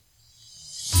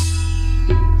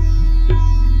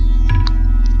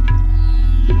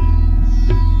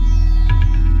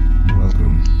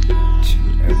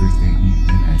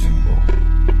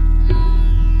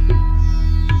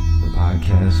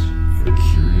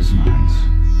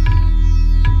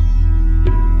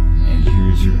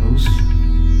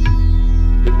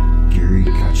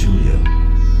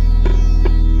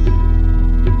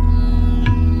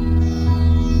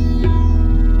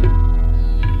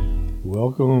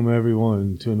Welcome,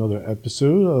 everyone, to another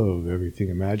episode of Everything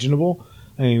Imaginable.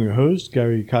 I am your host,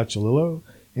 Gary Cacciolillo,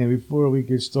 and before we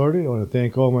get started, I want to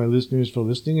thank all my listeners for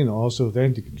listening and also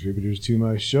thank the contributors to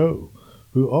my show,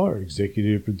 who are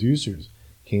executive producers,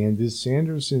 Candace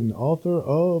Sanderson, author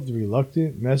of The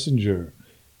Reluctant Messenger,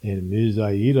 and Ms.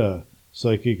 Aida,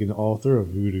 psychic and author of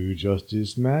Voodoo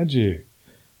Justice Magic.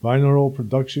 Binaural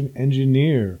production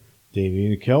engineer,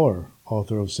 Damian Keller,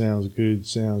 author of Sounds Good,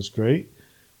 Sounds Great.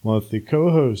 Monthly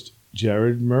co-host,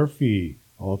 Jared Murphy,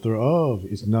 author of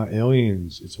It's Not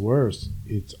Aliens, It's Worse,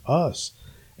 It's Us.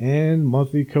 And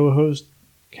monthly co-host,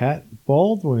 Kat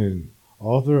Baldwin,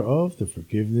 author of The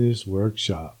Forgiveness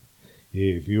Workshop.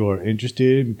 If you are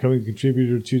interested in becoming a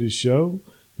contributor to the show,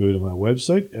 go to my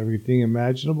website,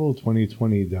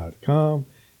 everythingimaginable2020.com,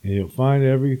 and you'll find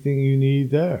everything you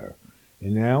need there.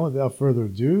 And now, without further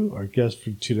ado, our guest for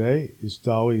today is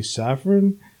Dolly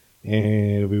Saffron,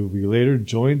 and we will be later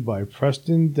joined by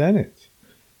Preston Dennett.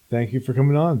 Thank you for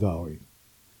coming on, Dolly.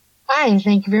 Hi,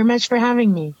 thank you very much for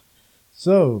having me.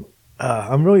 So,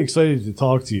 I'm really excited to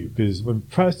talk to you because when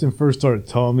Preston first started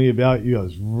telling me about you, I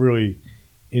was really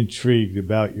intrigued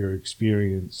about your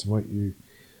experience, what you,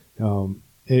 and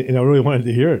I really wanted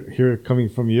to hear it coming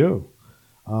from you.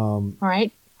 All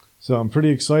right. So I'm pretty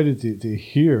excited to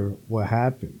hear what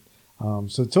happened.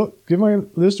 Give my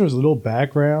listeners a little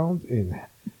background and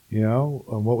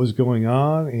on what was going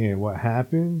on and what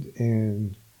happened,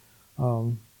 and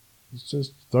let's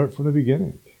just start from the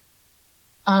beginning.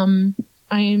 I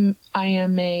am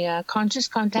a conscious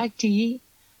contactee.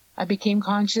 I became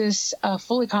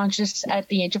fully conscious at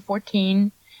the age of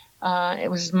 14. It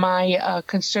was my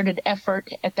concerted effort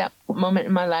at that moment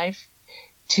in my life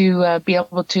to be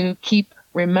able to keep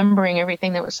remembering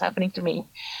everything that was happening to me.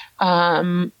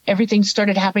 Everything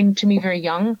started happening to me very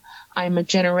young. I'm a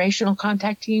generational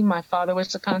contactee. My father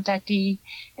was a contactee,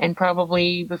 and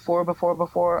probably before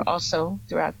also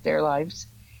throughout their lives.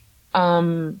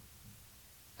 My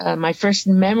first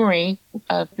memory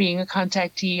of being a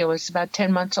contactee, I was about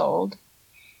 10 months old,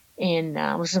 and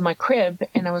I was in my crib,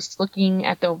 and I was looking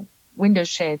at the window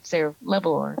shades, they're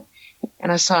levelor,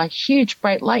 and I saw a huge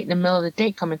bright light in the middle of the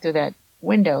day coming through that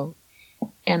window,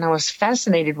 and I was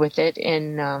fascinated with it,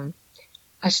 and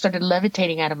I started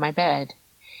levitating out of my bed.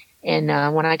 And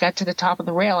when I got to the top of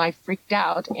the rail, I freaked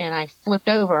out, and I flipped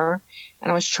over, and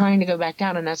I was trying to go back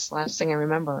down, and that's the last thing I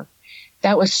remember.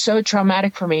 That was so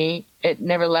traumatic for me. It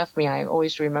never left me. I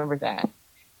always remember that.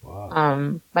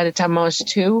 Wow. By the time I was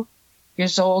 2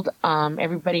 years old,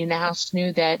 everybody in the house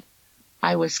knew that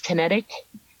I was kinetic.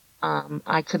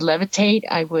 I could levitate.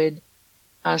 I would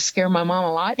scare my mom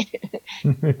a lot.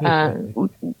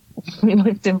 We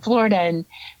lived in Florida, and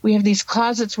we have these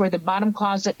closets where the bottom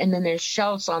closet, and then there's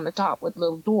shelves on the top with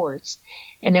little doors.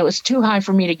 And it was too high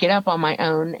for me to get up on my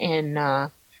own, and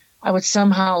I would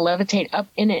somehow levitate up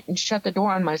in it and shut the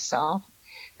door on myself.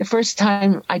 The first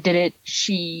time I did it,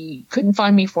 she couldn't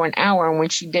find me for an hour, and when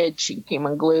she did, she came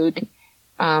unglued.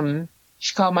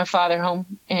 She called my father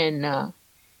home, and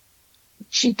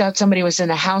she thought somebody was in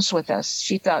the house with us.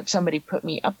 She thought somebody put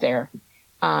me up there.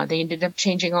 They ended up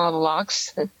changing all the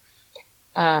locks.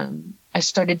 I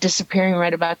started disappearing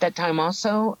right about that time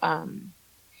also.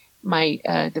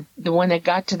 The one that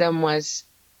got to them I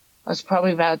was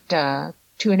probably about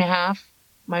 2.5.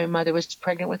 My mother was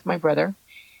pregnant with my brother,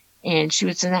 and she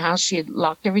was in the house. She had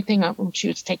locked everything up, and she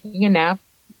was taking a nap,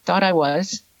 thought I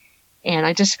was, and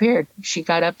I disappeared. She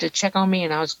got up to check on me,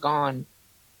 and I was gone.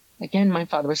 Again, my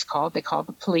father was called. They called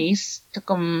the police. Took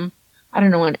them, I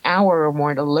don't know, an hour or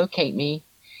more to locate me.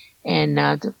 And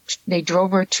they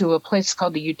drove her to a place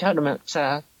called the Utotem. It's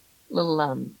a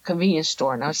little convenience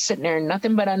store. And I was sitting there in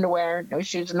nothing but underwear, no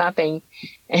shoes, nothing.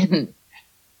 And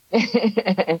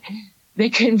they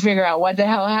couldn't figure out what the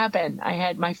hell happened.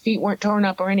 My feet weren't torn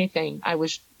up or anything. I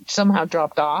was somehow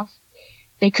dropped off.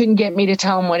 They couldn't get me to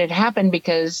tell them what had happened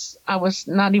because I was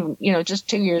not even, just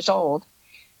 2 years old.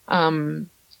 I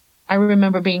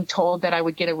remember being told that I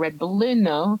would get a red balloon,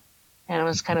 though. And I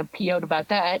was kind of PO'd about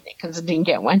that because I didn't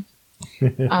get one.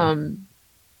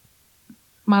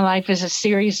 My life is a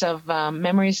series of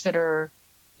memories that are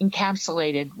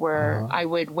encapsulated where I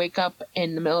would wake up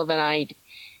in the middle of the night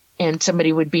and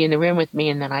somebody would be in the room with me,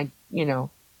 and then I'd,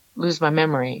 lose my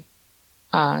memory.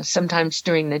 Sometimes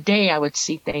during the day I would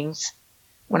see things.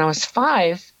 When I was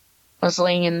 5, I was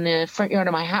laying in the front yard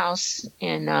of my house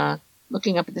and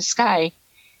looking up at the sky,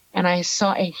 and I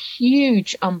saw a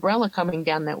huge umbrella coming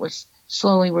down that was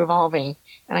slowly revolving,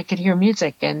 and I could hear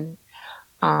music, and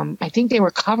I think they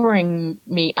were covering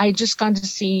me. I had just gone to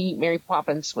see Mary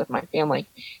Poppins with my family,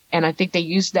 and I think they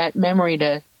used that memory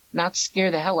to not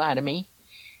scare the hell out of me.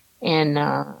 And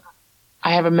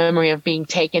I have a memory of being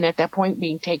taken at that point,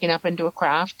 being taken up into a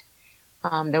craft.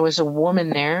 There was a woman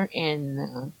there,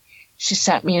 and she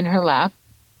sat me in her lap.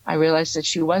 I realized that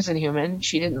she wasn't human.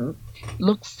 She didn't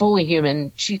look fully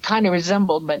human. She kind of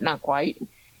resembled, but not quite.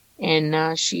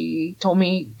 And she told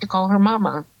me to call her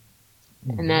mama,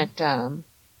 and that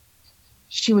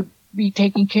she would be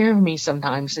taking care of me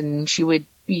sometimes, and she would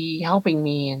be helping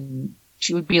me, and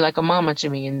she would be like a mama to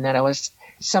me, and that I was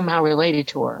somehow related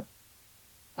to her.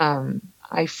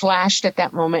 I flashed at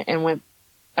that moment and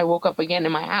I woke up again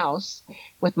in my house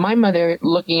with my mother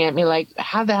looking at me like,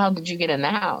 how the hell did you get in the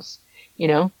house? We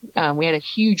had a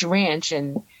huge ranch,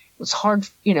 and it was hard,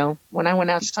 when I went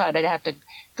outside, I'd have to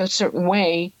go a certain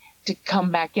way to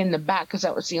come back in the back, because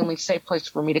that was the only safe place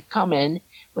for me to come in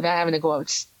without having to go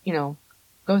out,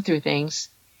 go through things.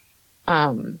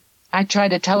 I tried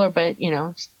to tell her, but,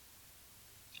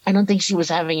 I don't think she was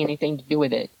having anything to do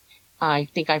with it. I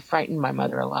think I frightened my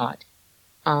mother a lot.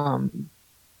 One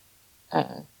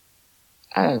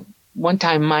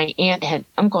time my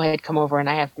uncle had come over, and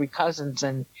I have 3 cousins,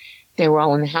 and they were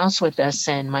all in the house with us,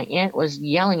 and my aunt was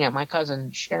yelling at my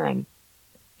cousin Sharon,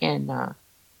 and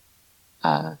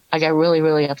I got really,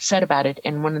 really upset about it,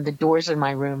 and one of the doors in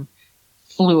my room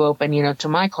flew open, to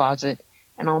my closet,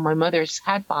 and all my mother's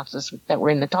hat boxes that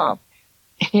were in the top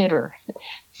hit her,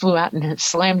 flew out and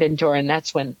slammed into her, and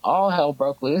that's when all hell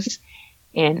broke loose.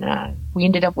 And we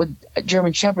ended up with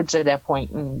German Shepherds at that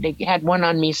point, and they had one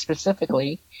on me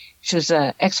specifically. She was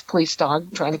an ex-police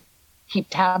dog trying to keep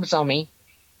tabs on me.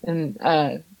 And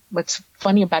what's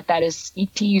funny about that is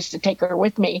E.T. used to take her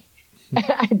with me.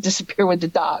 I'd disappear with the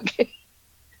dog.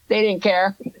 They didn't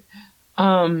care.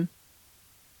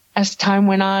 As time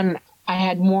went on, I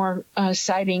had more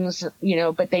sightings,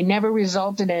 but they never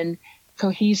resulted in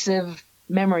cohesive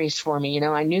memories for me.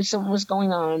 I knew something was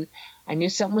going on. I knew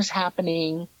something was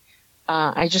happening.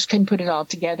 I just couldn't put it all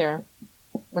together.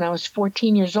 When I was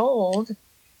 14 years old,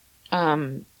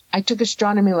 I took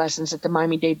astronomy lessons at the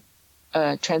Miami-Dade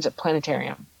Transit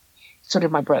Planetarium. So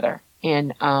did my brother.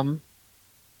 And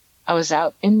I was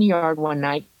out in the yard one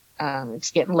night.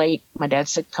 It's getting late. My dad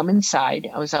said, come inside.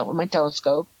 I was out with my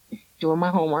telescope doing my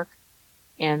homework.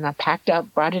 And I packed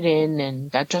up, brought it in, and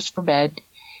got dressed for bed.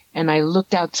 And I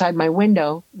looked outside my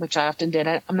window, which I often did.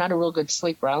 I'm not a real good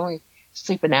sleeper. I only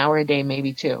sleep an hour a day,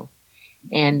 maybe 2.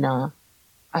 And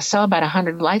I saw about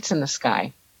 100 lights in the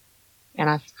sky. And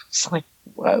I was like,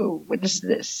 whoa, what is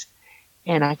this?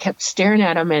 And I kept staring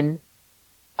at them, and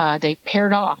they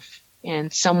paired off.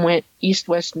 And some went east,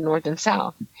 west, north, and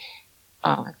south.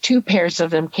 2 pairs of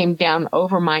them came down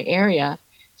over my area.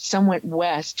 Some went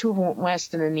west. 2 of them went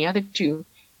west, and then the other 2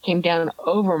 came down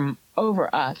over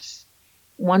us.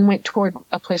 One went toward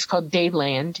a place called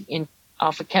Dadeland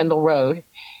off of Kendall Road,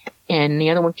 and the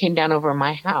other one came down over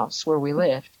my house where we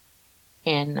lived.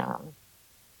 And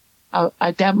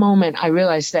at that moment, I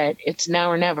realized that it's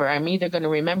now or never. I'm either going to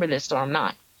remember this or I'm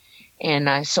not.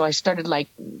 And so I started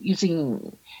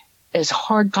using as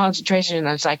hard concentration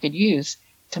as I could use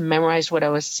to memorize what I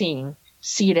was seeing,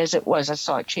 see it as it was. I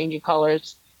saw it changing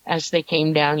colors as they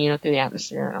came down, through the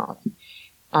atmosphere and all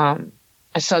that.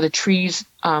 I saw the trees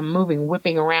moving,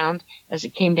 whipping around as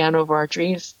it came down over our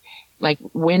trees, like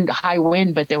high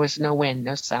wind, but there was no wind,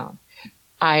 no sound.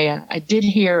 I did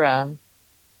hear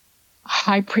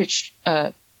high-pitched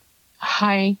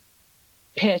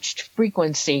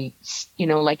frequency,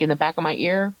 like in the back of my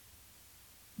ear,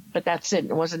 but that's it.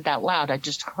 It wasn't that loud. I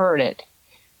just heard it.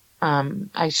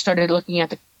 I started looking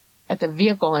at the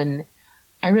vehicle, and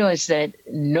I realized that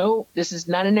no, this is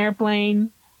not an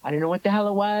airplane. I didn't know what the hell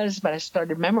it was, but I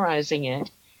started memorizing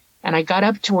it. And I got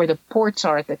up to where the ports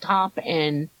are at the top,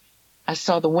 and I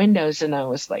saw the windows, and I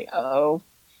was like, oh,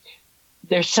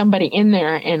 there's somebody in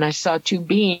there. And I saw 2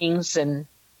 beings, and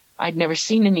I'd never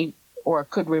seen any or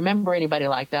could remember anybody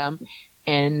like them.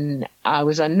 And I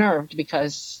was unnerved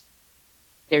because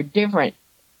they're different.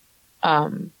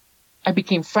 I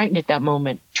became frightened at that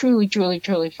moment, truly, truly,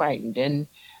 truly frightened. And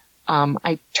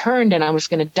I turned, and I was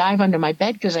going to dive under my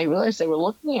bed because I realized they were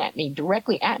looking at me,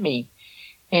 directly at me.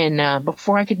 And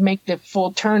before I could make the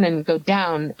full turn and go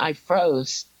down, I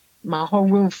froze. My whole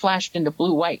room flashed into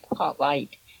blue-white hot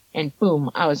light, and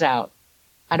boom, I was out.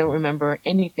 I don't remember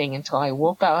anything until I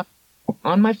woke up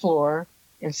on my floor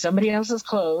in somebody else's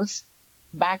clothes,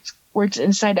 backwards,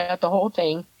 inside out, the whole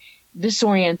thing,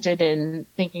 disoriented and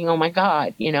thinking, oh my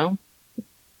God,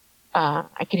 I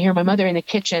could hear my mother in the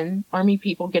kitchen. Army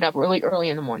people get up really early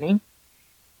in the morning.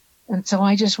 And so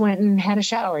I just went and had a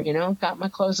shower, got my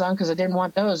clothes on because I didn't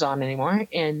want those on anymore.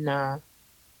 And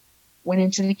went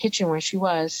into the kitchen where she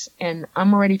was. And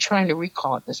I'm already trying to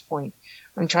recall at this point.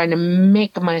 I'm trying to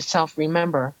make myself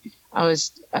remember. I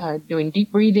was doing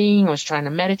deep breathing. I was trying to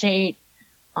meditate.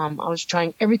 I was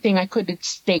trying everything I could to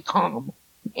stay calm.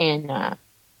 And my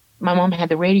mom had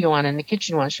the radio on in the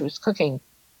kitchen while she was cooking.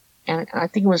 And I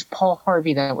think it was Paul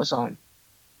Harvey that was on.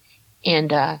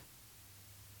 And I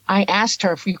asked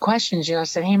her a few questions. I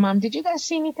said, hey, Mom, did you guys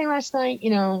see anything last night?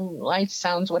 Lights,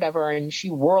 sounds, whatever. And she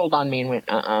whirled on me and went,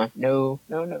 no.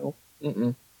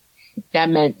 Mm-mm. That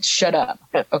meant shut up.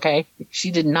 Okay.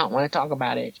 She did not want to talk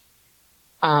about it.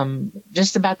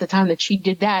 Just about the time that she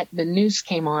did that, the news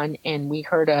came on and we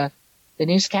heard the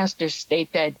newscaster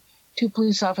state that 2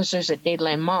 police officers at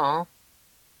Dadeland Mall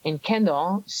in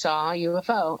Kendall saw a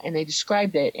UFO and they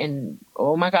described it. And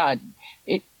oh my God,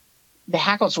 the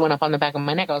hackles went up on the back of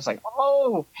my neck. I was like,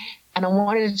 oh, and I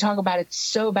wanted to talk about it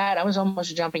so bad. I was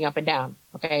almost jumping up and down.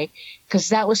 Okay. Cause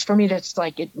that was for me. That's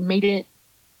like, it made it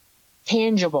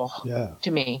tangible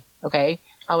to me. Okay.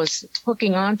 I was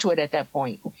hooking onto it at that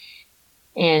point.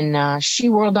 And she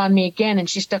whirled on me again and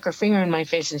she stuck her finger in my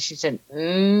face and she said,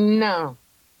 no,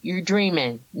 you're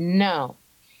dreaming. No.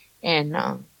 And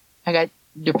I got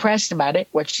depressed about it,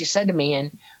 what she said to me.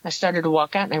 And I started to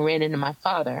walk out and I ran into my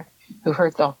father, who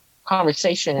heard the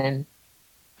conversation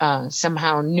and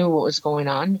somehow knew what was going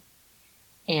on.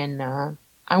 And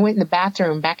I went in the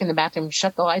bathroom, back in the bathroom,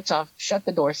 shut the lights off, shut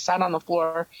the door, sat on the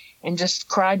floor, and just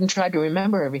cried and tried to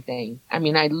remember everything. I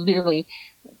mean, I literally,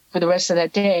 for the rest of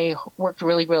that day, worked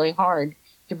really, really hard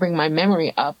to bring my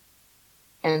memory up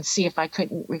and see if I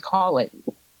couldn't recall it.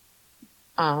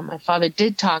 My father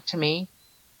did talk to me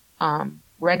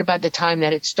right about the time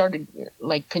that it started,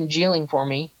 like, congealing for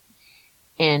me.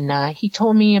 And he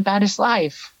told me about his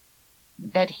life,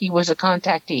 that he was a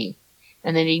contactee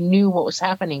and that he knew what was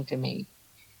happening to me.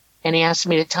 And he asked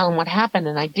me to tell him what happened,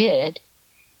 and I did.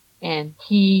 And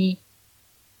he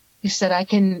said, I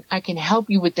can help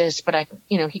you with this, but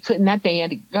he couldn't that day, he had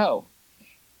to go.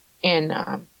 And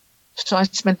so I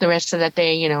spent the rest of that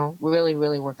day, really,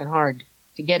 really working hard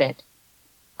to get it.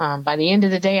 By the end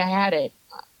of the day, I had it.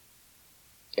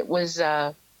 It was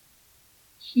a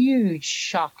huge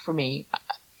shock for me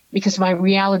because my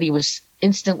reality was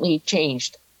instantly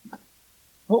changed.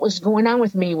 What was going on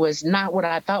with me was not what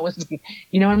I thought was,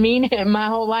 you know what I mean? And my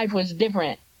whole life was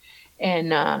different.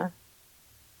 And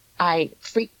I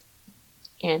freaked.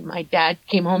 And my dad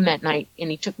came home that night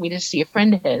and he took me to see a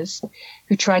friend of his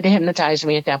who tried to hypnotize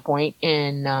me at that point.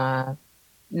 And I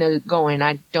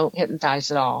don't hypnotize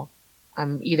at all.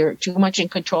 I'm either too much in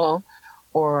control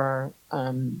or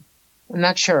I'm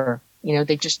not sure.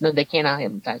 They just know they cannot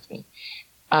hypnotize me.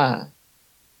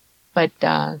 But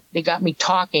they got me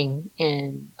talking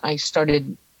and I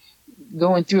started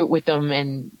going through it with them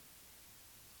and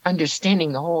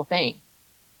understanding the whole thing.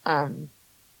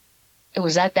 It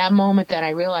was at that moment that I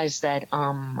realized that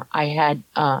I had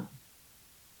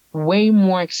way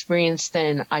more experience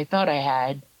than I thought I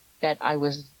had, that I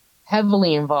was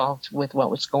heavily involved with what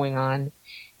was going on,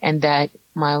 and that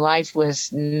my life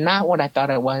was not what I thought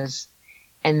it was,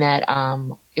 and that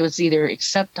it was either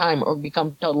accept time or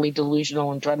become totally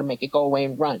delusional and try to make it go away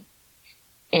and run.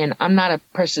 And I'm not a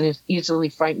person who's easily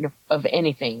frightened of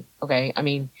anything, okay? I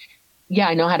mean, yeah,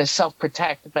 I know how to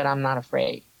self-protect, but I'm not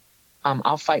afraid.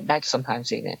 I'll fight back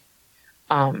sometimes even.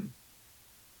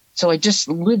 So I just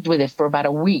lived with it for about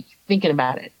a week, thinking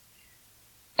about it.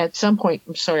 At some point,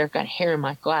 I'm sorry, I've got hair in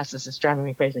my glasses. It's driving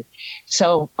me crazy.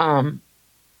 So,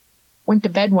 went to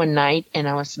bed one night and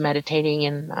I was meditating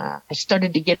and I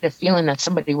started to get a feeling that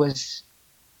somebody was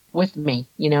with me,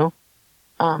 and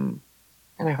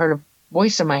I heard a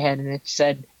voice in my head and it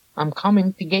said, I'm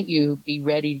coming to get you. Be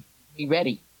ready. Be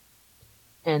ready.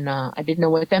 And I didn't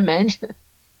know what that meant.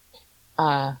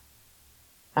 All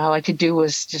I could do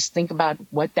was just think about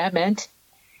what that meant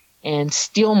and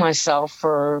steel myself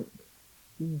for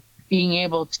being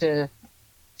able to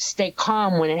stay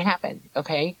calm when it happened.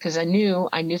 Okay. Cause I knew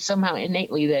somehow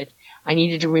innately that I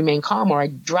needed to remain calm or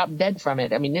I'd drop dead from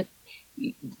it. I mean,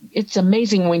 it's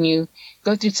amazing when you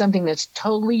go through something that's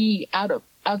totally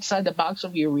outside the box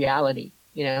of your reality,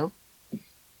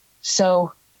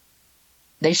 So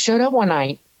they showed up one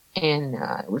night and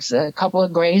it was a couple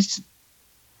of grays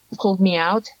pulled me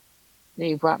out.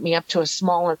 They brought me up to a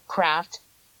smaller craft.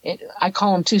 I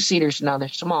call them 2-seaters now. They're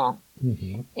small.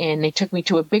 Mm-hmm. And they took me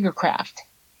to a bigger craft.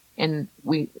 And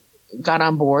we got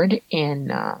on board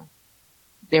and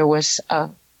there was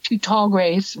 2 tall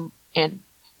grays and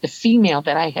the female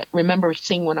that I remember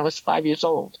seeing when I was 5 years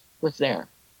old was there.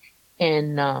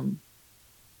 And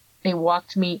they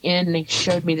walked me in. They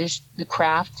showed me the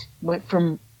craft, went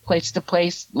from place to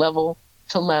place, level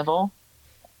to level.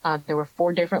 There were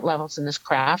 4 different levels in this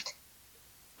craft.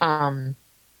 And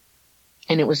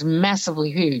and it was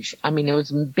massively huge. I mean, it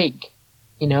was big,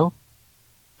 you know.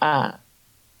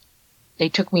 They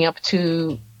took me up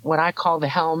to what I call the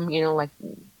helm, you know, like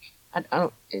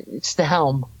it's the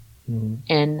helm,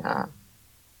 and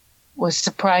was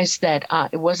surprised that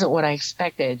it wasn't what I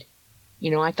expected.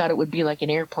 You know, I thought it would be like an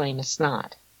airplane. It's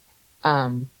not.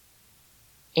 And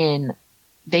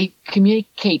they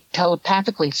communicate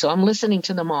telepathically, so I'm listening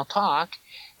to them all talk.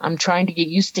 I'm trying to get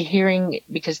used to hearing,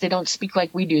 because they don't speak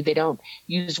like we do. They don't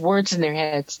use words in their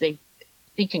heads. They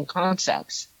think in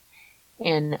concepts.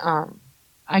 And I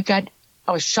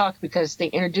was shocked because they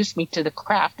introduced me to the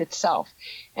craft itself.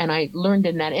 And I learned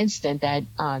in that instant that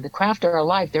the craft are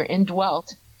alive. They're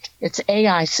indwelt. It's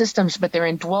AI systems, but they're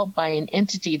indwelt by an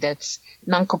entity that's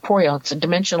non-corporeal. It's a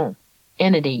dimensional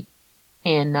entity.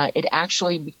 And it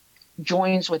actually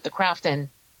joins with the craft and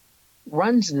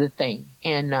runs the thing.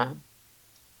 And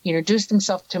he introduced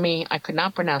himself to me. I could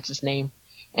not pronounce his name.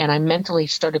 And I mentally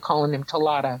started calling him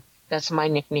Talata. That's my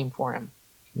nickname for him.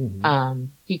 Mm-hmm.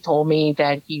 He told me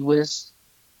that he was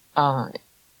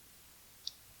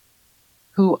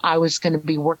who I was going to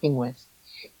be working with.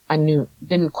 I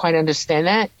didn't quite understand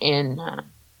that. And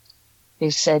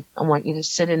they said, I want you to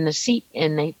sit in the seat.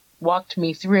 And they walked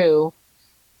me through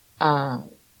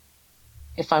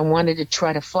if I wanted to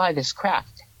try to fly this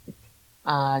craft.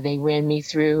 They ran me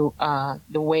through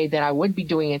the way that I would be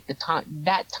doing it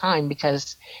that time,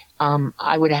 because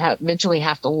I would eventually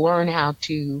have to learn how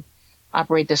to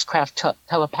operate this craft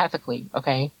telepathically,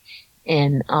 okay?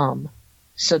 And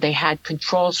so they had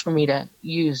controls for me to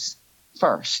use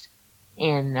first.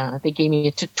 And they gave me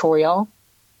a tutorial.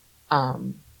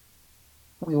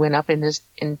 We went up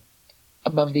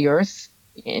above the earth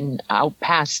and out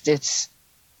past its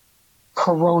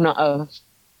corona of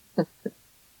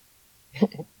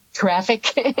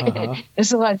traffic.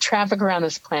 There's a lot of traffic around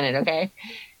this planet, okay?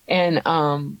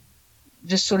 And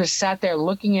just sort of sat there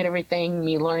looking at everything,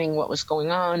 me learning what was going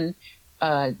on,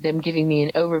 them giving me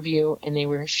an overview, and they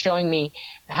were showing me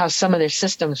how some of their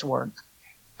systems work.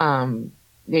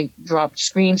 They dropped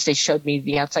screens, they showed me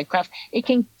the outside craft. It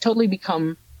can totally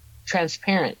become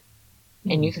transparent,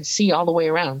 and you can see all the way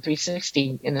around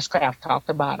 360 in this craft, top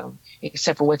to bottom,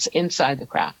 except for what's inside the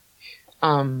craft.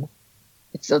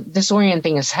 It's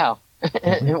disorienting as hell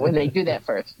when they do that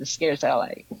first. It scares hell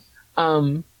out of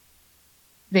you.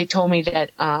 They told me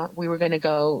that we were going to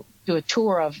go do a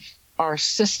tour of our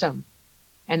system,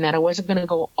 and that I wasn't going to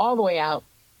go all the way out,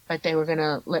 but they were going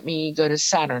to let me go to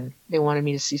Saturn. They wanted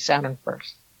me to see Saturn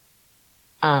first.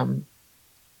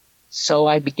 So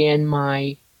I began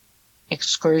my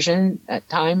excursion at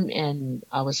time, and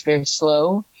I was very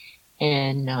slow.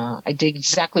 And I did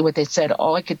exactly what they said.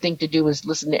 All I could think to do was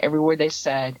listen to every word they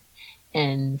said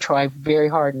and try very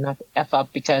hard not to F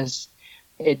up, because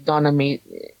it dawned on me,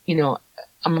 you know,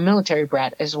 I'm a military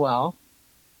brat as well.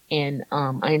 And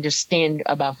I understand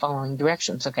about following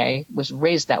directions, okay? Was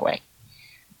raised that way.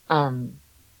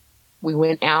 We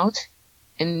went out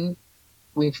and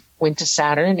we went to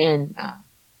Saturn, and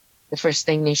the first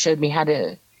thing they showed me how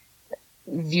to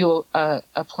view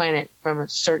a planet from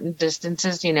certain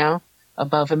distances, you know,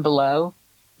 above and below.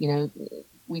 You know,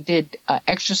 we did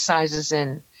exercises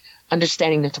in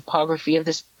understanding the topography of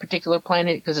this particular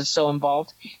planet, because it's so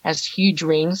involved. It has huge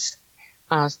rings.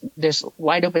 There's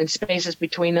wide open spaces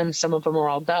between them. Some of them are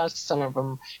all dust. Some of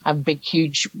them have big,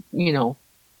 huge, you know,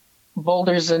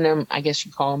 boulders in them. I guess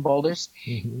you call them boulders.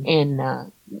 Mm-hmm. And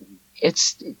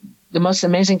it's the most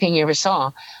amazing thing you ever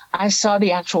saw. I saw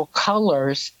the actual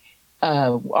colors.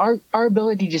 Our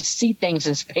ability to see things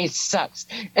in space sucks.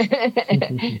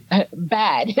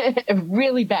 Bad.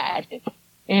 Really bad.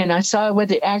 And I saw what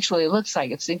it actually looks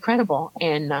like. It's incredible.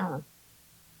 And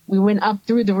we went up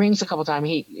through the rings a couple times.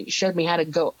 He showed me how to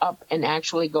go up and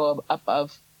actually go up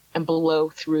above and below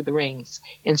through the rings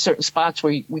in certain spots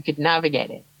where we could navigate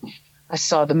it. I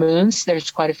saw the moons.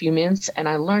 There's quite a few moons. And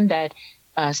I learned that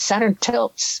Saturn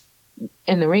tilts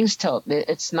and the rings tilt.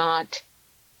 It's not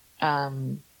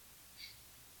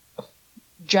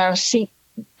gyrosynchronous.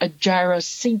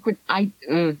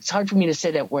 It's hard for me to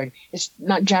say that word. It's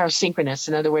not gyrosynchronous.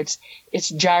 In other words, it's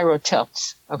gyro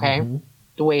tilts, okay? Mm-hmm.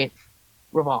 The way it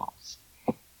revolves.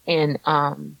 And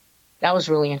that was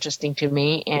really interesting to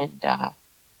me. And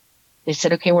they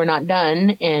said, okay, we're not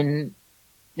done. And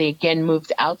they again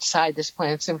moved outside this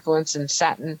planet's influence in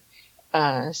Saturn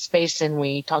space, and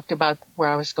we talked about where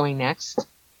I was going next.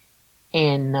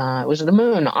 And it was the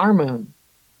moon, our moon.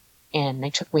 And they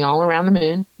took me all around the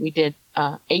moon. We did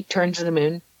 8 turns of the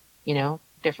moon, you know,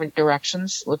 different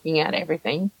directions, looking at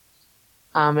everything.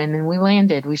 And then we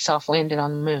landed. We soft landed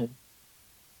on the moon.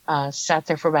 Sat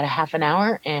there for about a half an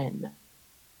hour, and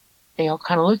they all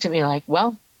kind of looked at me like,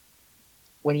 well,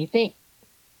 what do you think?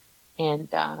 And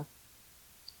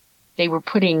they were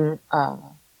putting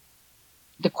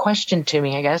the question to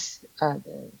me, I guess.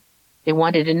 They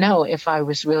wanted to know if I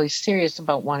was really serious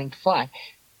about wanting to fly,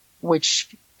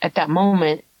 which at that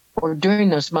moment, or during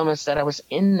those moments that I was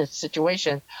in this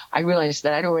situation, I realized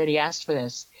that I'd already asked for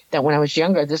this, that when I was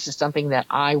younger, this is something that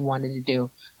I wanted to do.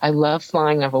 I love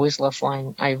flying. I've always loved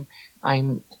flying.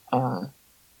 I'm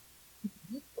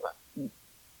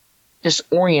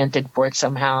disoriented for it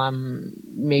somehow.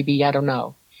 Maybe, I don't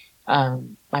know.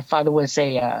 My father was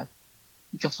he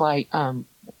could fly,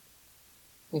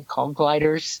 they call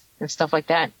gliders and stuff like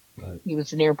that. Right. He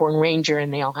was an airborne ranger,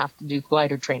 and they all have to do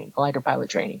glider pilot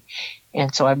training.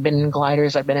 And so I've been in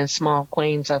gliders, I've been in small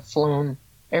planes, I've flown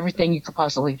everything you could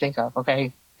possibly think of,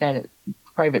 okay, that a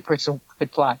private person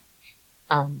could fly.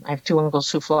 I have two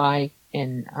uncles who fly,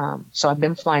 and so I've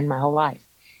been flying my whole life.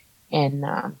 And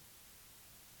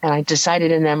I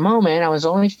decided in that moment, I was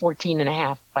only 14 and a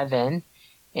half by then,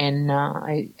 and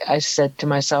I said to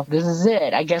myself, this is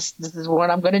it. I guess this is what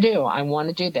I'm going to do. I want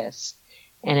to do this.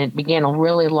 And it began a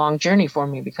really long journey for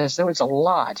me, because there was a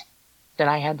lot that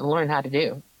I had to learn how to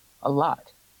do. A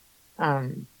lot.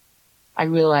 I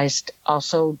realized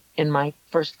also in my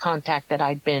first contact that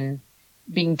I'd been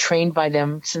being trained by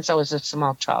them since I was a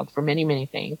small child for many, many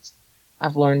things.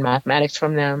 I've learned mathematics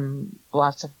from them,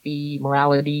 philosophy,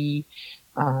 morality,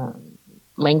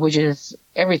 languages,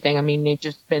 everything. I mean, they've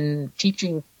just been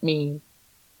teaching me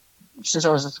since I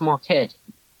was a small kid.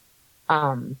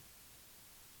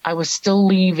 I was still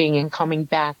leaving and coming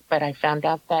back, but I found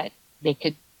out that they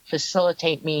could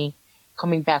facilitate me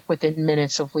coming back within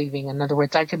minutes of leaving. In other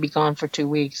words, I could be gone for 2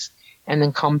 weeks and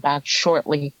then come back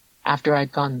shortly after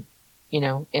I'd gone,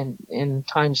 in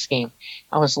time scheme.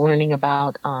 I was learning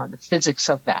about the physics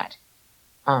of that.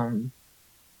 One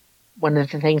of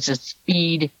the things is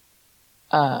speed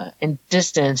and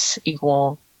distance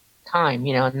equal time.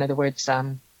 In other words,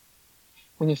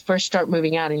 when you first start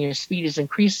moving out and your speed is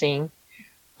increasing,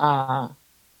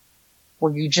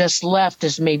 where you just left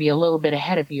is maybe a little bit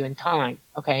ahead of you in time,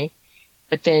 okay?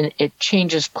 But then it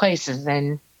changes places,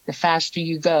 and the faster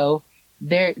you go,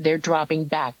 they're dropping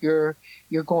back. You're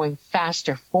going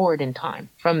faster forward in time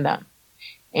from them.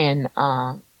 And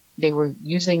they were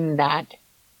using that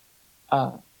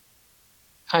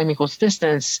time equals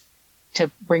distance to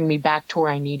bring me back to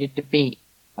where I needed to be,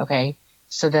 okay?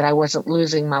 So that I wasn't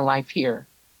losing my life here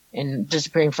and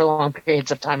disappearing for long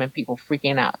periods of time and people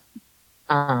freaking out.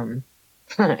 I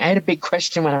had a big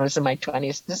question when I was in my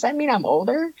 20s. Does that mean I'm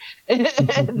older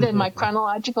than my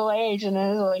chronological age? And I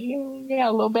was like, yeah,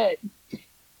 a little bit.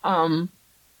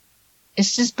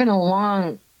 It's just been a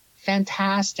long,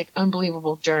 fantastic,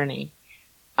 unbelievable journey.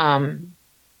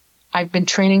 I've been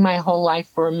training my whole life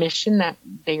for a mission that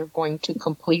they are going to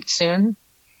complete soon.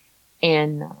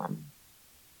 And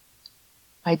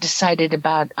I decided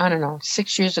about,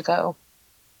 6 years ago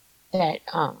that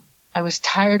I was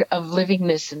tired of living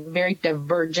this very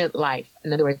divergent life.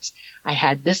 In other words, I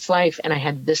had this life and I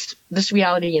had this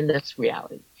reality and this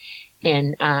reality.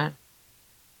 And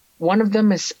one of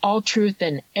them is all truth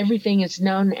and everything is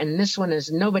known, and this one is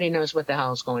nobody knows what the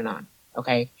hell is going on.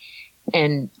 Okay?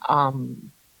 And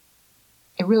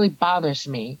it really bothers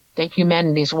me that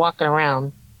humanity is walking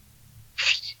around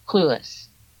clueless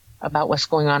about what's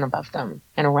going on above them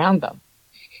and around them.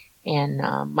 And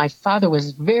my father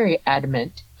was very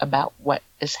adamant about what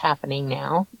is happening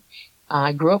now.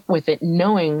 I grew up with it,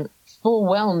 full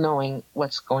well knowing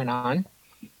what's going on.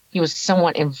 He was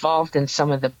somewhat involved in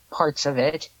some of the parts of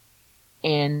it.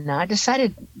 And I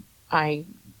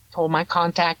told my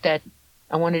contact that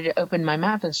I wanted to open my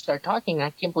mouth and start talking. I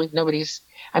can't believe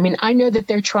I know that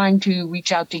they're trying to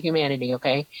reach out to humanity,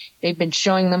 okay? They've been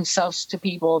showing themselves to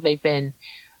people. They've been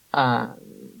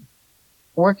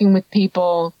working with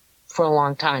people for a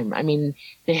long time. I mean,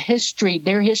 their history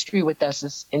with us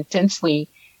is intensely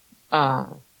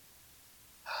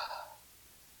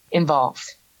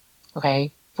involved,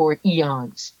 okay, for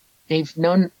eons. They've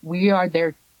known they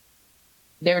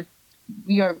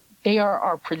are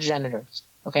our progenitors,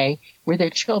 okay? We're their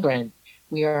children.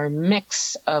 We are a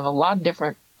mix of a lot of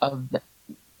different ethnicities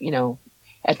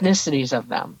of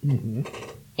them. Mm-hmm.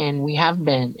 And we have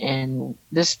been, and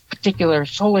this particular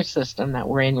solar system that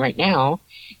we're in right now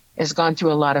has gone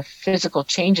through a lot of physical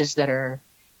changes that are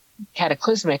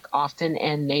cataclysmic often,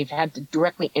 and they've had to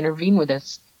directly intervene with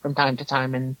us from time to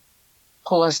time and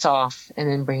pull us off and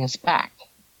then bring us back.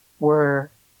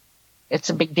 It's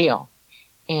a big deal.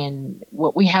 And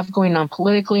what we have going on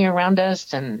politically around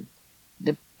us and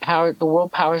the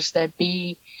world powers that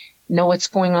be, know what's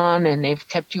going on, and they've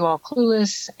kept you all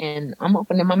clueless, and I'm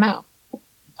opening my mouth,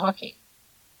 talking.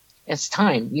 It's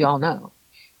time, you all know.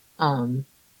 I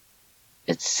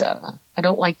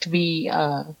don't like to be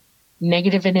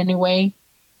negative in any way.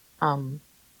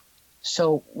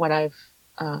 So what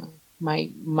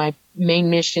my main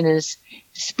mission is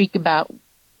to speak about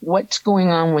what's going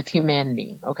on with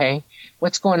humanity, okay?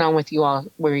 What's going on with you all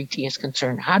where ET is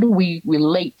concerned? How do we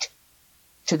relate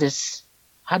to this?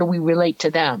 How do we relate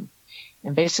to them?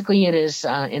 And basically it is,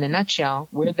 in a nutshell,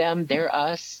 we're them, they're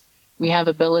us. We have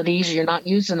abilities, you're not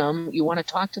using them. You want to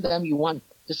talk to them, you want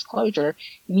disclosure.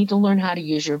 You need to learn how to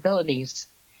use your abilities.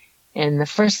 And the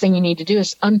first thing you need to do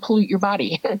is unpollute your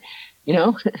body. You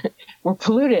know, we're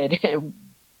polluted.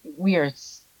 We are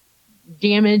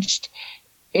damaged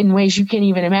in ways you can't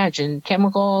even imagine.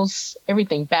 Chemicals,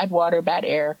 everything, bad water, bad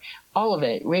air, all of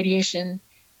it. Radiation.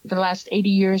 For the last 80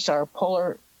 years, our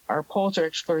poles are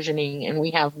excursioning, and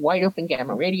we have wide open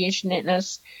gamma radiation in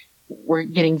us. We're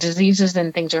getting diseases,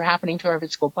 and things are happening to our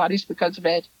physical bodies because of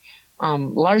it.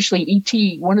 Largely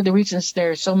ET, one of the reasons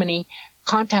there are so many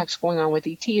contacts going on with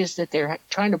ET is that they're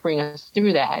trying to bring us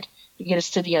through that to get us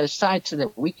to the other side so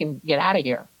that we can get out of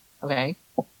here. Okay?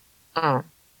 The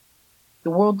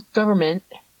world government,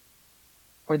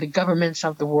 or the governments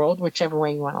of the world, whichever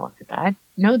way you want to look at that,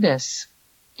 know this.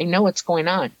 They know what's going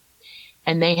on.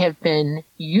 And they have been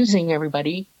using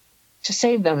everybody to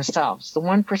save themselves, the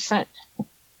 1%.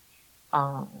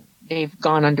 They've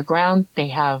gone underground. They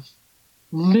have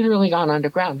literally gone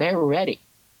underground. They're ready.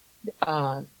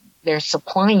 They're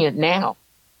supplying it now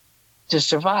to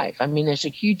survive. I mean, there's a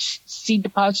huge seed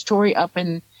depository up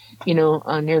in,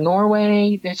 near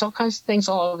Norway. There's all kinds of things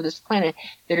all over this planet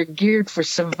that are geared for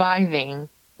surviving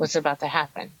what's about to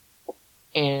happen.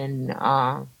 And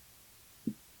I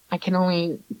can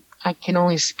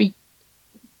only speak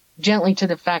gently to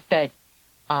the fact that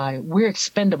we're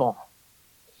expendable,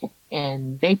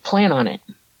 and they plan on it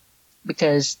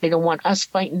because they don't want us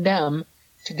fighting them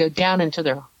to go down into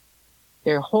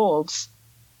their holds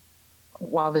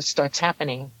while this starts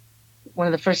happening. One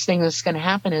of the first things that's going to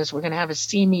happen is we're going to have a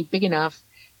CME big enough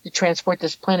to transport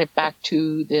this planet back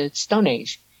to the Stone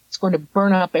Age. It's going to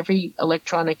burn up every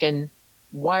electronic and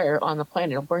wire on the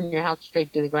planet. It'll burn your house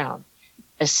straight to the ground.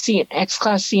 An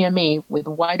X-class CME with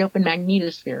a wide open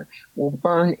magnetosphere will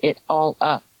burn it all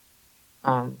up.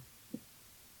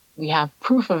 We have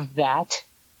proof of that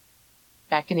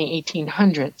back in the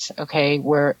 1800s, okay,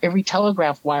 where every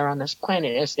telegraph wire on this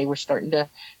planet, as they were starting to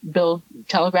build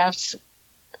telegraphs,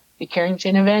 the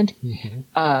Carrington event,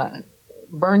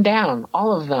 burned down,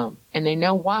 all of them. And they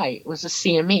know why. It was a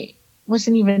CME. It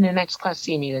wasn't even an X-class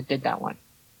CME that did that one.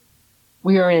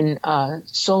 We are in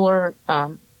solar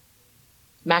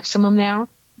maximum now,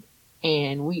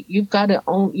 and you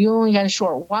only got a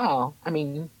short while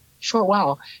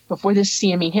before this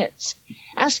CME hits.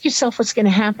 Ask yourself what's going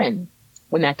to happen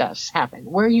when that does happen.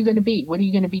 Where are you going to be? What are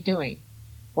you going to be doing?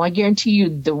 Well, I guarantee you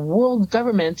the world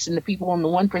governments and the people in the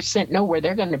 1% know where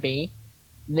they're going to be.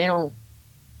 They don't.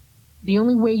 The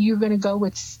only way you're going to go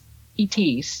with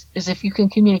ETs is if you can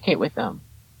communicate with them.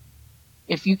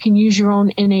 If you can use your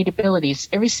own innate abilities.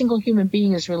 Every single human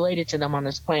being is related to them on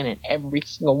this planet. Every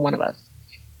single one of us.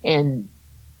 And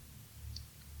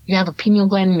you have a pineal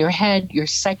gland in your head. You're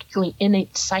psychically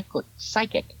innate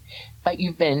psychic. But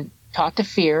you've been taught to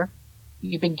fear.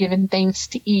 You've been given things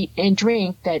to eat and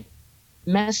drink that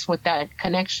mess with that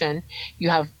connection. You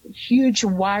have huge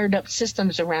wired up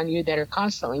systems around you that are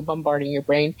constantly bombarding your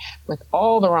brain with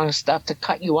all the wrong stuff to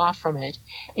cut you off from it.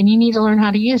 And you need to learn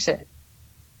how to use it.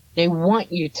 They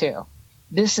want you to.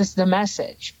 This is the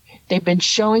message. They've been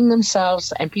showing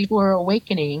themselves, and people are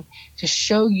awakening to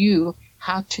show you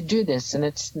how to do this. And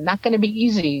it's not going to be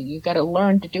easy. You've got to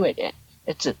learn to do it.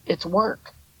 It's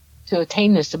work to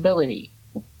attain this ability.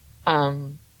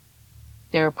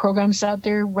 There are programs out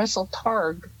there. Russell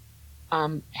Targ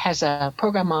has a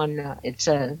program on. It's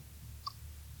on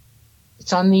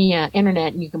the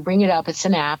internet, and you can bring it up. It's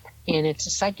an app, and it's a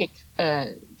psychic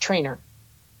trainer,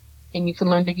 and you can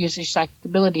learn to use your psychic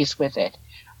abilities with it.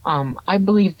 I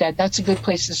believe that that's a good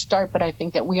place to start, but I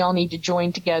think that we all need to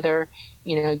join together.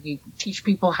 You teach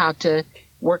people how to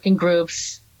work in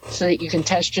groups so that you can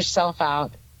test yourself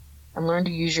out and learn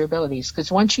to use your abilities.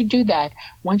 Because once you do that,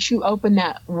 once you open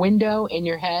that window in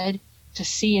your head to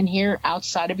see and hear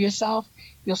outside of yourself,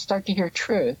 you'll start to hear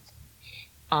truth.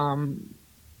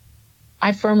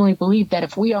 I firmly believe that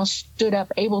if we all stood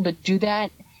up able to do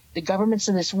that, the governments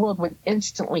of this world would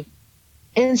instantly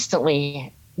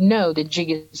know the jig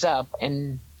is up,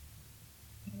 and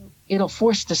it'll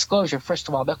force disclosure. First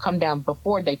of all, they'll come down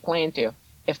before they plan to,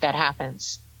 if that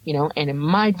happens. And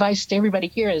my advice to everybody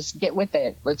here is get with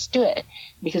it. Let's do it,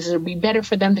 because it'll be better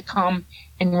for them to come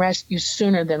and rescue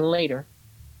sooner than later.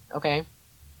 Okay.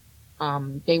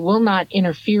 They will not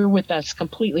interfere with us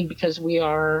completely because we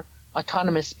are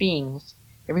autonomous beings.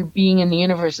 Every being in the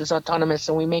universe is autonomous,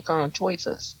 and we make our own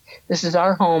choices. This is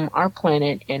our home, our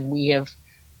planet, and we have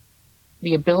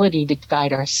the ability to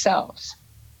guide ourselves.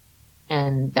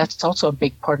 And that's also a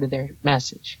big part of their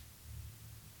message.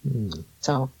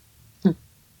 So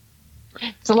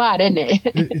it's a lot, isn't it?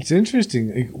 It's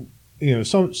interesting.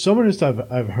 Some of the stuff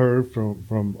I've heard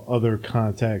from other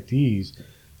contactees,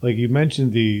 like you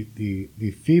mentioned the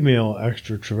female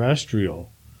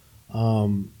extraterrestrial.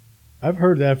 I've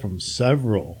heard that from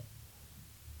several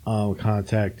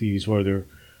contactees where they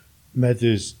met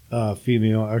this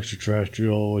female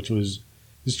extraterrestrial, which was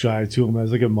described to them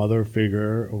as like a mother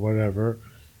figure or whatever.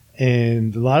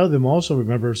 And a lot of them also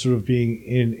remember sort of being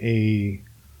in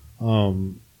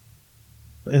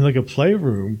like a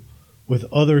playroom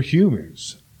with other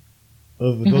humans,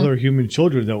 with other human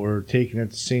children that were taken at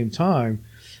the same time,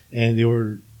 and they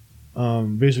were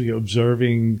basically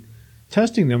observing,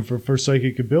 testing them for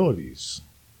psychic abilities.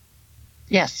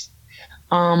 Yes.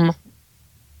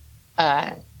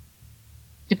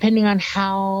 Depending on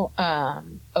how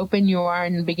open you are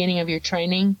in the beginning of your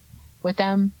training with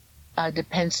them,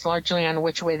 depends largely on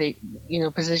which way they,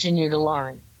 position you to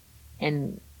learn.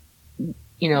 And,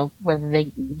 whether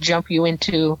they jump you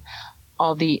into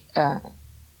all the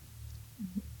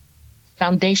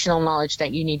foundational knowledge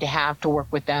that you need to have to work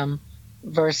with them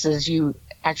versus you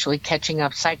actually catching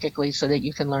up psychically so that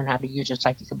you can learn how to use your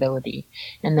psychic ability.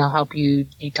 And they'll help you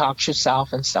detox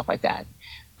yourself and stuff like that.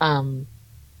 And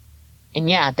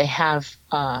yeah, they have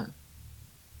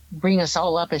bring us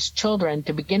all up as children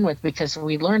to begin with because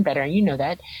we learn better. You know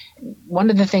that. One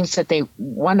of the things that they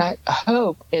want to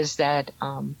hope is that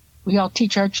we all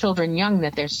teach our children young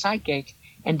that they're psychic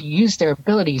and to use their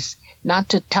abilities, not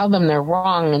to tell them they're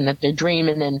wrong and that they're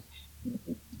dreaming and,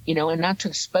 and not to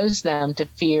expose them to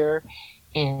fear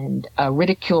and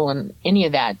ridicule and any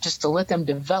of that, just to let them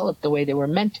develop the way they were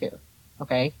meant to.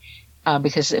 Okay.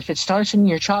 Because if it starts in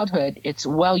your childhood, it's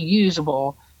well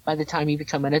usable by the time you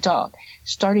become an adult.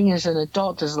 Starting as an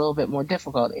adult is a little bit more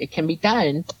difficult. It can be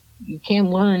done. You can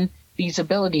learn these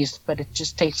abilities, but it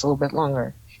just takes a little bit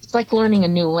longer. It's like learning a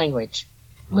new language,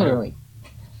 literally.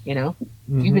 You've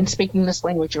been speaking this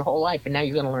language your whole life, and now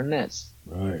you're going to learn this.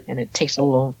 Right. And it takes a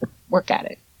little work at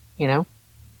it,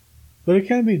 But it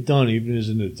can be done even as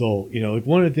an adult. Like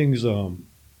one of the things, I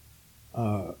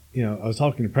was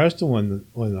talking to Preston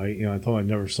one night, I told him I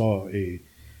never saw a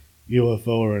UFO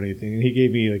or anything, and he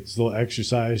gave me like this little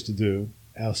exercise to do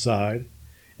outside,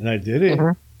 and I did it,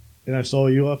 and I saw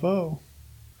a UFO.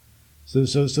 So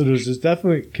there's this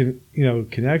definite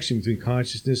connection between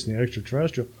consciousness and the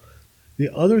extraterrestrial.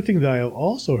 The other thing that I have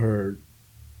also heard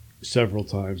several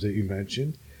times that you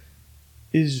mentioned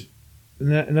is,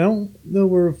 and I don't know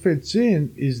where it fits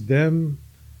in, is them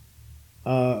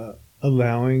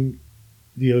allowing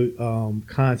the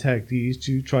contactees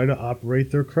to try to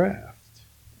operate their craft.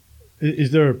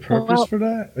 Is there a purpose for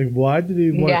that? Like, why do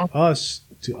they want us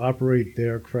to operate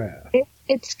their craft?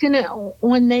 It's gonna,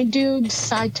 when they do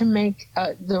decide to make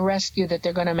the rescue that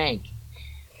they're gonna make,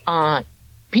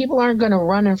 people aren't gonna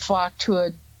run and flock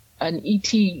to an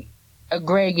ET, a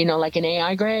Greg, like an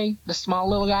AI Greg, the small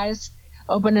little guys,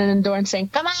 opening the door and saying,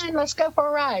 "Come on, let's go for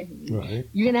a ride." Right.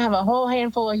 You're gonna have a whole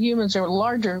handful of humans or a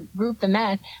larger group than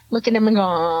that look at them and go,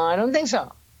 "Oh, I don't think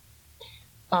so."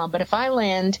 But if I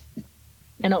land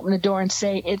and open the door and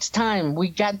say, "It's time, we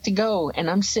got to go," and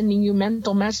I'm sending you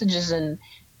mental messages and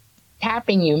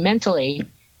tapping you mentally,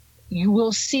 you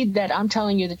will see that I'm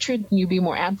telling you the truth, and you'll be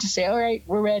more apt to say, "All right,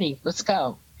 we're ready, let's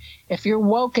go." If you're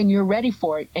woke and you're ready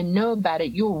for it and know about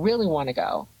it, you'll really want to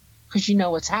go because you know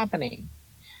what's happening.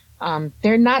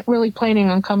 They're not really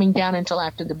planning on coming down until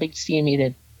after the big CME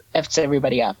that F's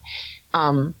everybody up.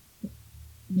 Do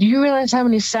you realize how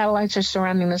many satellites are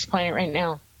surrounding this planet right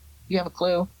now? You have a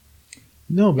clue?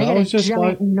 No, but I was just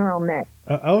neural net.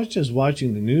 I was just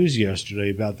watching the news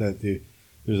yesterday about that.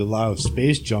 There's a lot of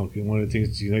space junk, and one of the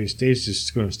things the United States is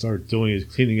going to start doing is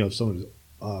cleaning up some of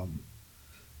the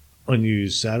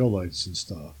unused satellites and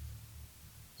stuff.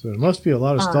 So there must be a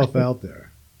lot of stuff out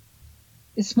there.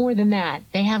 It's more than that.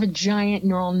 They have a giant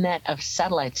neural net of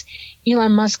satellites.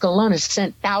 Elon Musk alone has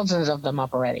sent thousands of them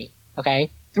up already. Okay,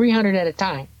 300 at a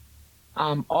time.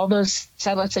 All those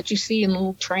satellites that you see in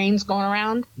little trains going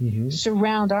around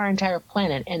surround our entire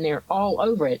planet, and they're all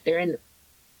over it. They're in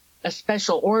a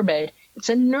special orbit. It's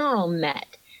a neural net,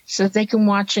 so that they can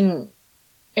watch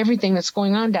everything that's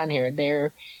going on down here.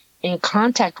 They're in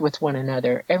contact with one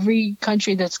another. Every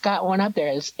country that's got one up there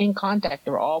is in contact.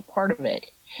 They're all part of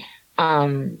it.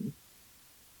 When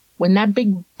that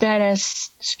big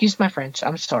badass, excuse my French,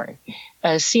 I'm sorry,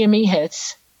 CME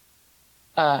hits,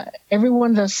 every one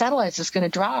of those satellites is going to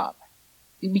drop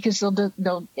because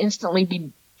they'll instantly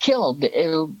be killed.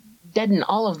 It'll deaden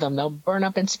all of them. They'll burn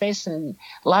up in space, and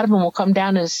a lot of them will come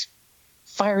down as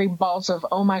fiery balls of,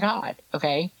 oh my God,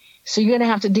 okay? So you're going to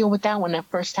have to deal with that when that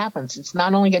first happens. It's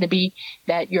not only going to be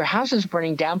that your house is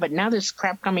burning down, but now there's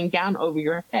crap coming down over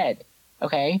your head,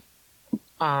 okay?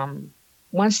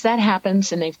 Once that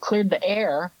happens and they've cleared the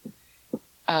air,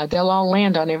 they'll all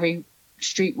land on every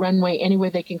street, runway, anywhere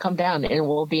they can come down, and it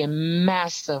will be a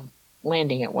massive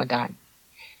landing at one time.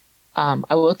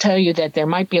 I will tell you that there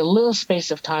might be a little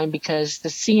space of time because the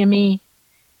CME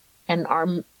and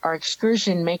our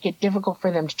excursion make it difficult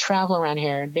for them to travel around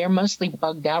here. They're mostly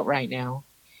bugged out right now.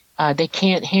 They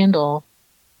can't handle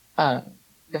the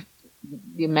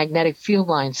magnetic field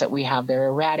lines that we have. They're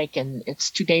erratic, and it's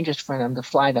too dangerous for them to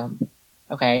fly them.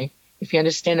 Okay? If you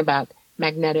understand about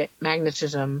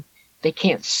magnetism, they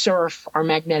can't surf our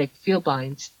magnetic field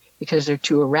lines because they're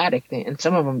too erratic. And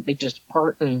some of them, they just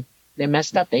part and they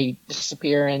messed up. They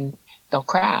disappear and they'll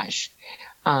crash.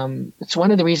 It's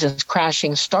one of the reasons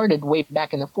crashing started way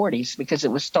back in the 40s, because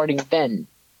it was starting then.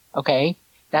 Okay?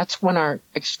 That's when our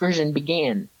excursion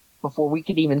began. Before we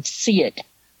could even see it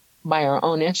by our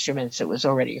own instruments, it was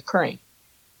already occurring.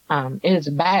 It is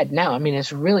bad now. I mean,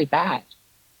 it's really bad.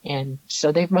 And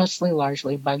so they've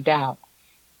largely bugged out.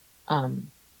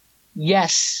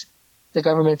 Yes, the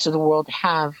governments of the world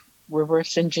have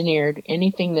reverse engineered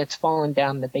anything that's fallen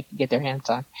down that they can get their hands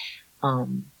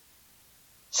on.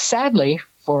 Sadly,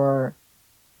 for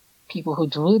people who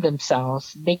delude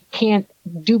themselves, they can't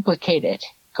duplicate it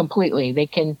completely.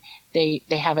 They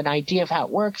have an idea of how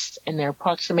it works, and they're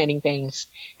approximating things,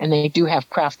 and they do have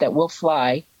craft that will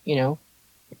fly,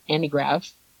 anti-grav,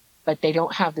 but they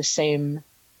don't have the same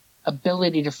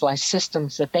ability to fly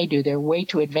systems that they do. They're way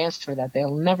too advanced for that.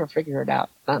 They'll never figure it out,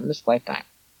 not in this lifetime.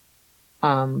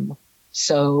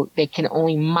 So they can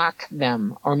only mock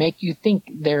them or make you think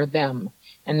they're them.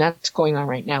 And that's going on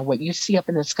right now. What you see up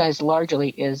in the skies largely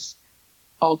is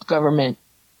alt government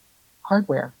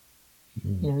hardware.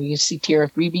 Mm-hmm. You see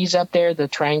TR-3Bs up there, the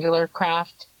triangular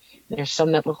craft. There's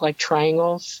some that look like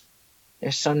triangles.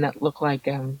 There's some that look like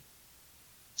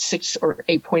 6 or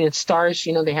 8 pointed stars.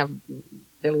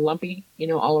 They're lumpy,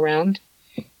 all around.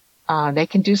 They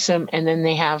can do some, and then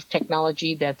they have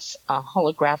technology that's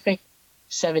holographic,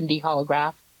 7D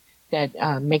holograph,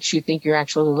 that makes you think you're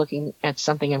actually looking at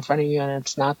something in front of you and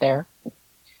it's not there.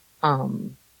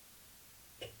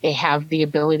 They have the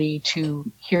ability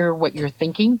to hear what you're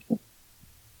thinking.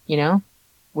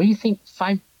 What do you think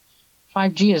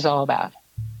 5G is all about?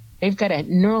 They've got a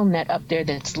neural net up there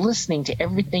that's listening to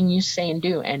everything you say and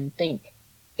do and think.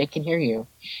 They can hear you.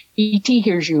 ET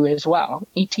hears you as well.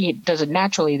 ET does it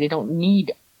naturally. They don't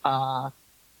need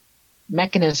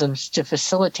mechanisms to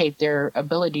facilitate their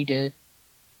ability to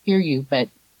hear you, but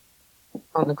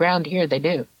on the ground here they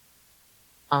do.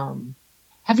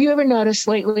 Have you ever noticed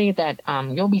lately that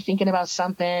you'll be thinking about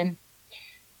something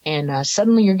and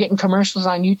suddenly you're getting commercials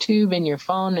on YouTube and your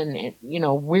phone and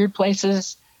weird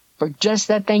places for just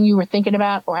that thing you were thinking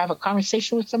about, or have a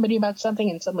conversation with somebody about something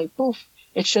and suddenly poof,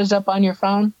 it shows up on your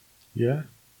phone? Yeah.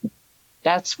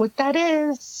 That's what that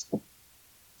is.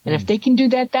 And if they can do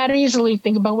that easily,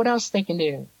 think about what else they can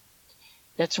do.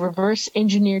 That's reverse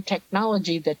engineered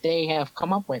technology that they have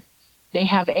come up with. They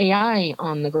have AI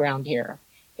on the ground here.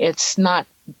 It's not,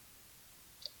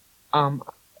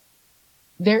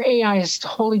 their AI is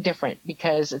totally different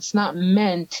because it's not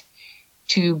meant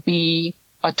to be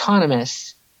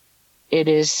autonomous. It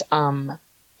is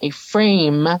a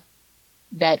frame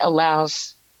that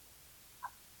allows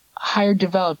higher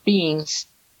developed beings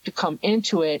to come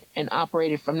into it and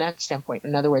operate it from that standpoint.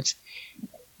 In other words,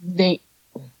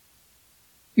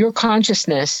 your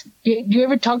consciousness, do you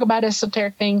ever talk about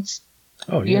esoteric things?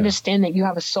 Oh, yeah. Do you understand that you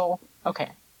have a soul? Okay.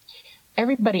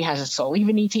 Everybody has a soul,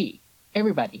 even ET.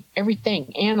 Everybody,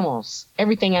 everything, animals,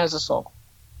 everything has a soul.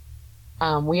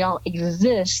 We all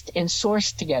exist in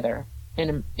source together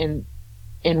in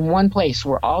one place.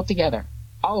 We're all together.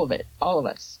 All of it, all of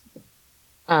us.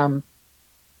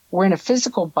 We're in a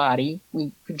physical body.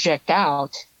 We project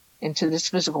out into this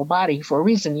physical body for a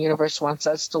reason. The universe wants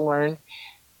us to learn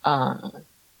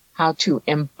how to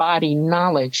embody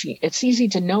knowledge. It's easy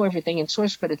to know everything in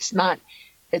source, but it's not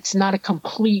a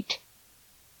complete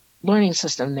learning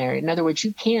system there. In other words,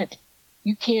 you can't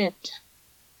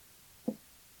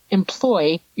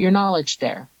employ your knowledge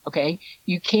there. Okay.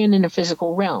 You can in a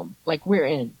physical realm like we're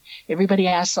in. Everybody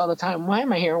asks all the time, why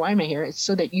am I here? Why am I here? It's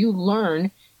so that you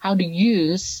learn how to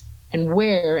use and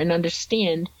wear and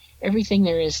understand everything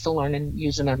there is to learn and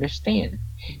use and understand.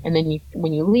 And then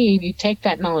when you leave, you take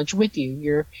that knowledge with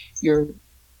you. Your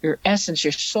essence,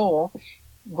 your soul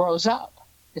grows up.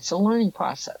 It's a learning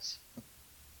process.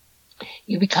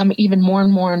 You become even more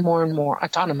and more and more and more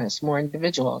autonomous, more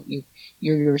individual.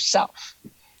 You're yourself.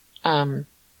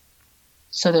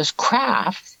 So those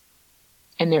craft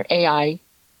and their AI,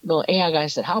 little AI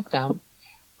guys that help them,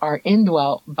 are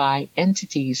indwelt by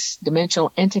entities,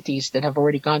 dimensional entities that have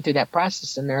already gone through that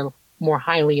process, and they're more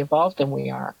highly evolved than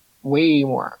we are, way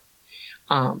more.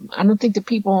 I don't think the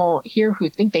people here who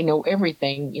think they know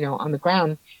everything, on the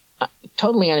ground,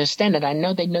 totally understand it. I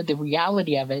know they know the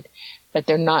reality of it, but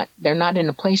they're not in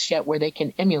a place yet where they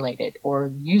can emulate it or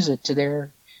use it to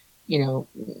their,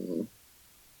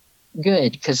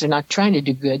 good, because they're not trying to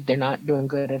do good. They're not doing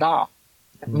good at all.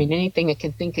 I mean, anything that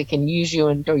can think it can use you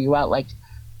and throw you out like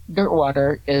dirt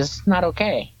water is not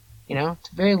okay. It's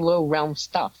very low realm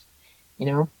stuff.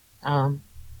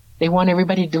 They want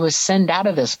everybody to ascend out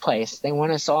of this place. They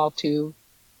want us all to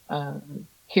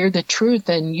hear the truth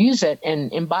and use it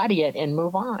and embody it and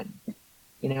move on.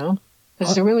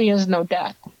 Because there really is no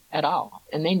death at all,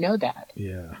 and they know that.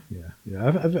 Yeah.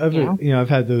 I've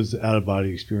had those out of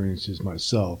body experiences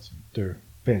myself. They're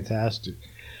fantastic.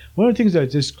 One of the things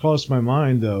that just crossed my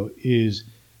mind, though, is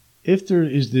if there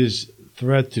is this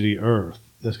threat to the earth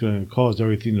that's going to cause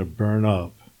everything to burn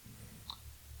up,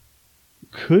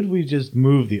 could we just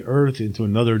move the earth into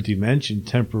another dimension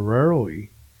temporarily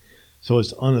so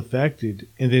it's unaffected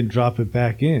and then drop it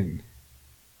back in?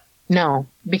 No,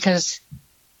 because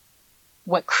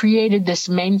what created this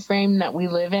mainframe that we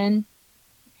live in,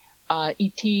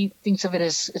 E.T. thinks of it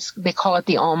as, they call it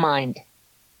the all mind,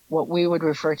 what we would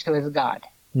refer to as God.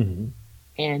 Mm-hmm.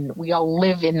 And we all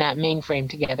live in that mainframe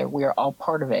together. We are all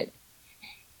part of it.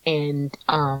 And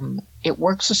it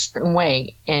works a certain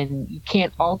way, and you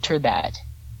can't alter that.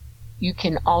 You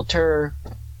can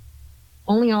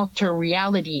only alter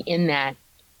reality in that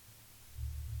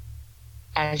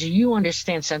as you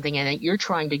understand something and that you're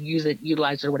trying to use it,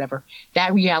 utilize it, or whatever,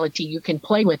 that reality you can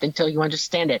play with until you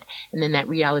understand it. And then that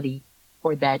reality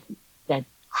or that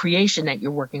creation that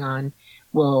you're working on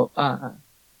will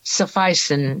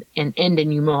suffice and end,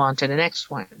 and you move on to the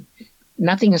next one.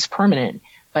 Nothing is permanent,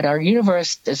 but our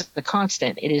universe is the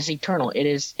constant. It is eternal. It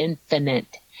is infinite.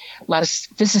 A lot of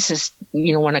physicists,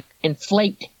 want to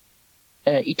inflate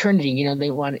eternity.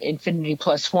 They want infinity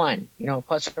plus one,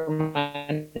 plus or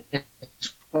minus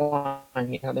one.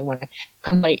 They want to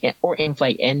conflate or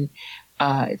inflate, and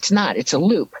it's not. It's a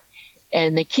loop,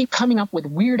 and they keep coming up with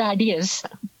weird ideas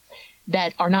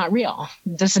that are not real.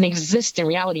 It doesn't exist in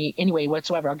reality anyway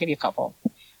whatsoever. I'll give you a couple.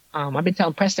 I've been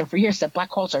telling Preston for years that black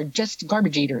holes are just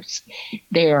garbage eaters.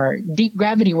 They are deep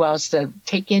gravity wells that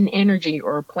take in energy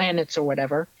or planets or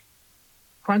whatever,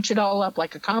 crunch it all up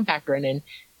like a compactor, and then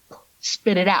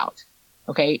spit it out.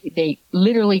 Okay? They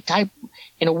literally type,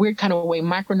 in a weird kind of way,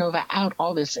 micronova out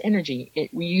all this energy.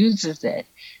 It reuses it.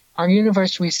 Our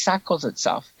universe recycles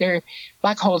itself. There are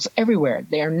black holes everywhere.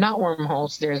 They are not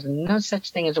wormholes. There is no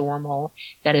such thing as a wormhole.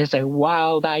 That is a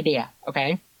wild idea.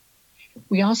 Okay?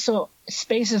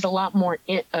 Space is a lot more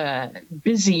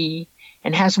busy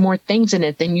and has more things in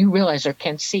it than you realize or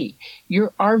can see.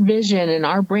 Our vision and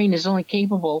our brain is only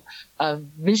capable of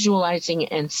visualizing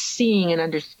and seeing and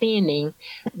understanding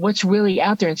what's really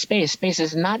out there in space. Space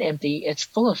is not empty. It's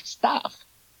full of stuff.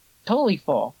 Totally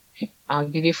full. I'll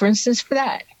give you for instance for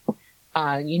that.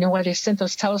 Why they sent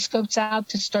those telescopes out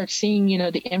to start seeing,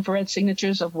 the infrared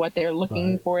signatures of what they're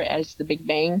looking for as the Big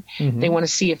Bang. Mm-hmm. They want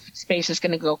to see if space is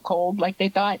going to go cold like they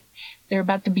thought. They're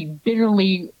about to be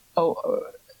bitterly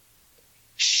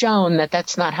shown that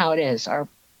that's not how it is.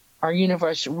 Our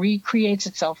universe recreates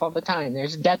itself all the time.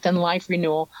 There's death and life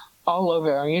renewal all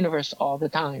over our universe all the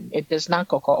time. It does not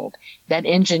go cold. That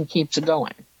engine keeps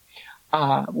going.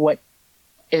 What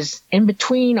is in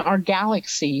between our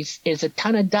galaxies is a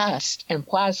ton of dust and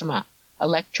plasma,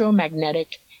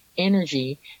 electromagnetic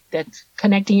energy that's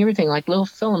connecting everything like little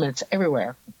filaments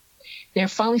everywhere. They're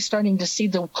finally starting to see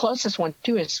the closest one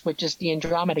to us, which is the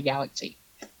Andromeda Galaxy.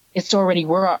 It's already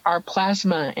where our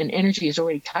plasma and energy is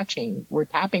already touching. We're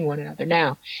tapping one another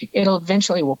now. It'll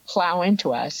eventually will plow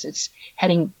into us. It's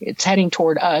heading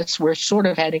toward us. We're sort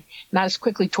of heading, not as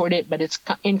quickly toward it, but it's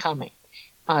incoming.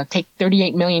 Take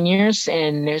 38 million years,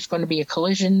 and there's going to be a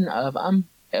collision of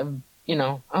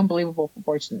unbelievable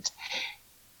proportions.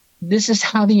 This is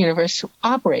how the universe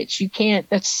operates. You can't.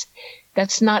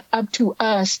 That's not up to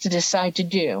us to decide to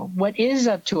do. What is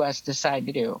up to us to decide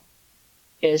to do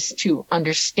is to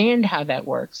understand how that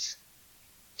works,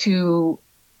 to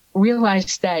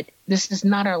realize that this is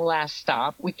not our last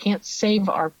stop. We can't save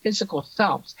our physical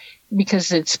selves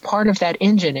because it's part of that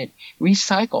engine. It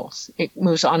recycles. It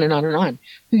moves on and on and on.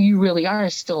 Who you really are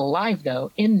is still alive,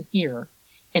 though, in here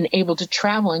and able to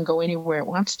travel and go anywhere it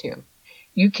wants to.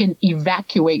 You can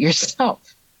evacuate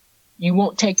yourself. You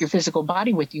won't take your physical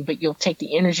body with you, but you'll take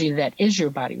the energy that is your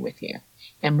body with you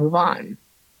and move on.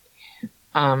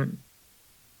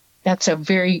 That's a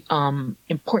very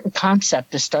important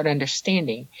concept to start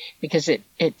understanding, because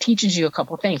it teaches you a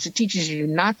couple things. It teaches you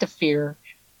not to fear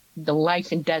the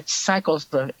life and death cycles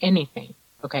of anything,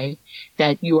 okay?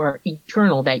 That you are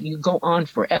eternal, that you go on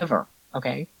forever,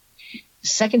 okay? The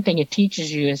second thing it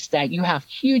teaches you is that you have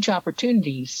huge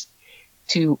opportunities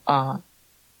to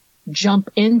jump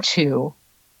into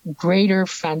greater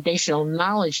foundational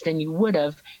knowledge than you would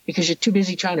have, because you're too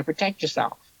busy trying to protect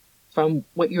yourself from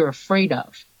what you're afraid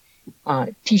of.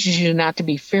 It teaches you not to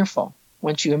be fearful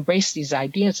once you embrace these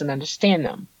ideas and understand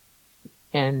them.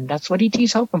 And that's what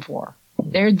ET's hoping for.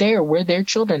 They're there. We're their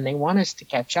children. They want us to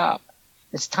catch up.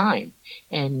 It's time.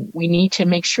 And we need to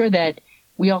make sure that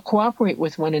we all cooperate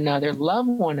with one another, love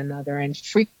one another, and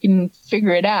freaking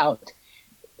figure it out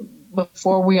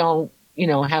before we all,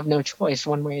 have no choice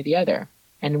one way or the other.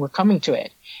 And we're coming to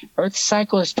it. Earth's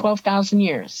cycle is 12,000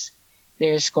 years.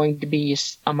 There's going to be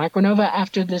a micronova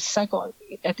after this cycle,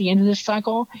 at the end of this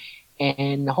cycle,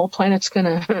 and the whole planet's going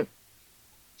to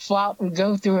flop and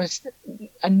go through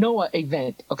a Noah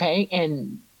event, okay?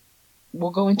 And we'll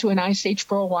go into an ice age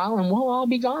for a while, and we'll all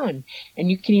be gone.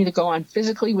 And you can either go on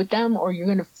physically with them, or you're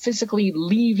going to physically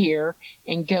leave here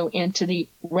and go into the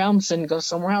realms and go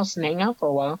somewhere else and hang out for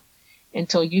a while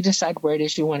until you decide where it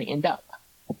is you want to end up.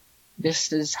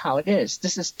 This is how it is.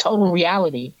 This is total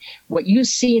reality. What you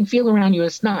see and feel around you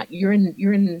is not. You're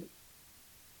in,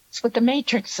 it's what the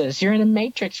Matrix is. You're in a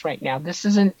Matrix right now. This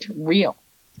isn't real.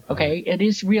 Okay? It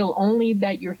is real only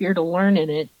that you're here to learn in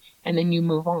it, and then you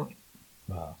move on.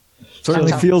 Wow.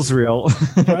 Certainly feels real.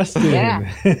 Preston.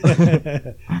 Yeah.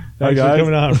 Thanks for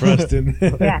coming on, Preston.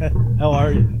 Yeah. How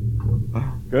are you?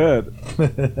 Good.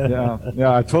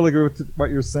 Yeah, I totally agree with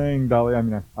what you're saying, Dolly. I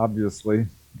mean, obviously.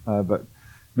 But,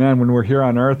 man, when we're here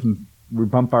on Earth and we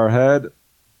bump our head,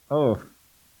 oh,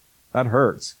 that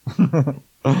hurts.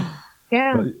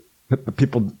 Yeah. But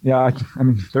people, I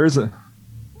mean,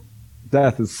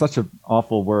 death is such an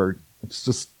awful word. It's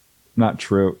just not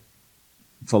true.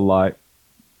 It's a lie.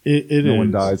 No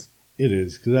one dies. It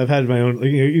is, because I've had my own.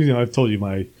 I've told you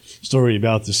my story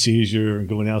about the seizure and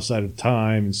going outside of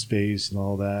time and space and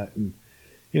all that, and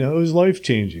it was life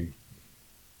changing.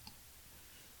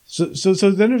 So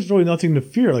then there's really nothing to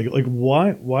fear. Like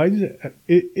why did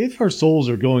if our souls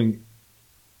are going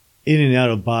in and out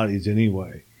of bodies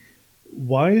anyway,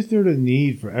 why is there the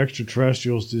need for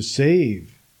extraterrestrials to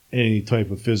save any type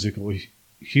of physical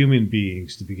human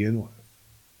beings to begin with?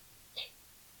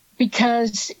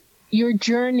 Because your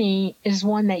journey is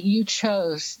one that you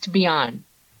chose to be on.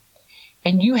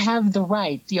 And you have the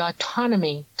right, the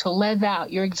autonomy to live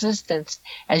out your existence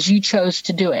as you chose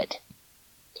to do it.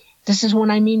 This is what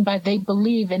I mean by they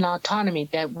believe in autonomy,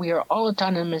 that we are all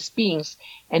autonomous beings,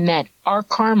 and that our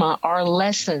karma, our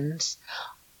lessons,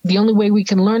 the only way we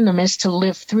can learn them is to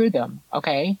live through them,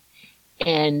 okay?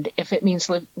 And if it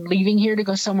means leaving here to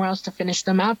go somewhere else to finish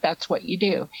them out, that's what you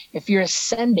do. If you're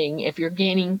ascending, if you're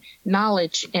gaining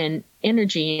knowledge and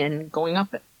energy and going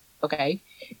up, okay,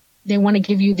 they want to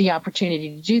give you the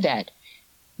opportunity to do that.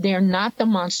 They're not the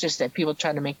monsters that people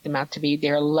try to make them out to be.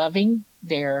 They're loving.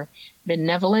 They're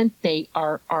benevolent.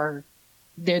 They're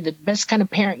the best kind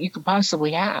of parent you could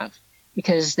possibly have,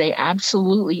 because they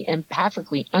absolutely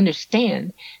empathically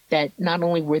understand that not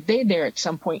only were they there at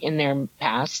some point in their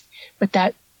past, but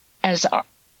that as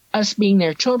us being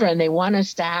their children, they want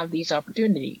us to have these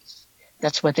opportunities.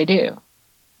 That's what they do.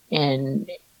 And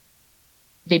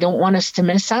they don't want us to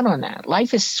miss out on that.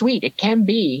 Life is sweet. It can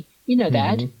be,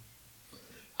 that.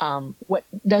 What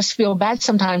does feel bad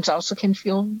sometimes also can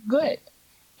feel good.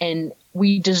 And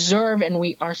we deserve and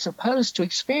we are supposed to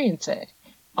experience it.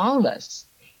 All of us.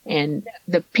 And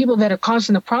the people that are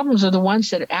causing the problems are the ones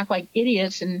that act like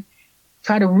idiots and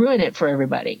try to ruin it for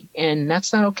everybody. And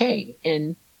that's not okay.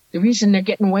 And the reason they're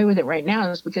getting away with it right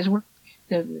now is because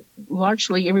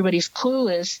largely everybody's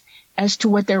clueless as to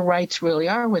what their rights really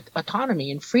are with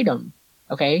autonomy and freedom.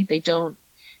 Okay? They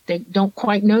don't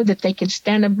quite know that they can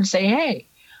stand up and say, hey,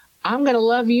 I'm going to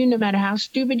love you no matter how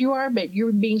stupid you are, but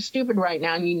you're being stupid right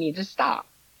now and you need to stop.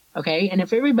 Okay? And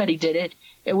if everybody did it,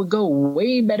 it would go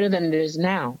way better than it is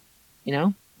now.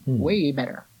 Way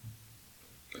better.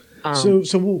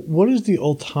 So what is the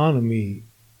autonomy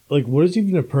like, what is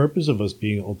even the purpose of us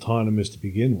being autonomous to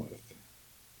begin with?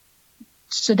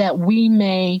 So that we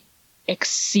may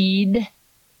exceed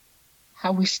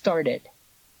how we started.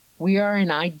 We are an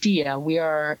idea. We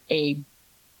are a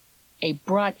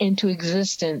brought into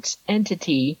existence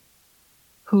entity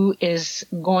who is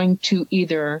going to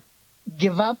either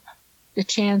give up the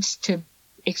chance to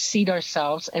exceed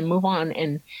ourselves and move on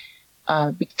and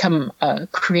become a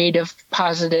creative,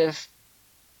 positive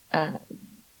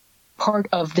part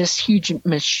of this huge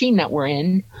machine that we're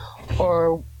in,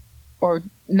 or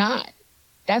not.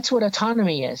 That's what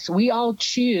autonomy is. We all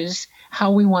choose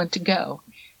how we want to go.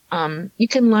 You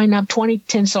can line up 20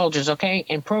 tin soldiers, okay,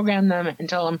 and program them and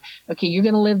tell them, okay, you're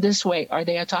going to live this way. Are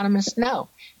they autonomous? No,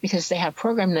 because they have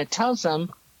programming that tells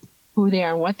them who they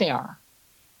are and what they are.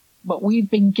 But we've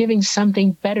been giving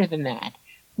something better than that.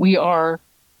 We are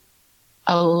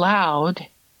allowed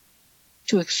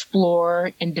to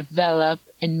explore and develop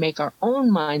and make our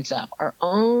own minds up, our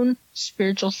own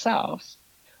spiritual selves,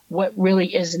 what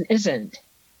really is and isn't.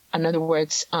 In other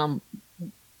words,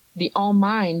 the All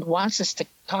Mind wants us to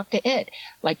talk to it.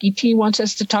 Like E.T. wants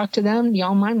us to talk to them, the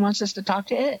All Mind wants us to talk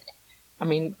to it. I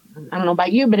mean, I don't know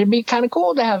about you, but it'd be kind of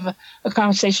cool to have a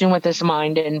conversation with this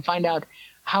mind and find out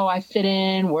how I fit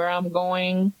in, where I'm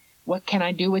going, what can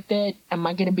I do with it? Am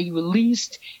I going to be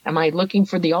released? Am I looking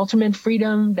for the ultimate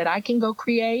freedom that I can go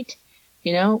create?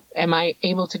 You know, am I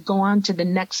able to go on to the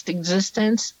next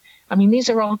existence? I mean, these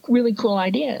are all really cool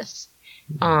ideas.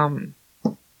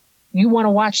 You want to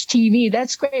watch TV?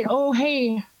 That's great. Oh,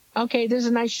 hey, okay, there's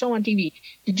a nice show on TV.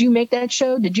 Did you make that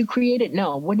show? Did you create it?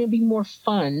 No. Wouldn't it be more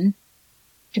fun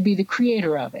to be the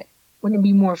creator of it? Wouldn't it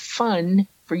be more fun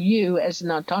for you as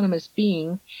an autonomous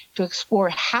being to explore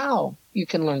how you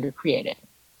can learn to create it?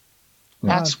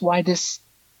 That's why this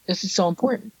is so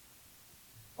important.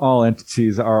 All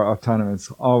entities are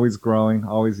autonomous, always growing,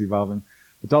 always evolving.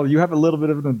 But Dolly, you have a little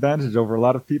bit of an advantage over a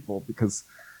lot of people because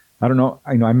I don't know.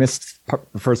 I missed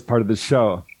the first part of the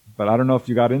show, but I don't know if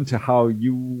you got into how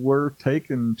you were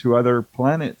taken to other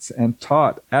planets and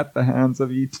taught at the hands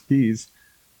of ETs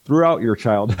throughout your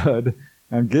childhood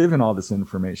and given all this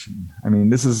information. I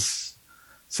mean, this is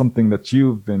something that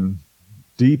you've been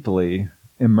deeply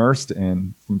immersed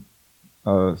in from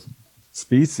a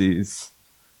species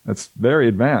that's very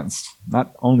advanced,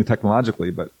 not only technologically,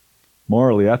 but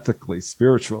morally, ethically,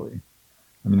 spiritually.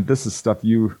 I mean, this is stuff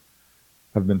you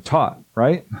have been taught,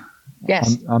 right?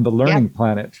 Yes. On the learning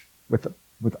planet with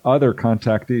other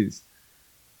contactees.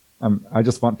 I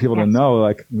just want people to know,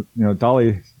 like, you know,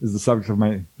 Dolly is the subject of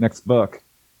my next book.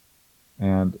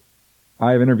 And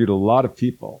I have interviewed a lot of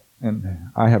people,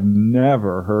 and I have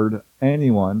never heard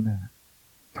anyone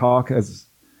talk as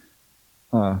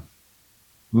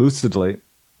lucidly,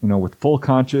 you know, with full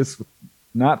conscious,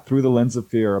 not through the lens of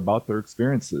fear, about their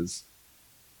experiences,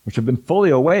 which have been fully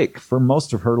awake for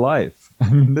most of her life. I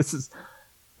mean, this is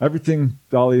everything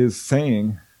Dolly is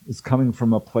saying is coming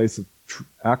from a place of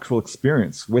actual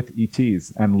experience with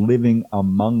ETs and living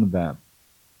among them.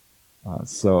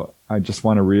 So I just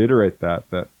want to reiterate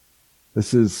that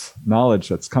this is knowledge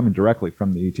that's coming directly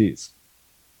from the ETs.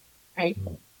 Right.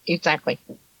 Exactly.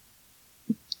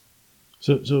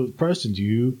 So Preston, do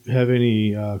you have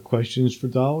any questions for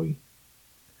Dolly?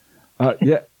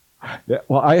 Yeah.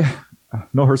 Well, I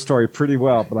know her story pretty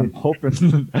well, but I'm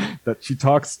hoping that she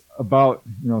talks about,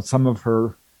 you know, some of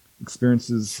her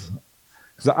experiences.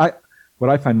 Because what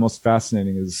I find most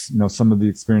fascinating is, you know, some of the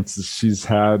experiences she's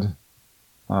had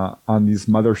on these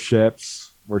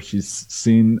motherships where she's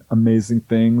seen amazing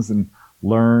things and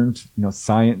learned, you know,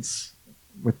 science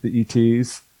with the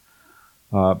ETs.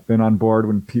 Been on board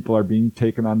when people are being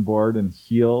taken on board and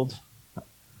healed.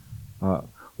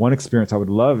 One experience I would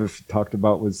love if you talked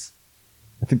about was,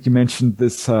 I think you mentioned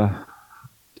this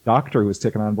doctor who was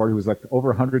taken on board who was like over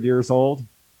 100 years old.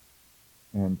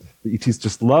 And the ETs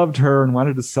just loved her and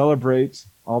wanted to celebrate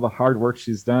all the hard work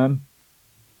she's done.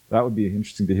 That would be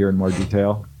interesting to hear in more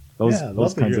detail. Those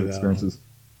kinds of experiences.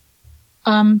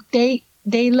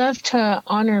 They love to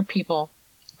honor people,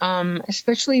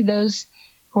 especially those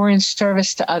who are in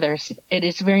service to others. It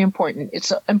is very important.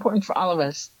 It's important for all of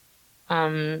us.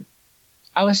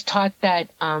 I was taught that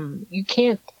you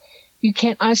can't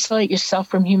isolate yourself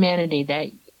from humanity,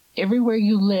 that everywhere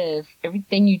you live,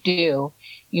 everything you do,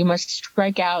 you must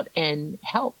strike out and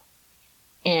help.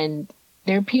 And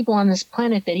there are people on this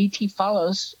planet that ET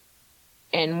follows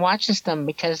and watches them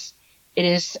because it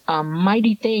is a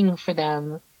mighty thing for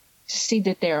them to see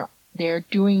that they're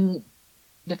doing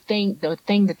the thing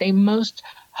that they most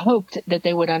hoped that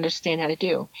they would understand how to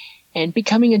do. And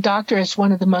becoming a doctor is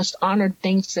one of the most honored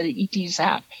things that ETs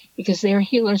have because they're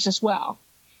healers as well.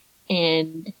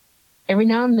 And every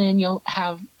now and then you'll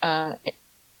have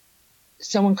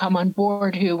someone come on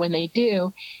board who, when they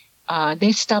do,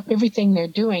 they stop everything they're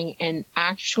doing and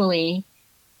actually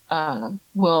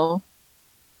will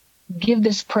give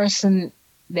this person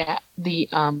that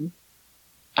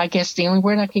I guess the only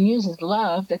word I can use is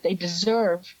love that they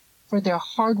deserve for their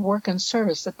hard work and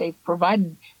service that they've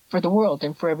provided for the world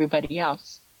and for everybody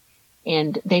else.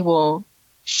 And they will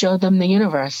show them the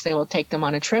universe. They will take them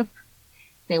on a trip.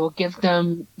 They will give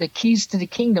them the keys to the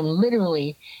kingdom.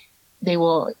 Literally, they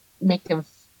will make them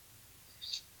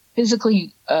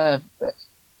physically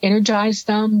energize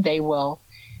them. They will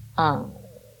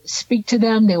speak to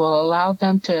them. They will allow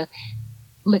them to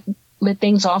let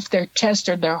things off their chest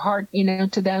or their heart,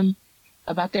 to them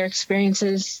about their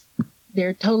experiences.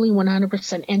 They're totally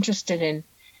 100% interested in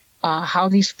how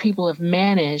these people have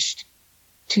managed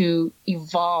to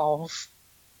evolve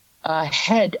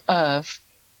ahead of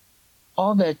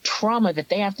all the trauma that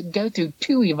they have to go through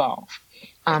to evolve.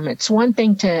 It's one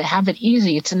thing to have it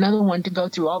easy. It's another one to go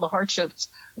through all the hardships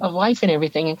of life and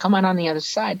everything and come out on the other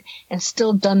side and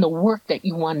still done the work that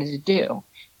you wanted to do.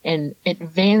 And it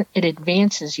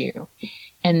advances you.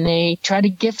 And they try to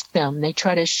gift them. They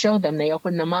try to show them. They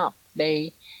open them up.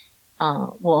 They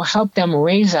will help them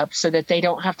raise up so that they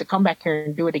don't have to come back here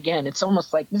and do it again. It's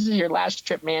almost like, this is your last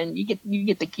trip, man. You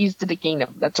get the keys to the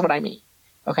kingdom. That's what I mean.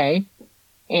 Okay?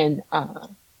 And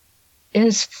it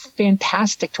is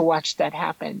fantastic to watch that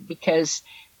happen, because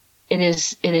it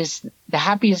is the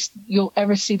happiest you'll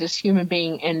ever see this human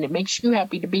being, and it makes you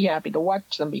happy to be happy, to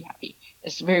watch them be happy.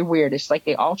 It's very weird. It's like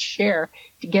they all share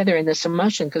together in this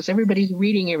emotion because everybody's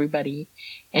reading everybody,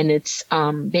 and it's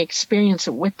they experience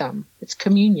it with them. It's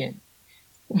communion.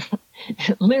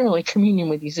 Literally communion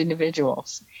with these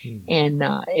individuals. And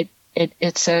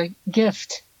it's a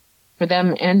gift for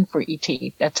them and for ET.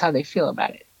 That's how they feel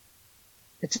about it.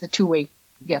 It's a two-way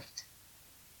gift.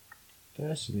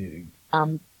 Fascinating.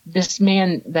 This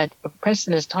man that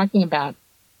Preston is talking about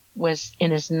was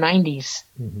in his 90s,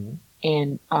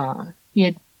 and he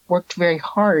had worked very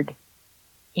hard,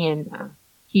 and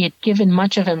he had given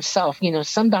much of himself.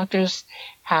 Some doctors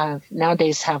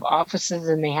nowadays have offices,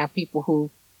 and they have people who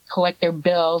collect their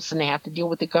bills, and they have to deal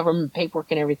with the government paperwork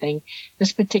and everything.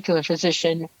 This particular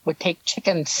physician would take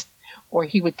chickens, or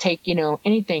he would take,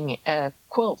 anything,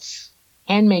 quilts,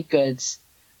 handmade goods,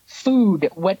 food,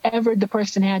 whatever the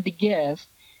person had to give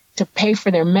to pay for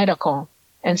their medical.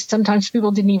 And sometimes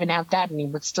people didn't even have that, and he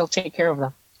would still take care of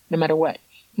them, no matter what.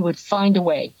 He would find a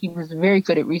way. He was very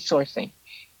good at resourcing.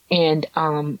 And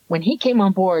when he came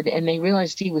on board and they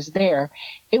realized he was there,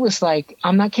 it was like,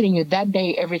 I'm not kidding you, that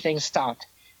day everything stopped.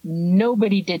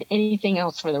 Nobody did anything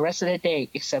else for the rest of the day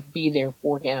except be there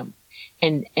for him.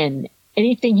 And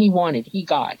anything he wanted, he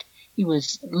got. He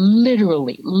was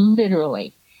literally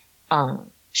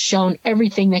shown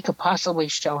everything they could possibly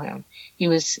show him. He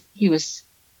was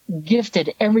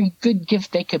gifted every good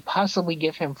gift they could possibly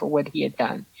give him for what he had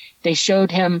done. They showed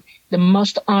him the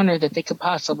most honor that they could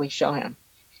possibly show him.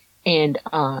 And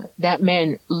that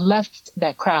man left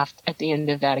that craft at the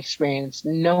end of that experience,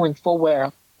 knowing full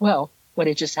well what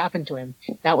had just happened to him.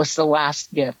 That was the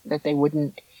last gift, that they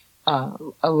wouldn't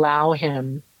allow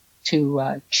him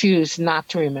to choose not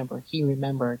to remember. He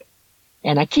remembered.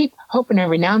 And I keep hoping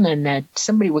every now and then that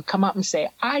somebody would come up and say,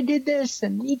 I did this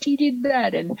and E.T. did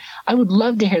that. And I would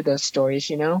love to hear those stories,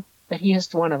 that he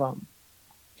is one of them.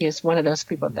 He is one of those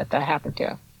people that happened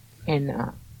to.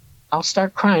 And I'll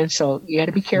start crying, so you got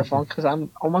to be careful because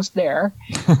I'm almost there.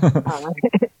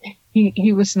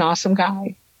 He was an awesome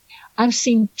guy. I've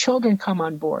seen children come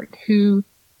on board who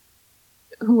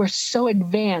are so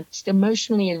advanced,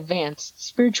 emotionally advanced,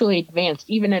 spiritually advanced,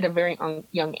 even at a very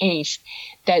young age,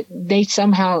 that they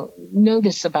somehow know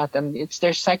this about them. It's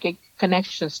their psychic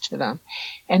connections to them.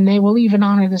 And they will even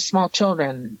honor the small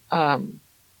children.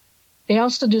 They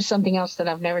also do something else that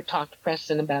I've never talked to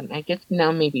Preston about, and I guess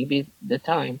now maybe be the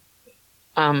time.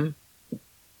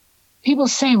 People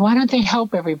say, why don't they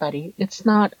help everybody? It's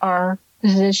not our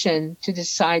position to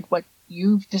decide what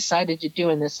you've decided to do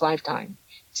in this lifetime.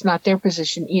 It's not their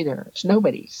position either. It's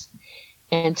nobody's.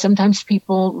 And sometimes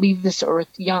people leave this earth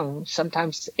young,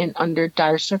 sometimes under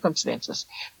dire circumstances.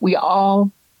 We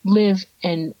all live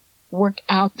and work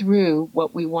out through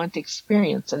what we want to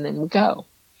experience, and then we go.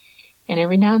 And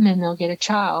every now and then they'll get a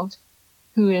child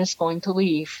who is going to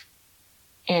leave,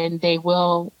 and they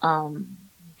will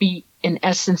be, in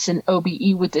essence, in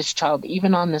OBE with this child,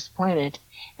 even on this planet,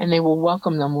 and they will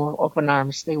welcome them with open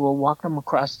arms. They will walk them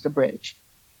across the bridge.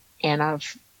 And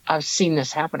I've seen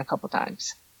this happen a couple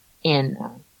times, and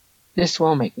this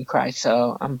will make me cry,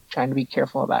 so I'm trying to be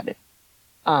careful about it.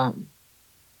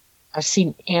 I've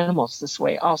seen animals this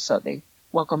way also. They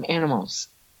welcome animals.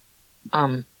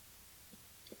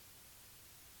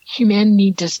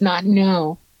 Humanity does not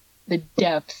know the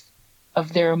depth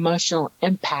of their emotional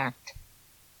impact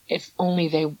if only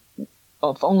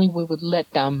we would let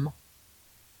them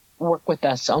work with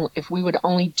us. If we would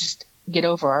only just get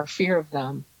over our fear of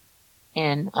them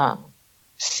and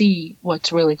see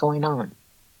what's really going on.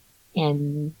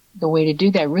 And the way to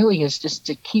do that really is just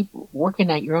to keep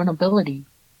working at your own ability.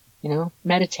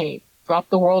 Meditate, drop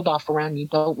the world off around you.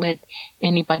 Don't let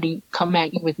anybody come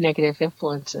at you with negative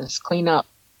influences. Clean up,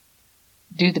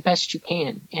 do the best you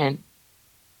can, and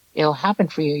it'll happen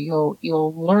for you.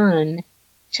 You'll learn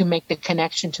to make the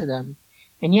connection to them.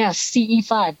 And yes,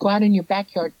 CE5, go out in your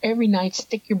backyard every night,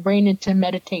 stick your brain into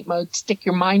meditate mode, stick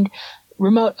your mind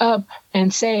remote up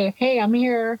and say, hey, I'm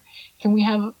here. Can we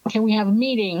have a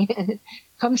meeting?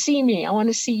 Come see me. I want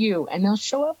to see you. And they'll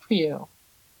show up for you.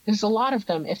 There's a lot of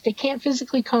them. If they can't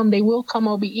physically come, they will come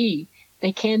OBE.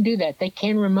 They can do that. They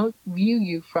can remote view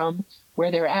you from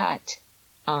where they're at,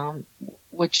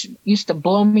 which used to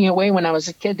blow me away when I was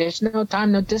a kid. There's no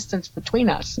time, no distance between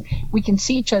us. We can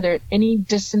see each other at any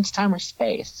distance, time, or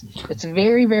space. It's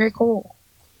very, very cool.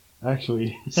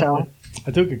 Actually, so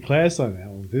I took a class on that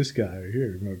with this guy right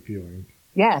here, remote viewing.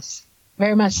 Yes,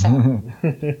 very much so.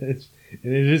 And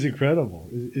it is incredible.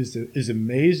 It's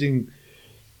amazing.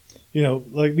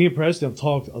 Like me and Preston have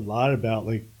talked a lot about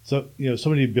some of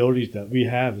the abilities that we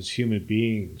have as human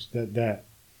beings that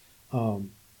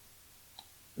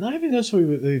not even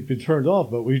necessarily they've been turned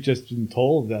off, but we've just been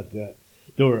told that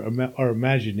they were our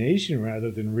imagination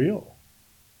rather than real.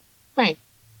 Right.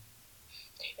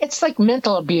 It's like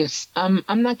mental abuse. I'm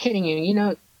not kidding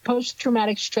you.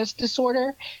 Post-traumatic stress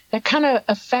disorder, that kind of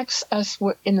affects us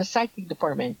in the psychic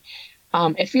department.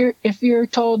 If you're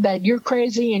told that you're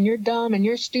crazy and you're dumb and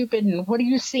you're stupid and what are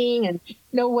you seeing and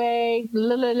no way,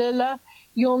 la la la la,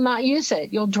 you'll not use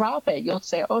it. You'll drop it. You'll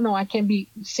say, oh no, I can't be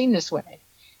seen this way.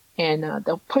 And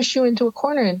they'll push you into a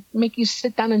corner and make you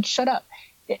sit down and shut up.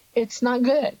 It's not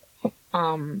good.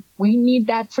 We need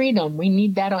that freedom. We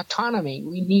need that autonomy.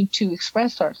 We need to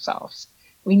express ourselves.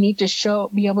 We need to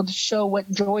be able to show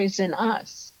what joy is in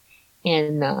us.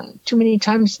 And too many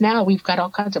times now we've got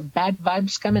all kinds of bad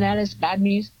vibes coming at us, bad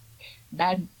news,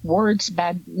 bad words,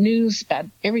 bad news, bad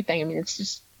everything. I mean,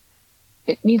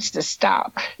 it needs to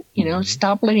stop.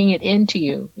 Stop letting it into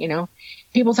you.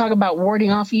 People talk about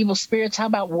warding off evil spirits. How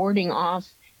about warding off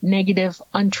negative,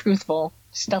 untruthful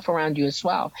stuff around you as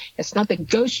well? It's not the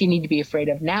ghosts you need to be afraid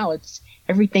of now. It's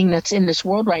everything that's in this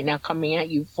world right now coming at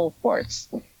you full force,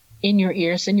 in your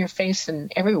ears, in your face,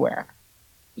 and everywhere.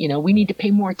 We need to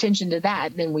pay more attention to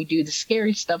that than we do the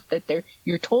scary stuff that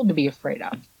you're told to be afraid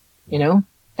of.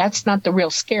 That's not the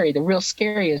real scary. The real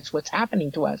scary is what's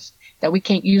happening to us, that we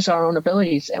can't use our own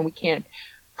abilities and we can't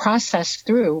process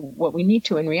through what we need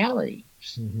to in reality.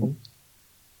 Mm-hmm.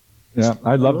 Yeah,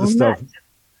 I love this stuff.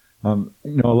 A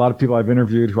lot of people I've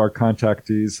interviewed who are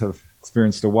contactees have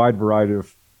experienced a wide variety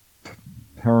of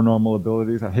paranormal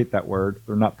abilities. I hate that word.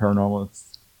 They're not paranormal.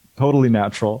 It's totally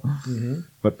natural. Mm-hmm.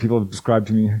 But people have described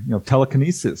to me,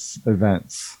 telekinesis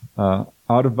events, out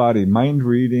of body, mind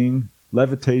reading,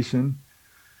 levitation.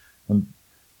 And,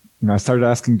 I started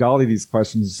asking Dolly these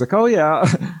questions. It's like, oh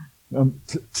yeah,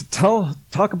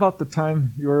 talk about the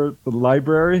time you were at the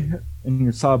library and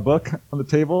you saw a book on the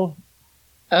table.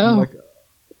 Oh. Like,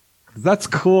 that's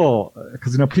cool.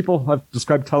 Because, people have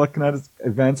described telekinetic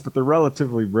events, but they're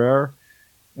relatively rare.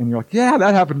 And you're like, yeah,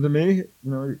 that happened to me.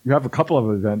 You have a couple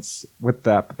of events with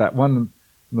that, but that one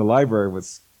in the library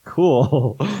was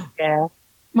cool. Yeah.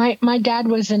 My dad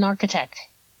was an architect,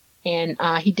 and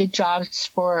he did jobs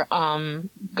for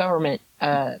government,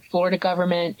 Florida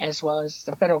government, as well as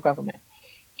the federal government.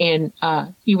 And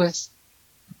he was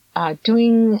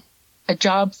doing a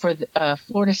job for the,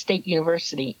 Florida State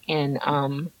University,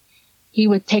 and he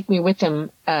would take me with him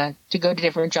to go to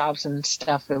different jobs and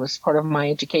stuff. It was part of my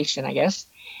education, I guess.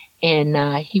 And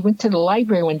he went to the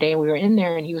library one day, and we were in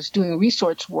there, and he was doing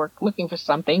research work, looking for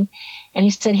something. And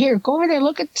he said, here, go over there,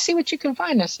 see what you can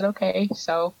find. I said, okay.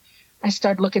 So I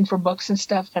started looking for books and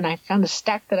stuff, and I found a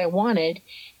stack that I wanted.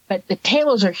 But the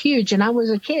tables are huge, and I was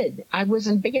a kid. I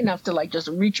wasn't big enough to, just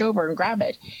reach over and grab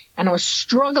it. And I was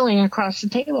struggling across the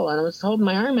table, and I was holding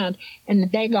my arm out, and the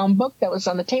daggone book that was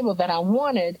on the table that I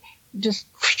wanted just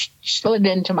slid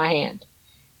into my hand.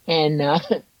 And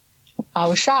I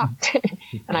was shocked,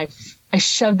 and I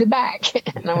shoved it back,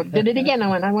 and I did it again. I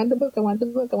went, I want the book, I want the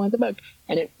book, I want the book.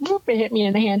 And it hit me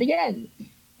in the hand again.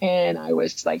 And I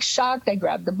was shocked. I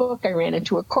grabbed the book. I ran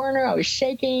into a corner. I was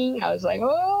shaking. I was like,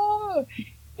 oh.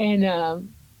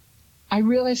 And I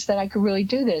realized that I could really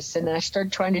do this, and then I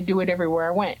started trying to do it everywhere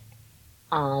I went.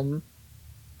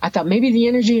 I thought maybe the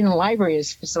energy in the library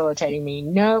is facilitating me.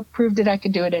 No, proved that I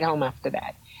could do it at home after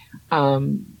that.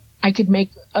 I could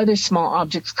make other small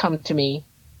objects come to me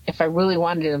if I really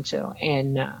wanted them to.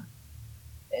 And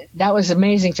that was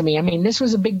amazing to me. I mean, this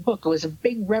was a big book. It was a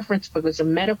big reference book. It was a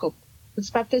medical. It's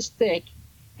about this thick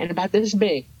and about this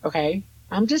big, okay?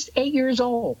 I'm just 8 years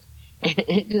old. And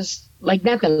it just, like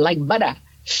nothing, like butter,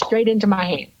 straight into my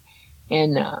hand.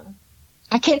 And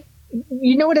I can't,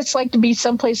 you know what it's like to be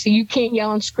someplace that you can't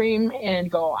yell and scream and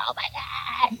go, oh my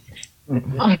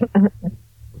God.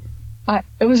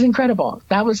 It was incredible.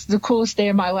 That was the coolest day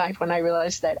of my life when I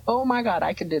realized that, oh my God,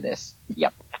 I could do this.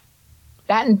 Yep.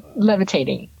 That and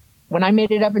levitating. When I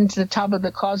made it up into the top of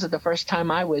the closet the first time,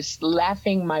 I was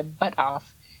laughing my butt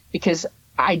off because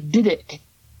I did it,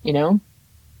 you know.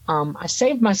 I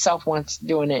saved myself once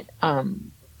doing it. I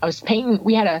was painting,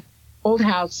 we had a old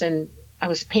house and I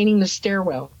was painting the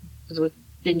stairwell. It was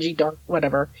dingy, dark,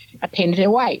 whatever. I painted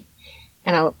it white.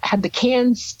 And I had the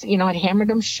cans, you know, I'd hammered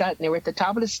them shut and they were at the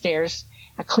top of the stairs.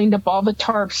 I cleaned up all the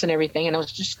tarps and everything and I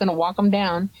was just going to walk them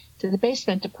down to the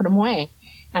basement to put them away.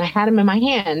 And I had them in my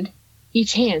hand,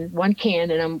 each hand, one can,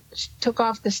 and I took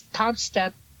off this top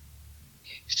step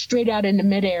straight out into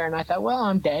midair. And I thought, well,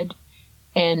 I'm dead.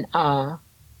 And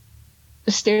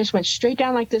the stairs went straight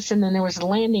down like this and then there was a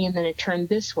landing and then it turned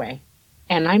this way.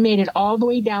 And I made it all the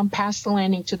way down past the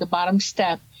landing to the bottom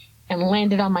step and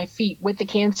landed on my feet with the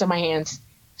cans in my hands,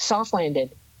 soft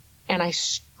landed. And I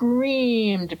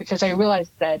screamed because I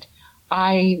realized that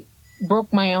I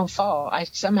broke my own fall. I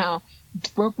somehow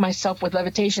broke myself with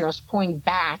levitation. I was pulling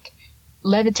back,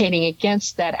 levitating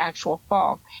against that actual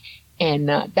fall. And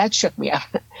that shook me up.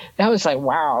 That was like,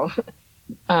 wow.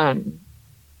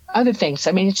 Other things.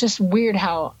 I mean, it's just weird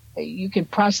how you can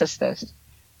process this.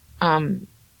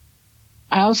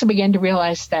 I also began to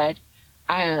realize that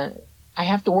I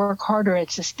have to work harder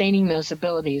at sustaining those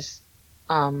abilities.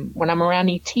 When I'm around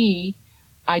ET,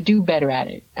 I do better at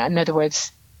it. In other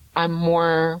words, I'm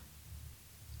more,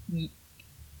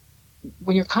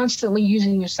 when you're constantly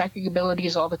using your psychic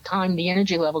abilities all the time, the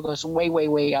energy level goes way, way,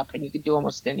 way up and you can do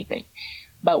almost anything.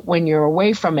 But when you're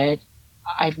away from it,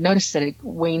 I've noticed that it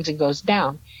wanes and goes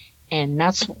down. And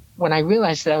that's when I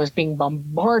realized that I was being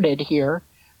bombarded here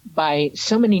by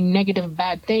so many negative,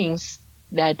 bad things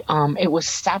that it was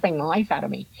sapping the life out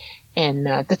of me. And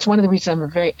that's one of the reasons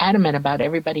I'm very adamant about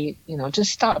everybody, you know,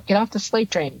 just stop, get off the slave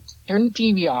train, turn the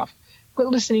TV off, quit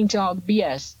listening to all the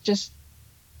BS, just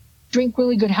drink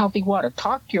really good, healthy water,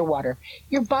 talk to your water.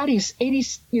 Your body's 80,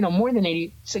 you know, more than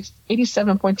 86,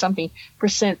 87 point something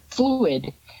 %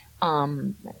 fluid.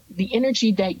 The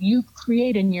energy that you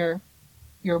create in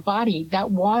your body,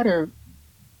 that water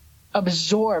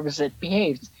absorbs, it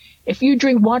behaves. If you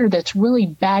drink water that's really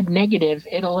bad, negative,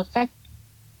 it'll affect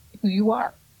who you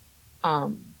are.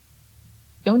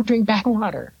 Don't drink bad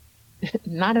water.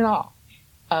 Not at all.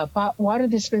 Water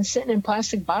that's been sitting in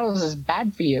plastic bottles is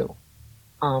bad for you.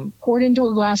 Pour it into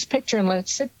a glass pitcher and let it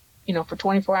sit, you know, for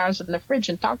 24 hours in the fridge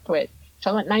and talk to it.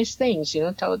 Tell it nice things, you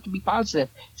know, tell it to be positive.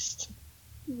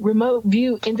 Remote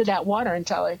view into that water and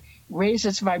tell it raise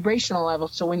its vibrational level.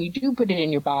 So when you do put it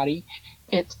in your body,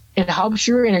 it helps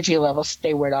your energy level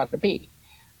stay where it ought to be.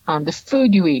 The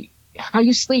food you eat, how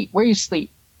you sleep, where you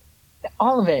sleep,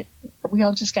 all of it, we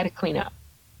all just got to clean up.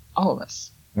 All of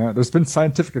us. Yeah, there's been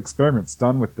scientific experiments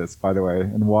done with this, by the way,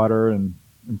 in water and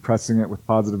impressing it with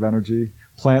positive energy.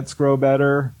 Plants grow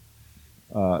better.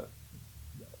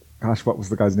 Gosh, what was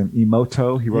the guy's name?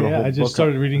 Emoto. He wrote a whole book. Yeah, I just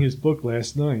started reading his book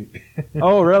last night.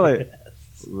 Oh, really?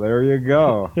 Yes. There you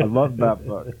go. I love that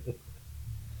book. It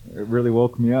really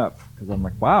woke me up because I'm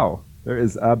like, wow, there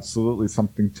is absolutely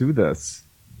something to this.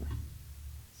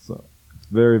 So it's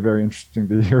very, very interesting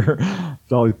to hear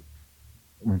Dolly.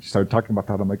 When she started talking about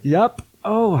that, I'm like, yep.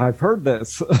 Oh, I've heard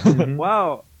this. Mm-hmm.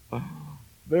 Wow.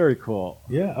 Very cool.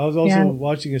 Yeah, I was also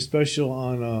watching a special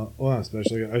on,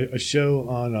 a show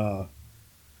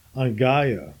on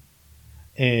Gaia,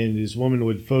 and this woman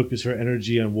would focus her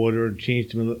energy on water and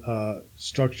change the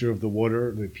structure of the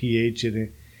water, the pH in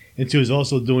it, and she was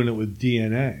also doing it with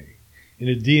DNA, and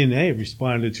the DNA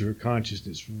responded to her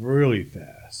consciousness really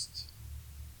fast.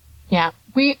 Yeah,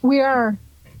 we are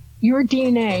your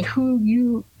DNA, who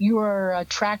you are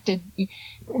attracted.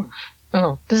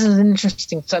 Oh, this is an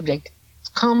interesting subject. It's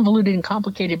convoluted and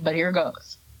complicated, but here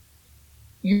goes.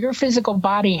 Your physical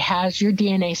body has your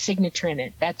DNA signature in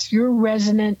it. That's your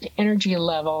resonant energy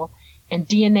level, and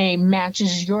DNA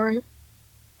matches your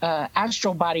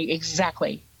astral body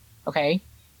exactly. Okay?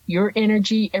 Your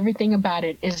energy, everything about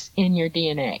it is in your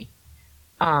DNA.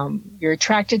 You're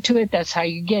attracted to it. That's how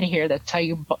you get here. That's how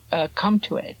you come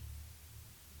to it.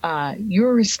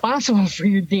 You're responsible for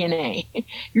your DNA.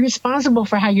 You're responsible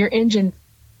for how your engine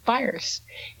fires.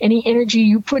 Any energy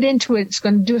you put into it is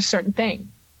going to do a certain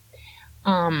thing.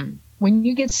 When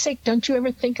you get sick, don't you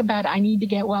ever think about, I need to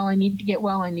get well, I need to get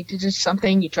well, I need to do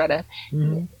something? You try to,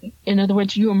 in other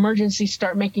words, you emergency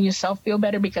start making yourself feel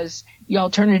better, because the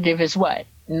alternative is what?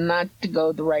 Not to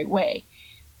go the right way.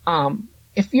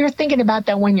 If you're thinking about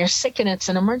that when you're sick and it's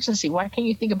an emergency, why can't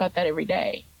you think about that every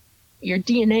day? Your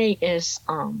DNA is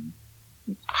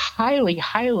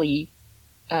highly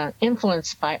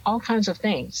influenced by all kinds of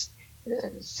things.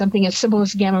 Something as simple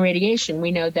as gamma radiation, we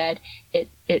know that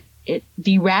it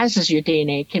derazzes your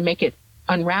DNA, can make it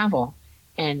unravel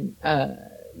and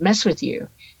mess with you.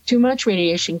 Too much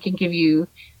radiation can give you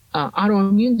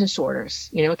autoimmune disorders.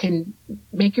 It can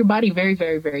make your body very,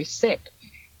 very, very sick.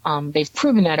 They've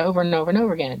proven that over and over and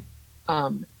over again.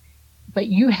 But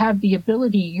you have the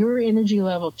ability, your energy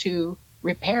level, to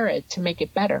repair it, to make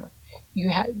it better. You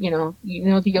have,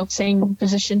 the old saying,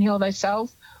 physician, heal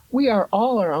thyself. We are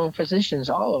all our own physicians,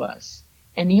 all of us.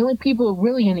 And the only people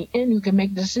really in the end who can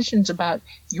make decisions about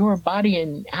your body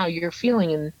and how you're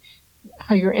feeling and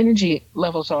how your energy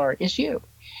levels are is you.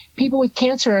 People with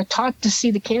cancer are taught to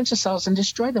see the cancer cells and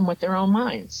destroy them with their own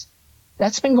minds.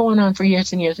 That's been going on for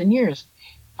years and years and years.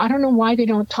 I don't know why they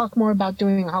don't talk more about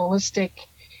doing holistic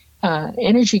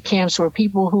energy camps where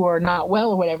people who are not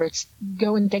well or whatever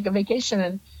go and take a vacation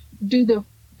and do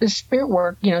the spirit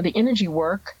work, the energy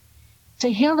work,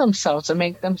 to heal themselves and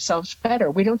make themselves better.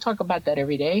 We don't talk about that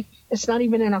every day. It's not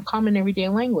even in our common everyday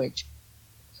language.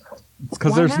 It's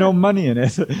because there's no money in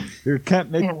it. You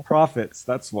can't make profits.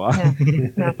 That's why.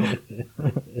 Yeah.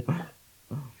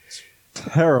 It's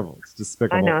terrible. It's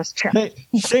despicable. I know, it's terrible. Hey,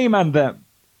 shame on them.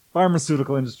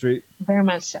 Pharmaceutical industry. Very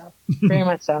much so. Very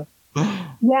much so.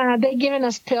 Yeah, they're giving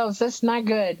us pills. That's not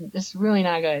good. It's really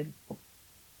not good.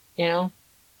 Yeah,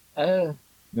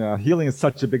 healing is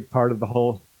such a big part of the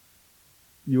whole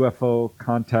UFO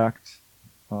contact.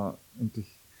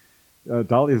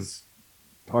 Dolly has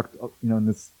talked, in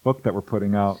this book that we're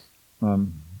putting out,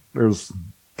 there's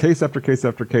case after case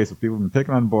after case of people who've been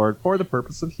taken on board for the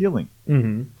purpose of healing.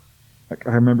 Mm-hmm.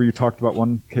 I remember you talked about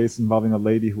one case involving a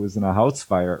lady who was in a house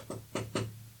fire,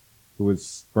 who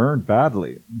was burned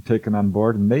badly, and taken on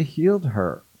board, and they healed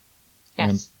her. Yes.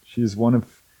 And she's one of,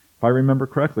 if I remember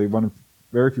correctly, one of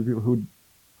very few people who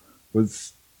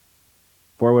was,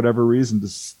 for whatever reason,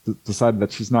 decided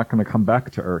that she's not going to come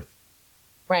back to Earth.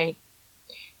 Right.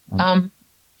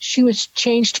 She was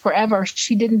changed forever.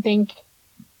 She didn't think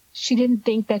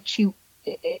that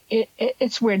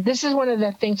it's weird. This is one of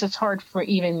the things that's hard for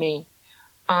even me.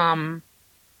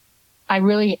 I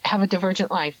really have a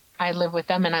divergent life. I live with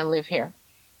them and I live here.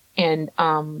 And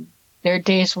there are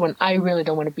days when I really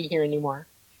don't want to be here anymore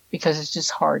because it's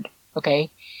just hard. Okay.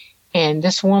 And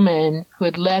this woman who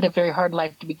had led a very hard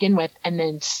life to begin with and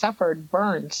then suffered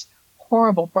burns,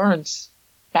 horrible burns,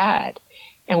 bad,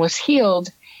 and was healed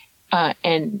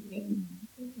and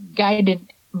guided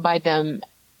by them.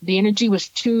 The energy was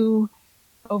too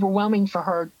overwhelming for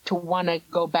her to want to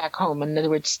go back home. In other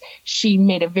words, she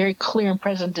made a very clear and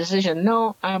present decision.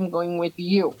 No, I'm going with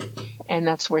you. And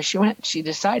that's where she went. She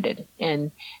decided.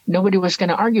 And nobody was going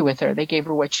to argue with her. They gave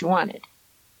her what she wanted.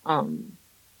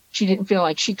 She didn't feel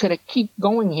like she could keep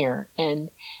going here. And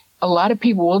a lot of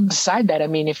people will decide that. I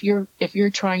mean, if you're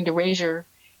trying to raise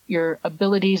your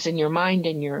abilities and your mind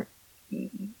and your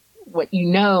what you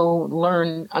know,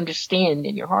 learn, understand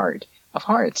in your heart of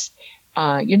hearts,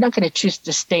 you're not going to choose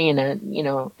to stay in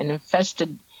an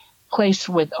infested place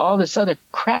with all this other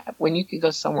crap when you could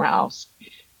go somewhere else.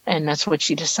 And that's what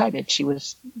she decided. She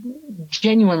was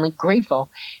genuinely grateful.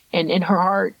 And in her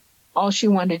heart, all she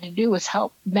wanted to do was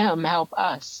help them help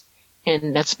us.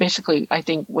 And that's basically, I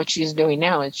think, what she's doing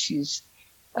now is she's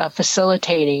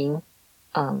facilitating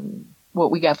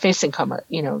what we got facing come,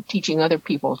 teaching other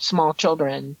people, small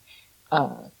children,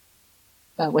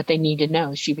 what they need to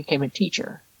know. She became a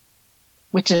teacher,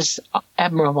 which is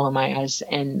admirable in my eyes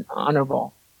and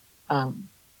honorable.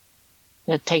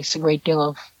 It takes a great deal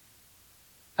of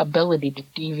ability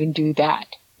to even do that,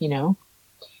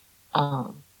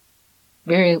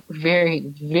 Very, very,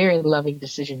 very loving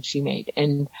decision she made.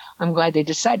 And I'm glad they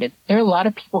decided. There are a lot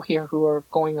of people here who are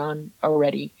going on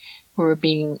already, who are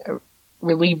being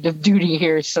relieved of duty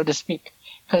here, so to speak,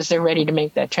 because they're ready to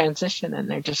make that transition and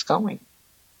they're just going,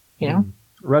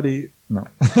 Ready? No.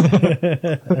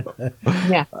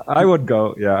 Yeah. I would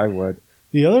go. Yeah, I would.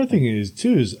 The other thing is,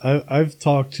 too, is I've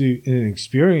talked to and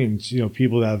experienced,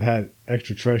 people that have had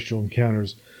extraterrestrial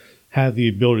encounters have the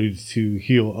ability to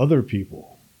heal other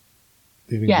people.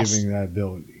 even Yes. giving that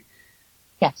ability.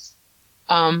 Yes.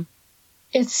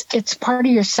 It's part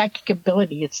of your psychic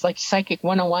ability. It's like Psychic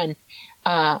 101.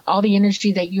 All the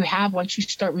energy that you have, once you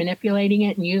start manipulating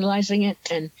it and utilizing it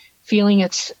and feeling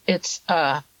its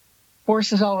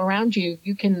forces all around you,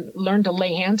 you can learn to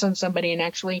lay hands on somebody and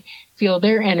actually feel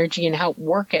their energy and help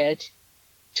work it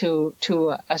to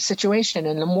a situation.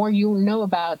 And the more you know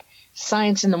about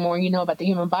science and the more you know about the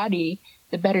human body,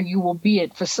 the better you will be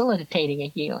at facilitating a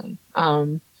healing.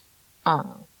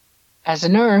 As a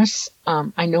nurse,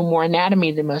 I know more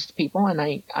anatomy than most people, and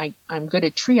I'm good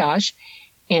at triage.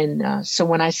 And so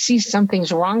when I see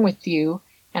something's wrong with you,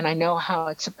 and I know how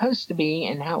it's supposed to be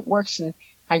and how it works and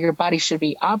how your body should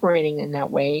be operating in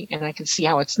that way, and I can see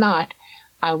how it's not,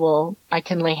 I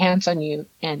can lay hands on you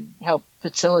and help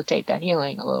facilitate that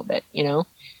healing a little bit,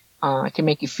 I can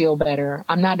make you feel better.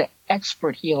 I'm not an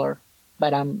expert healer,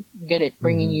 but I'm good at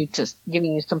bringing you to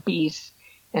giving you some peace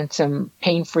and some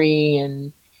pain-free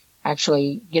and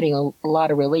actually getting a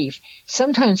lot of relief.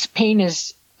 Sometimes pain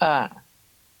is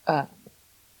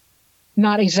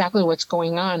not exactly what's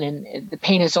going on, and the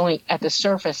pain is only at the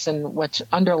surface, and what's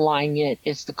underlying it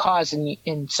is the cause.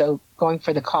 And so going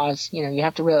for the cause, you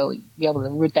have to really be able to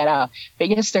root that out. But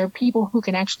yes, there are people who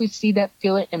can actually see that,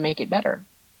 feel it, and make it better.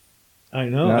 I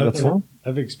know. Yeah,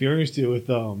 I've experienced it with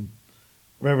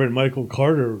Reverend Michael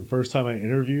Carter. The first time I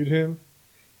interviewed him,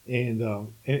 and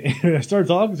I started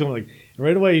talking to him, like,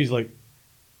 right away he's like,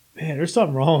 "Man, there's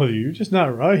something wrong with you. You're just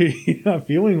not right. You're not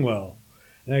feeling well."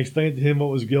 And I explained to him what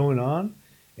was going on,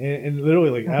 and literally,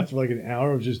 like, after like an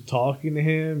hour of just talking to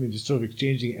him and just sort of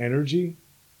exchanging energy,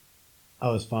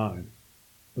 I was fine.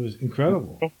 It was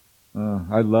incredible.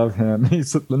 I love him.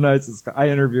 He's the nicest guy. I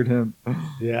interviewed him.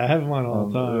 Yeah, I have him on all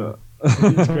the time. Yeah.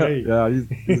 He's great. Yeah,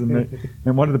 he's amazing.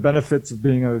 And one of the benefits of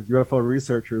being a UFO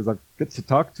researcher is I get to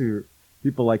talk to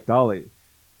people like Dolly.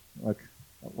 Like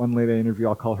one lady I interview,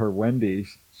 I'll call her Wendy.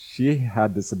 She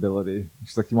had this ability.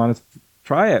 She's like, "You want to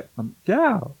try it?" I'm,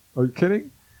 "Yeah." "Are you kidding?"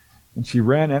 And she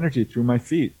ran energy through my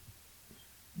feet.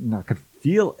 And I could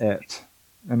feel it.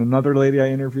 And another lady I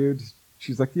interviewed,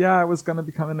 she's like, "Yeah, I was going to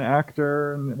become an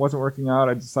actor and it wasn't working out.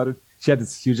 I decided," she had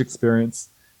this huge experience.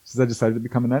 She said, "I decided to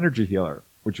become an energy healer.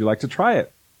 Would you like to try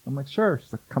it?" I'm like, "Sure."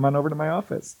 She's like, "Come on over to my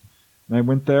office." And I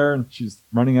went there and she's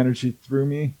running energy through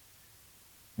me.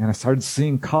 And I started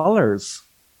seeing colors,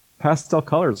 pastel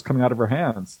colors coming out of her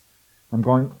hands. I'm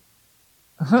going,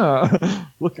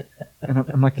 look. And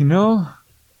I'm like,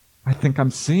 I think I'm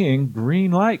seeing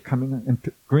green light coming in,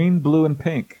 green, blue, and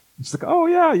pink. And she's like, "Oh,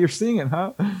 yeah, you're seeing it,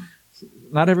 huh?"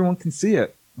 Not everyone can see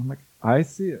it. I'm like, "I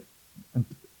see it." And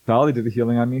Dolly did a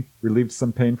healing on me, relieved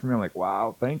some pain from me. I'm like,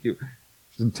 "Wow, thank you."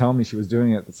 She didn't tell me she was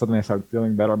doing it, but suddenly I started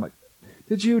feeling better. I'm like,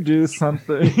 "Did you do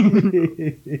something?"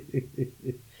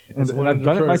 and I've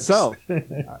done it myself.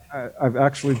 I've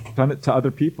actually done it to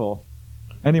other people.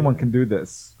 Anyone can do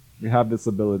this. We have this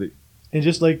ability. And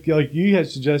just like you had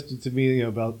suggested to me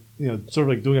about sort of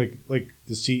like doing like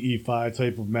the CE5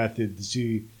 type of method to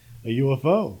see a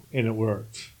UFO, and it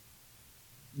worked.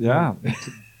 Yeah.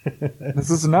 This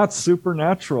is not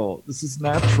supernatural. This is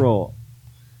natural.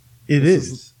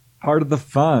 This is part of the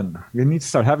fun. We need to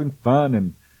start having fun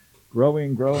and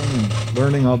growing and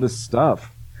learning all this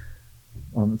stuff.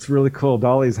 It's really cool.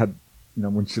 Dolly's had,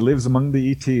 when she lives among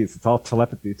the ETs, it's all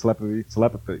telepathy.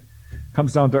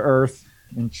 Comes down to Earth,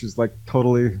 and she's like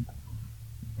totally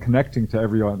connecting to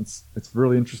everyone. It's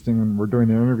really interesting when we're doing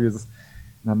the interviews.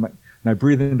 And I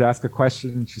breathe in to ask a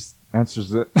question, and she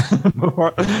answers it.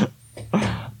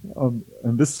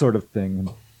 And this sort of thing.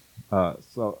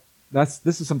 So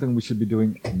this is something we should be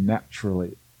doing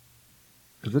naturally,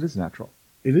 because it is natural.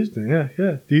 It is,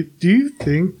 yeah. Do you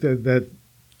think that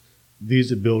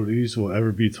these abilities will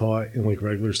ever be taught in like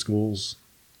regular schools?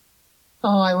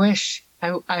 Oh, I wish.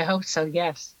 I hope so.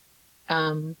 Yes.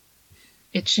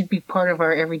 It should be part of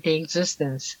our everyday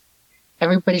existence.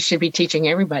 Everybody should be teaching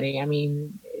everybody. I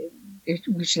mean,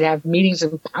 we should have meetings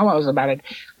and powwows about it.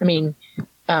 I mean,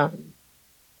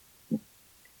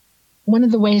 one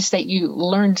of the ways that you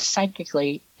learn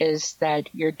psychically is that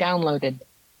you're downloaded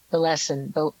the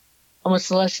lesson. Almost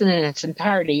the lesson in its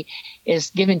entirety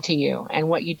is given to you. And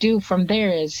what you do from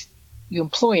there is you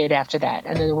employ it after that.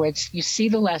 In other words, you see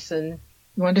the lesson,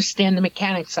 you understand the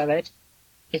mechanics of it.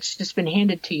 It's just been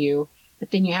handed to you,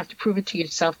 but then you have to prove it to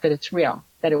yourself that it's real,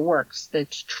 that it works, that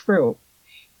it's true.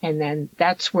 And then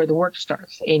that's where the work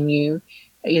starts. And you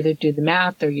either do the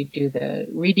math, or you do the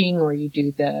reading, or you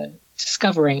do the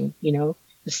discovering, the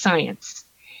science.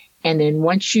 And then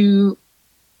once you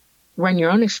run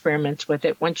your own experiments with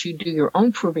it, once you do your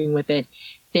own proving with it,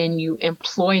 then you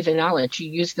employ the knowledge. You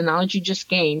use the knowledge you just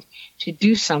gained to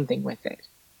do something with it.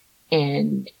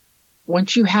 And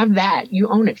once you have that, you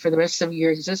own it for the rest of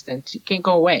your existence. It can't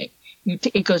go away.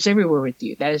 It goes everywhere with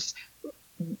you. That's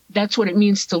what it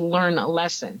means to learn a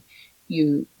lesson.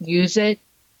 You use it,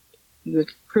 you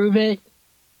prove it,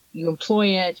 you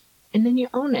employ it, and then you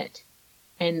own it.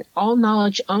 And all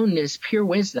knowledge owned is pure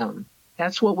wisdom.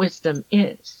 That's what wisdom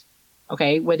is.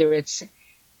 Okay, whether it's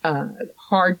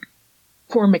hardcore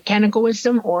mechanical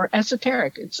wisdom or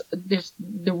esoteric, there's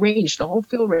the range, the whole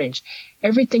field range,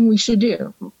 everything we should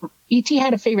do. E.T.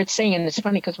 had a favorite saying, and it's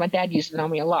funny because my dad used to tell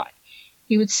me a lot.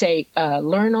 He would say,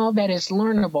 learn all that is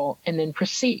learnable and then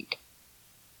proceed.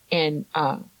 And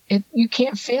you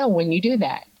can't fail when you do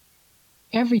that.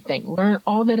 Everything. Learn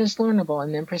all that is learnable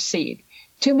and then proceed.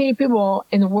 Too many people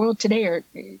in the world today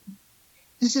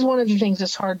this is one of the things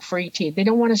that's hard for ET. They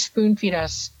don't want to spoon feed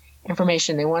us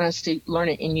information. They want us to learn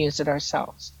it and use it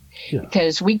ourselves. Yeah.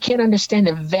 Because we can't understand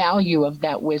the value of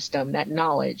that wisdom, that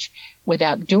knowledge,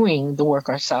 without doing the work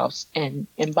ourselves and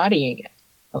embodying it.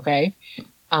 Okay?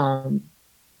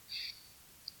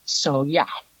 So, yeah.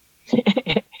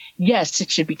 Yes,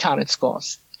 it should be taught in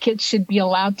schools. Kids should be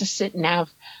allowed to sit and have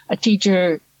a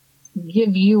teacher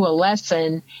give you a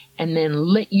lesson and then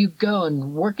let you go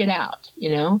and work it out,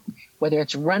 whether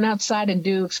it's run outside and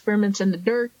do experiments in the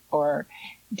dirt or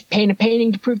paint a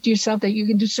painting to prove to yourself that you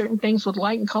can do certain things with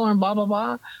light and color and blah, blah,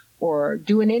 blah, or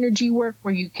do an energy work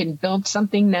where you can build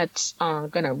something that's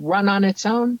going to run on its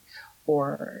own,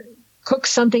 or cook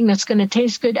something that's going to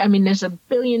taste good. I mean, there's a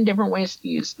billion different ways to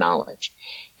use knowledge.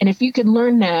 And if you could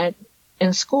learn that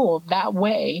in school that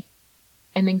way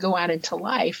and then go out into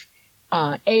life,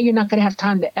 you're not going to have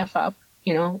time to F up,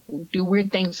 do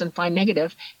weird things and find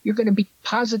negative. You're going to be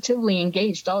positively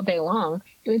engaged all day long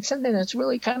doing something that's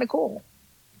really kind of cool.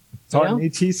 Taught in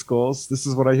ET schools, this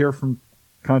is what I hear from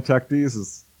contactees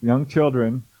is young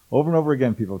children, over and over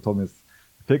again, people have told me it's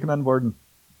taken on board and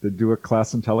to do a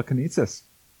class in telekinesis.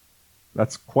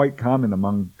 That's quite common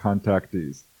among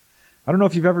contactees. I don't know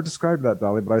if you've ever described that,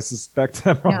 Dolly, but I suspect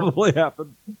that probably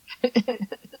happened. Did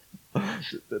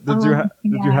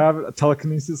you have a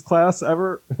telekinesis class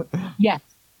ever? Yes.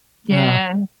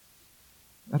 Yeah. I'm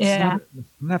going to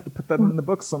have to put that in the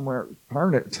book somewhere.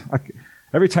 Darn it.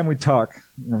 Every time we talk,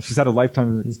 she's had a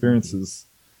lifetime of experiences,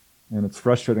 and it's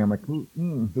frustrating. I'm like,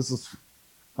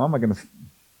 how am I going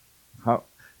to,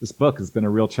 this book has been a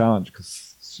real challenge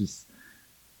because she's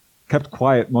kept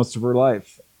quiet most of her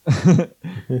life.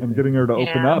 And getting her to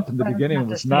open up in the beginning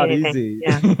was not easy.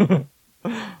 Yeah.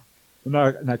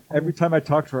 And every time I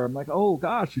talk to her, I'm like, oh,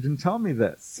 gosh, you didn't tell me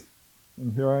this.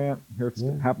 And here I am. Here it's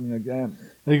happening again.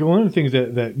 Like one of the things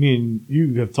that me and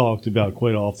you have talked about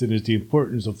quite often is the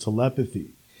importance of telepathy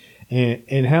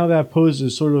and how that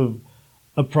poses sort of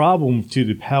a problem to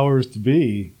the powers to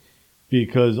be,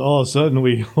 because all of a sudden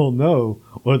we all know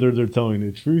whether they're telling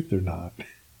the truth or not.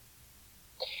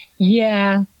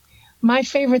 Yeah. My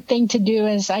favorite thing to do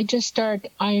is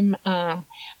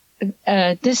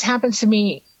this happens to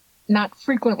me not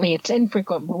frequently, it's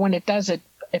infrequent, but when it does, it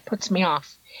puts me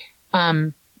off.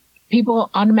 People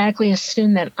automatically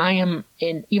assume that I am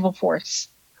an evil force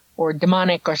or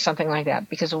demonic or something like that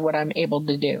because of what I'm able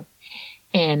to do.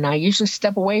 And I usually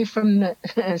step away from them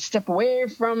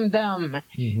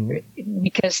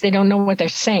because they don't know what they're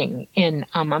saying. And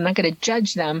I'm not going to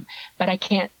judge them, but I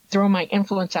can't throw my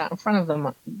influence out in front of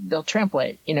them. They'll trample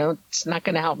it. It's not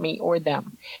going to help me or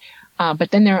them.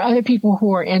 But then there are other people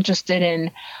who are interested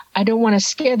in, I don't want to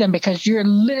scare them because you're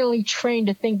literally trained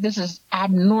to think this is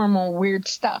abnormal, weird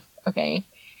stuff. Okay.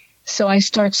 So I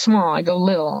start small. I go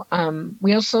little.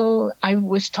 I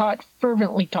was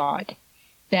fervently taught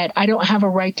that I don't have a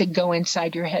right to go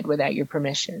inside your head without your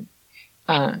permission.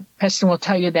 Preston will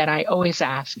tell you that I always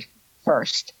ask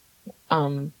first.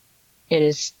 It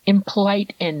is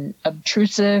impolite and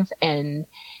obtrusive and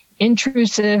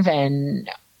intrusive and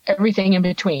everything in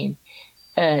between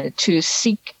to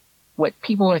seek what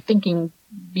people are thinking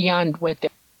beyond what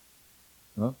they're.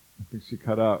 Well, I think she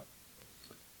cut out.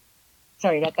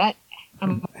 Sorry about that.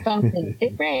 I'm on my phone and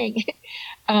it rang.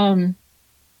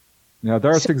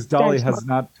 There are things Dolly has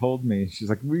not told me. She's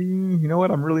like, you know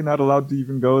what? I'm really not allowed to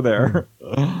even go there.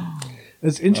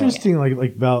 It's interesting,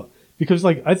 because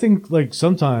I think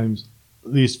sometimes,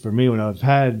 at least for me, when I've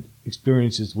had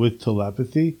experiences with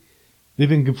telepathy, they've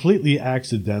been completely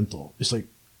accidental. It's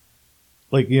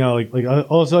all of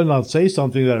a sudden I'll say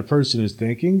something that a person is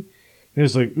thinking, and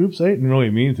it's like, oops, I didn't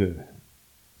really mean to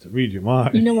read your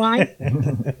mind. You know why?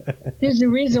 There's a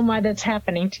reason why that's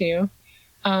happening to you.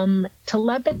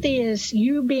 Telepathy is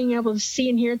you being able to see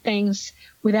and hear things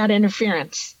without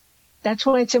interference. That's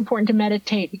why it's important to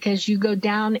meditate, because you go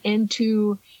down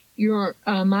into your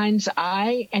mind's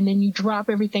eye, and then you drop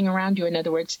everything around you. In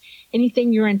other words,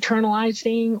 anything you're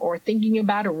internalizing or thinking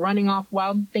about or running off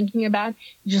wild thinking about,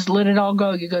 you just let it all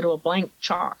go. You go to a blank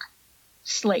chalk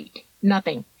slate,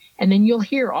 nothing. And then you'll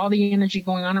hear all the energy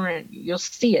going on around you. You'll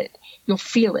see it. You'll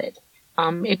feel it.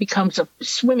 It becomes a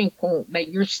swimming pool that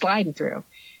you're sliding through.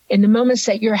 In the moments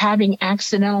that you're having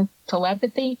accidental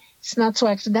telepathy, it's not so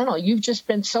accidental. You've just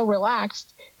been so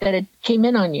relaxed that it came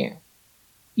in on you.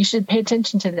 You should pay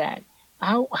attention to that.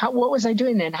 What was I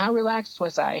doing then? How relaxed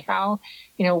was I?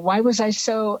 Why was I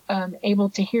so able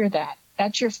to hear that?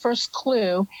 That's your first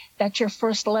clue. That's your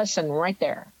first lesson right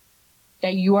there.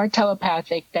 That you are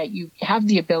telepathic, that you have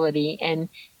the ability, and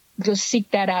go seek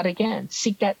that out again.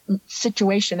 Seek that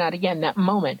situation out again, that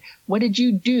moment. What did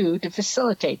you do to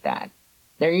facilitate that?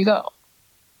 There you go.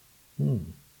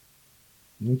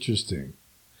 Interesting.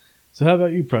 So how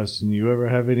about you, Preston? You ever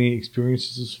have any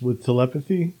experiences with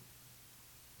telepathy?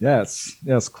 Yes,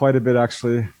 quite a bit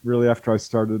actually, really after I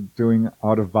started doing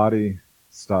out-of-body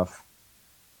stuff.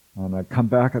 And I'd come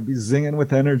back, I'd be zinging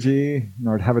with energy,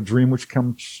 I'd have a dream which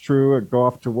comes true, I'd go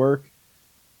off to work,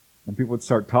 and people would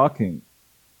start talking.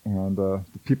 And the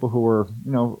people who were,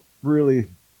 really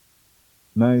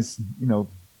nice,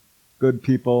 good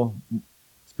people,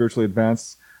 spiritually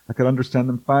advanced, I could understand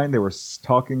them fine. They were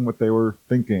talking what they were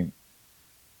thinking.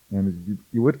 And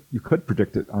you could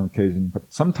predict it on occasion, but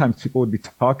sometimes people would be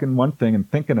talking one thing and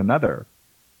thinking another.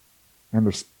 And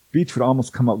their speech would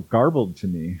almost come out garbled to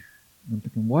me. I'm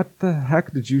thinking, what the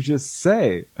heck did you just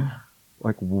say?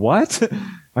 Like, what?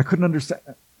 I couldn't understand.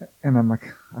 And I'm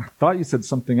like, I thought you said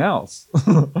something else.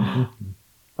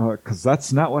 Because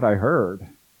that's not what I heard.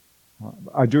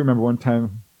 I do remember one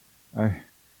time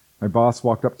my boss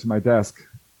walked up to my desk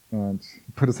and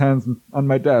put his hands on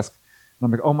my desk. And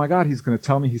I'm like, oh my God, he's going to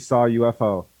tell me he saw a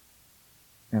UFO.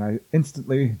 And I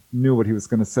instantly knew what he was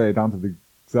going to say down to the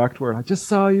exact word. I just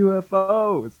saw a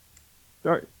UFO. It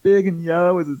was big and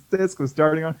yellow as his disc was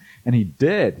starting on. And he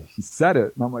did. He said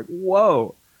it. And I'm like,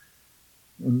 whoa.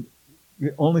 And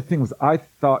the only thing was I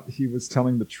thought he was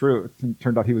telling the truth. And it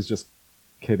turned out he was just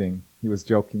kidding. He was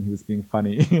joking. He was being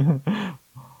funny.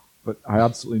 But I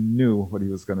absolutely knew what he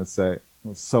was going to say. It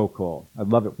was so cool. I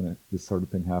love it when this sort of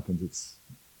thing happens. It's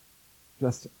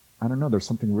just, I don't know, there's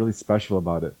something really special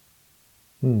about it.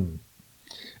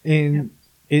 And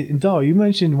Doll, you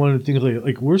mentioned one of the things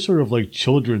like we're sort of like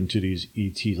children to these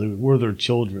ETs. Like we're their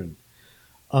children.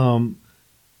 Does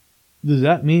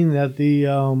that mean that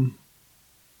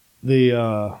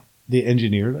they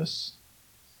engineered us?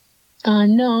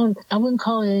 No, I wouldn't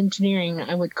call it engineering.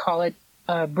 I would call it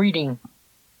breeding.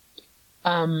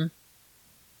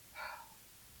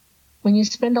 When you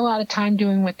spend a lot of time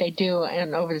doing what they do,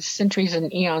 and over the centuries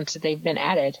and eons that they've been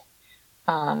at it,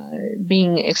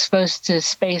 being exposed to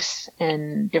space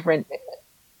and different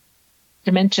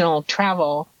dimensional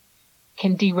travel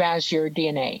can deraz your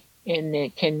DNA, and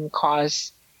it can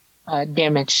cause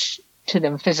damage to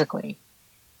them physically.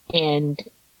 And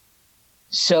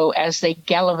so as they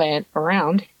gallivant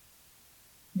around,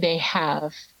 they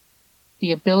have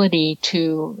the ability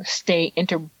to stay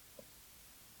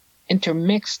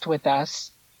intermixed with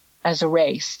us as a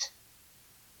race.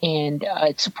 And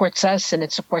it supports us and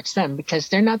it supports them, because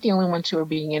they're not the only ones who are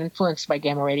being influenced by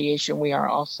gamma radiation. We are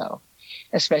also,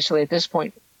 especially at this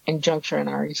point and juncture in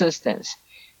our existence.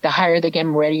 The higher the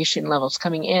gamma radiation levels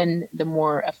coming in, the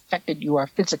more affected you are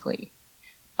physically.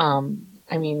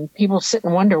 People sit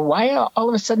and wonder, why all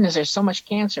of a sudden is there so much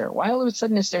cancer? Why all of a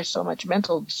sudden is there so much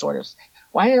mental disorders?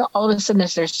 Why all of a sudden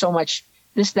is there so much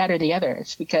this, that, or the other?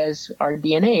 It's because our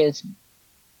DNA is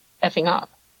effing up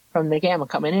from the gamma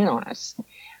coming in on us.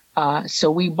 So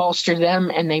we bolster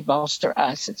them and they bolster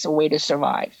us. It's a way to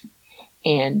survive.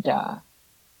 And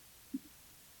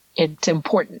it's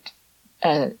important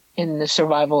in the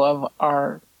survival of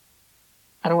our,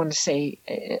 I don't want to say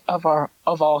of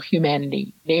all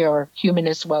humanity. They are human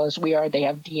as well as we are. They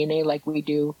have DNA like we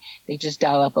do. They just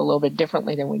dial up a little bit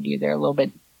differently than we do. They're a little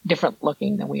bit different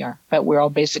looking than we are, but we're all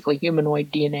basically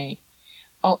humanoid DNA.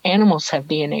 All animals have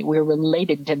DNA. We're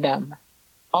related to them.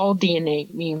 All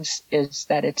DNA means is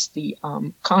that it's the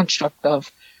construct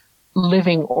of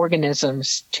living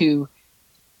organisms to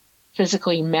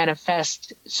physically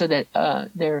manifest so that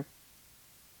their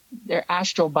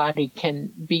astral body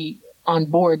can be on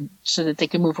board so that they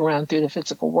can move around through the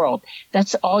physical world.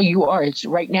 That's all you are. It's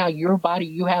right now, your body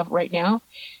you have right now.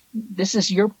 This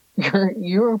is your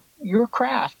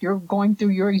craft. You're going through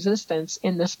your existence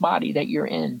in this body that you're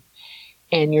in,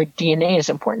 and your DNA is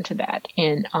important to that.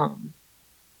 And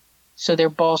so they're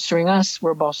bolstering us,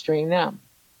 we're bolstering them,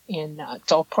 and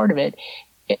it's all part of it.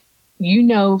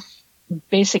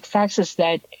 Basic facts is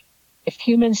that if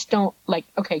humans don't, like,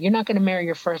 okay, you're not going to marry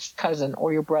your first cousin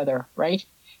or your brother, right?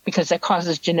 Because that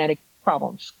causes genetic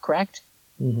problems, correct?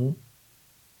 Mm-hmm.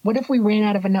 What if we ran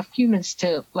out of enough humans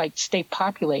to, like, stay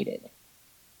populated?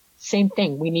 Same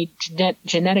thing. We need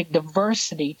genetic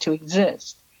diversity to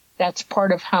exist. That's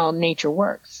part of how nature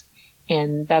works.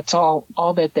 And that's all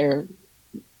that they're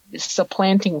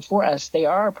supplanting for us. They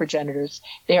are our progenitors.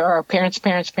 They are our parents,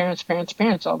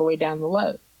 all the way down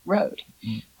the road.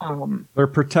 They're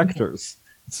protectors.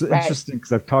 It's interesting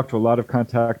because I've talked to a lot of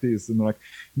contactees and they're like,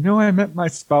 I met my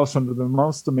spouse under the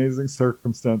most amazing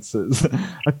circumstances.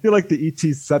 I feel like the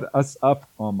ETs set us up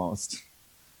almost.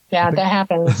 Yeah, that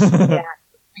happens. Yeah.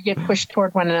 We get pushed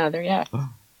toward one another. Yeah.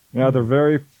 Yeah, they're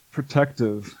very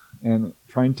protective and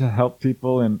trying to help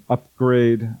people and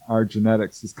upgrade our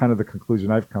genetics is kind of the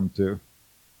conclusion I've come to.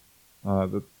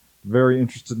 They're very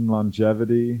interested in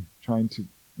longevity, trying to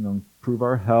improve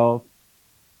our health.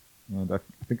 And I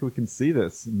think we can see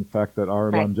this in the fact that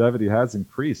our longevity has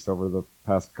increased over the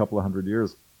past couple of 100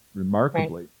 years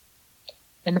remarkably. Right.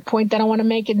 And the point that I want to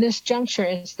make in this juncture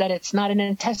is that it's not in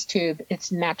a test tube,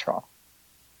 it's natural.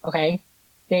 Okay?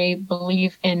 They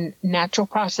believe in natural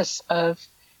process of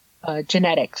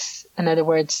genetics. In other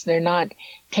words, they're not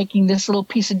taking this little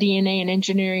piece of DNA and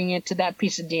engineering it to that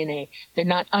piece of DNA. They're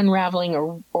not unraveling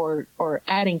or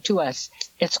adding to us.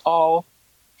 It's all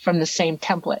from the same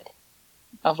template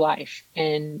of life.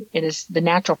 And it is the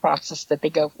natural process that they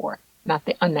go for, not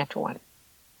the unnatural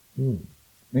one.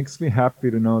 Makes me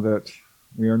happy to know that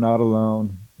we are not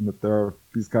alone and that there are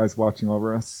these guys watching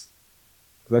over us.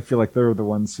 Because I feel like they're the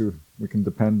ones who we can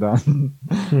depend on.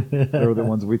 They're the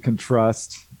ones we can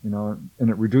trust, and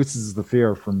it reduces the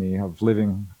fear for me of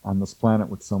living on this planet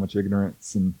with so much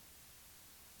ignorance and,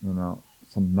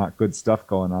 some not good stuff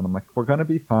going on. I'm like, we're going to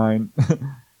be fine.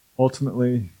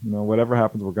 Ultimately, whatever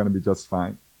happens, we're going to be just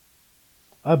fine.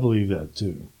 I believe that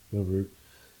too.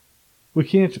 We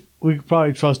can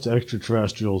probably trust the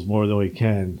extraterrestrials more than we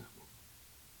can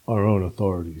our own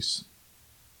authorities.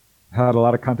 Had a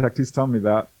lot of contactees tell me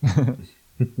that.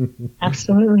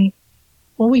 Absolutely.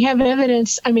 Well, we have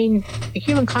evidence. I mean,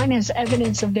 humankind has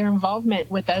evidence of their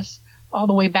involvement with us all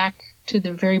the way back to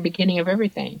the very beginning of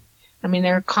everything. I mean,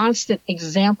 there are constant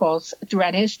examples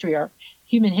throughout history, or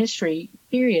human history,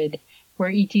 period, where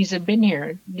ETs have been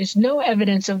here. There's no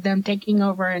evidence of them taking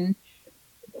over and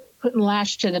putting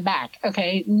lash to the back.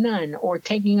 Okay, none. Or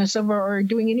taking us over or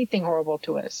doing anything horrible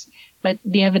to us. But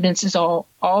the evidence is all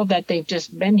that they've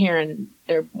just been here, and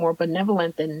they're more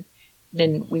benevolent than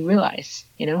we realize,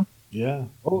 Yeah.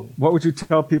 Well, what would you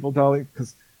tell people, Dolly?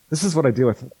 Because this is what I deal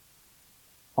with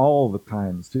all the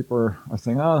times. People are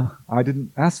saying, I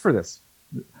didn't ask for this.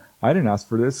 I didn't ask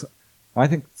for this. I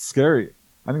think it's scary.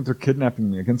 I think they're kidnapping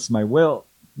me against my will.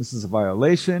 This is a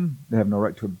violation. They have no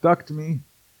right to abduct me.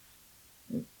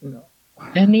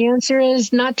 And the answer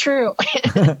is not true.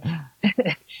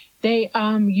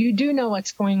 You do know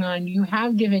what's going on. You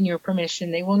have given your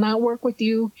permission. They will not work with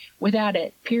you without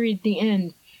it. Period. The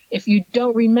end. If you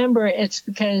don't remember, it's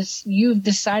because you've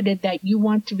decided that you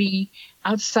want to be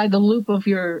outside the loop of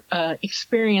your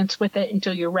experience with it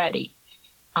until you're ready.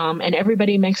 And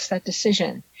everybody makes that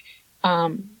decision.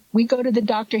 We go to the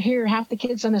doctor here. Half the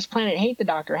kids on this planet hate the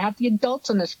doctor. Half the adults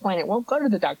on this planet won't go to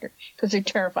the doctor because they're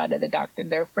terrified of the doctor.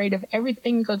 They're afraid of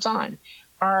everything that goes on.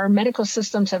 Our medical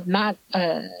systems have not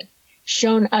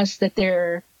shown us that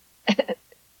they're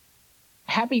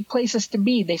happy places to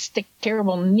be. They stick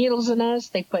terrible needles in us.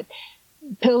 They put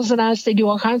pills in us. They do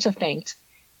all kinds of things.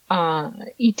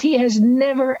 ET has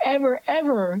never, ever,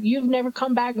 ever, you've never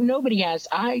come back. Nobody has.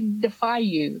 I defy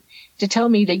you to tell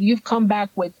me that you've come back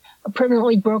with a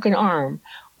permanently broken arm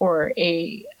or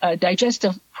a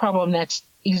digestive problem that's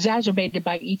exacerbated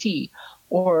by ET,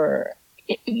 or,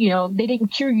 they didn't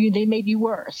cure you. They made you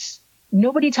worse.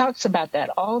 Nobody talks about that.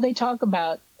 All they talk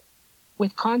about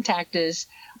with contact is,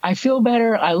 I feel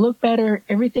better. I look better.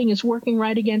 Everything is working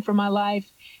right again for my life.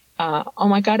 Oh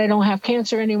my God, I don't have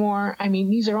cancer anymore. I mean,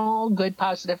 these are all good,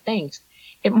 positive things.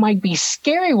 It might be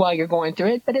scary while you're going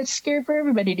through it, but it's scary for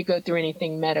everybody to go through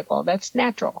anything medical. That's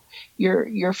natural.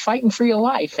 You're fighting for your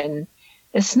life, and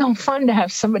it's no fun to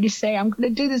have somebody say, I'm going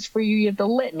to do this for you. You have to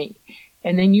let me.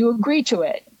 And then you agree to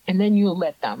it, and then you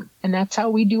let them. And that's how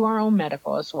we do our own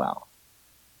medical as well.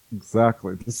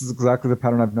 Exactly. This is exactly the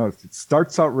pattern I've noticed. It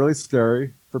starts out really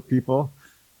scary for people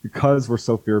because we're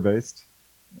so fear-based,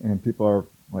 and people are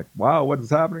like, wow, what is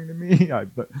happening to me?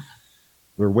 But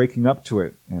they're waking up to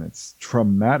it, and it's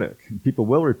traumatic. And people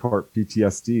will report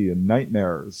PTSD and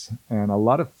nightmares and a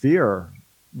lot of fear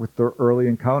with their early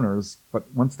encounters. But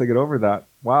once they get over that,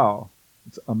 wow,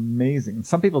 it's amazing. And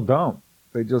some people don't.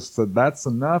 They just said, that's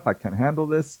enough. I can't handle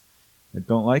this. I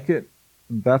don't like it.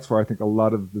 And that's where I think a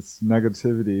lot of this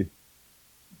negativity,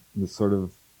 this sort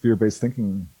of fear-based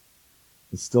thinking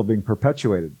is still being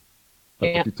perpetuated. But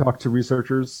if you talk to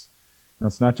researchers, and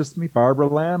it's not just me, Barbara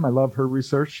Lamb, I love her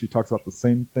research. She talks about the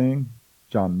same thing.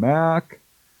 John Mack,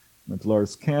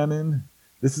 Dolores Cannon.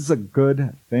 This is a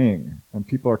good thing. And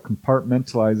people are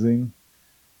compartmentalizing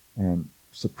and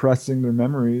suppressing their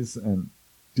memories and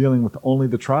dealing with only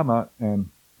the trauma and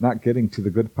not getting to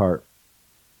the good part.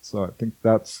 So I think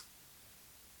that's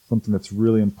something that's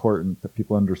really important that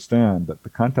people understand, that the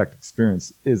contact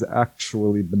experience is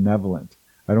actually benevolent.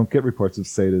 I don't get reports of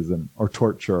sadism or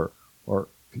torture or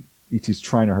ETs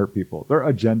trying to hurt people. Their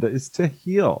agenda is to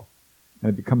heal. And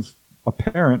it becomes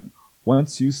apparent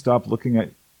once you stop looking at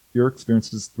your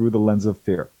experiences through the lens of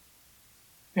fear.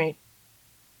 Right.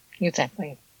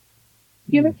 Exactly.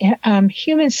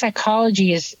 Human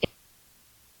psychology is...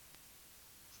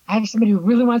 I have somebody who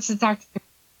really wants to talk to me.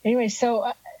 Anyway,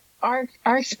 so our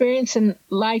experience in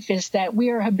life is that we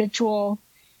are habitual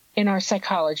in our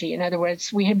psychology. In other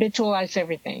words, we habitualize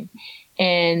everything.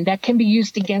 And that can be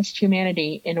used against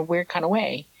humanity in a weird kind of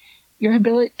way. You're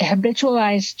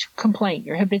habitualized to complaint.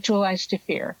 You're habitualized to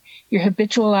fear. You're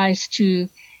habitualized to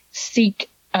seek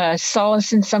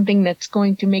solace in something that's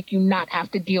going to make you not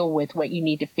have to deal with what you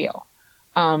need to feel.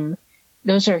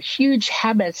 Those are huge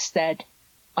habits that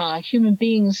human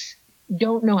beings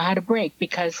don't know how to break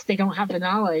because they don't have the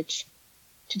knowledge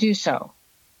to do so.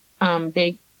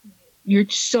 You're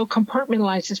so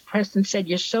compartmentalized, as Preston said,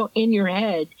 you're so in your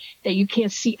head that you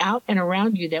can't see out and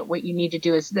around you that what you need to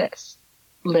do is this.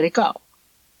 Let it go.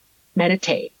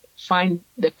 Meditate. Find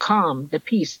the calm, the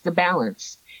peace, the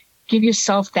balance. Give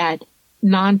yourself that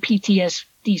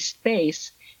non-PTSD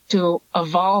space to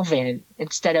evolve in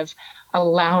instead of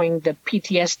allowing the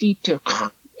PTSD to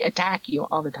attack you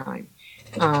all the time.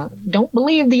 Don't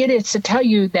believe the idiots that tell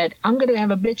you that I'm going to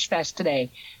have a bitch fest today.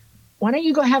 Why don't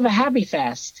you go have a happy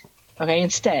fest? Okay,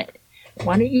 instead.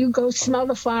 Why don't you go smell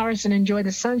the flowers and enjoy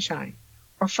the sunshine?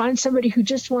 Or find somebody who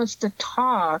just wants to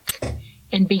talk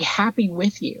and be happy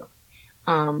with you.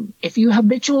 If you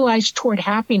habitualize toward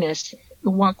happiness,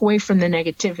 you'll walk away from the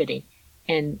negativity.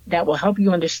 And that will help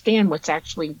you understand what's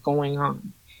actually going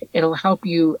on. It'll help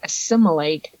you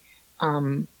assimilate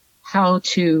how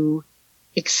to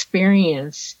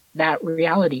experience that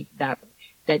reality, that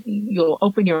you'll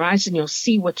open your eyes and you'll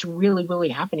see what's really, really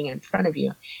happening in front of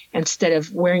you. Instead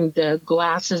of wearing the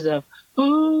glasses of,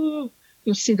 oh,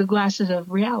 you'll see the glasses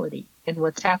of reality and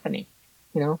what's happening,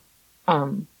 you know?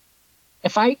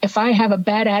 If I have a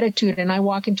bad attitude and I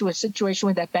walk into a situation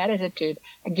with that bad attitude,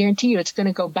 I guarantee you it's going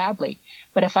to go badly.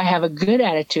 But if I have a good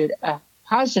attitude, a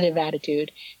positive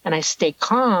attitude, and I stay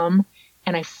calm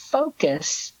and I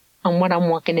focus on what I'm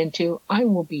walking into, I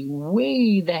will be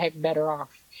way the heck better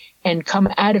off and come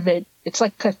out of it. It's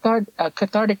like a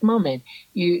cathartic moment.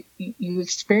 You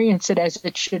experience it as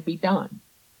it should be done.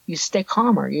 You stay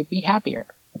calmer. You be happier.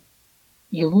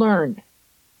 You learn.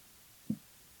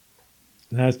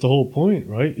 That's the whole point,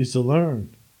 right? Is to learn.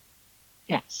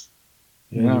 Yes.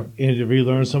 And to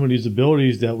relearn some of these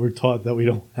abilities that we're taught that we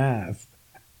don't have.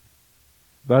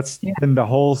 That's been the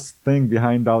whole thing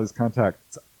behind Dolly's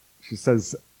contact. She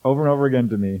says over and over again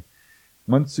to me,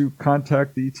 once you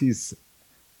contact the ETs,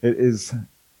 it is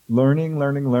learning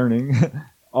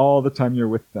all the time you're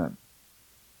with them.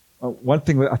 One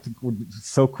thing that I think would be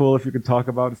so cool if you could talk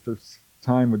about, if there's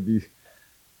time, would be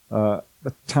the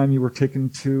time you were taken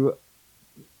to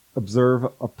observe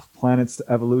a planet's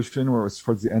evolution, where it was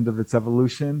towards the end of its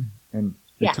evolution, and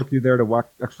they took you there to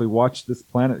actually watch this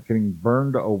planet getting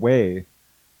burned away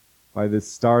by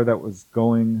this star that was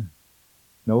going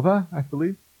nova, I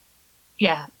believe.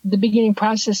 Yeah, the beginning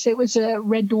process, it was a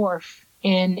red dwarf,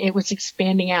 and it was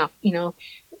expanding out. You know,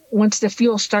 once the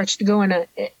fuel starts to go in,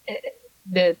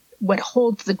 what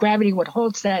holds the gravity, what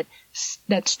holds that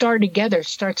star together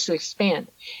starts to expand.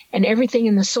 And everything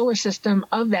in the solar system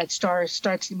of that star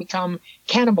starts to become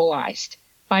cannibalized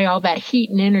by all that heat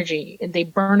and energy, and they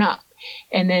burn up.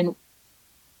 And then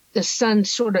the sun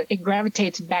it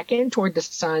gravitates back in toward the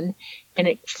sun, and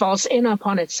it falls in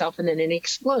upon itself, and then it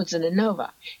explodes in a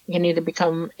nova. It can either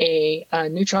become a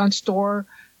neutron star,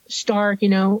 you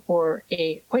know, or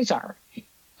a quasar.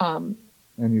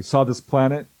 And you saw this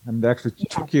planet, and they actually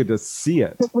took you to see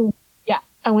it. Yeah,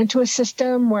 I went to a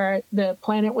system where the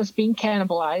planet was being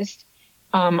cannibalized.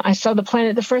 I saw the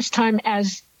planet the first time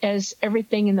as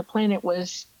everything in the planet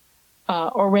was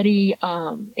already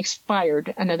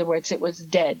expired. In other words, it was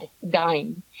dead,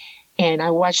 dying. And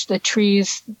I watched the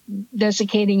trees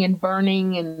desiccating and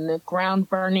burning, and the ground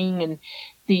burning, and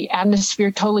the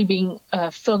atmosphere totally being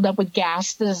filled up with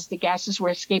gases. The gases were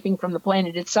escaping from the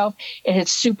planet itself. It had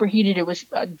superheated. It was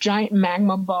a giant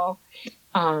magma ball.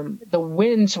 The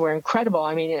winds were incredible.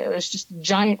 I mean, it was just a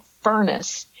giant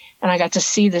furnace. And I got to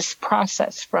see this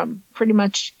process from pretty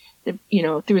much,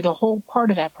 through the whole part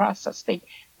of that process. They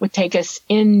would take us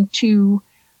into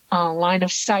line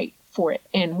of sight for it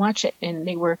and watch it. And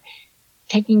they were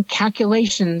taking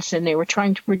calculations and they were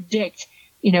trying to predict,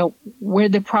 where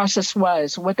the process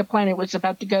was, what the planet was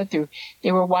about to go through.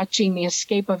 They were watching the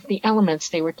escape of the elements.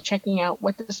 They were checking out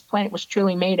what this planet was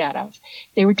truly made out of.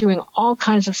 They were doing all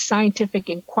kinds of scientific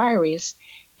inquiries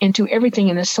into everything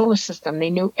in the solar system.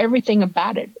 They knew everything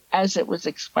about it as it was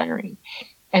expiring.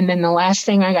 And then the last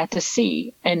thing I got to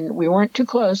see, and we weren't too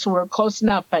close, we were close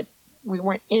enough, but we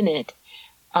weren't in it,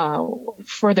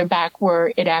 further back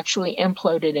where it actually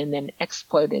imploded and then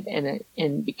exploded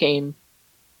and became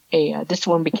this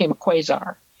one became a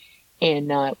quasar. And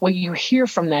what you hear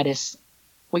from that is,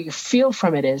 what you feel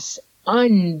from it is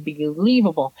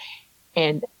unbelievable.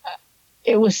 And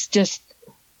it was just,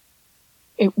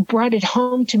 it brought it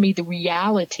home to me, the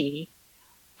reality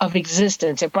of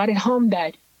existence. It brought it home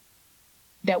that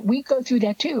we go through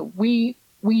that too. We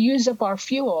use up our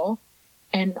fuel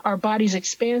and our bodies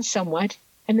expand somewhat,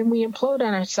 and then we implode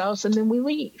on ourselves and then we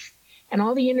leave. And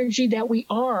all the energy that we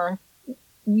are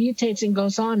mutates and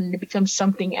goes on and it becomes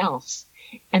something else.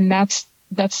 And that's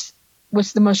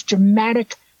was the most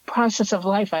dramatic process of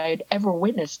life I had ever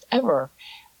witnessed, ever.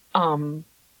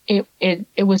 It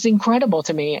was incredible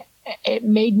to me. It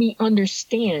made me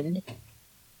understand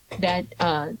that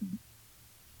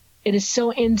it is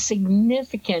so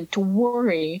insignificant to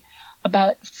worry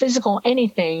about physical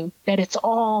anything, that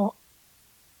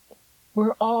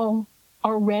we're all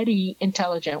already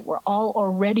intelligent. We're all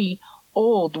already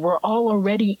old. We're all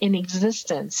already in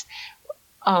existence.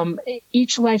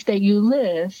 Each life that you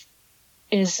live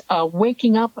is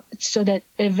waking up so that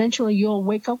eventually you'll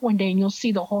wake up one day and you'll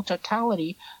see the whole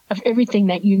totality of everything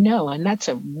that you know. And that's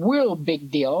a real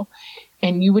big deal.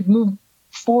 And you would move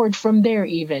forward from there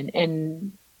even.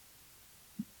 And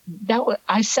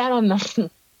I sat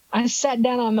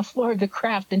down on the floor of the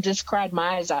craft and just cried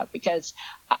my eyes out, because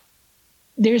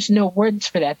there's no words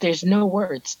for that. There's no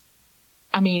words.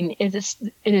 I mean, it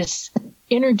is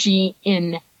energy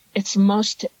in its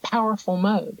most powerful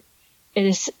mode.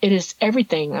 It is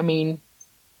everything. I mean,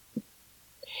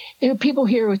 there are people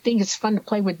here who think it's fun to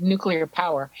play with nuclear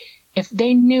power. If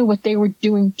they knew what they were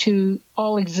doing to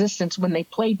all existence when they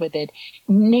played with it,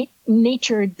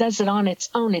 nature does it on its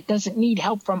own. It doesn't need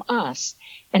help from us.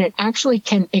 And it actually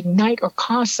can ignite or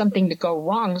cause something to go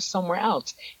wrong somewhere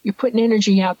else. You're putting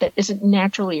energy out that isn't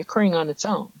naturally occurring on its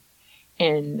own.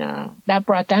 And that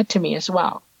brought that to me as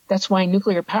well. That's why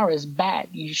nuclear power is bad.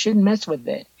 You shouldn't mess with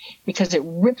it, because it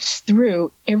rips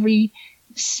through every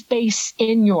space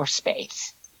in your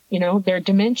space. There are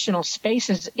dimensional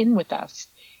spaces in with us.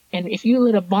 And if you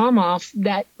lit a bomb off,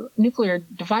 that nuclear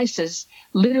device is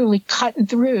literally cutting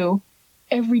through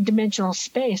every dimensional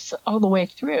space all the way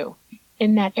through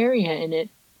in that area, and it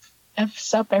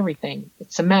F's up everything.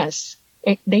 It's a mess.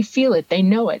 They feel it. They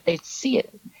know it. They see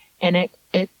it. And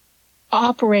it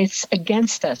operates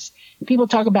against us. People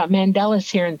talk about Mandela's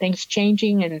here and things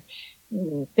changing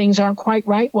and things aren't quite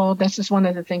right. Well, this is one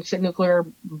of the things that nuclear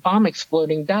bomb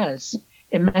exploding does.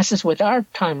 It messes with our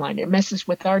timeline. It messes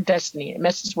with our destiny. It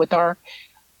messes with our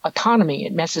autonomy.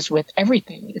 It messes with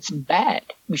everything. It's bad.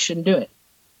 We shouldn't do it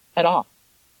at all.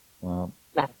 Wow.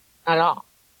 Not at all.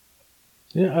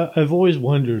 Yeah, I've always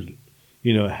wondered,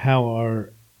 how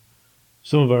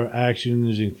some of our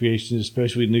actions and creations,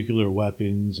 especially nuclear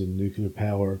weapons and nuclear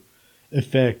power,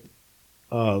 affect,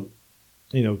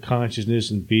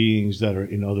 consciousness and beings that are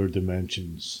in other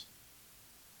dimensions.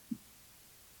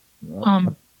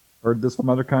 Heard this from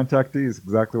other contactees,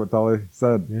 exactly what Dolly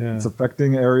said. Yeah. It's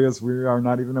affecting areas we are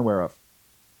not even aware of.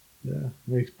 Yeah,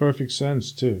 makes perfect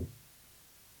sense, too.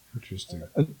 Interesting.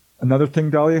 Another thing,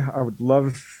 Dolly, I would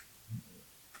love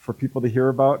for people to hear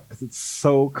about, because it's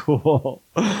so cool.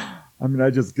 I mean, I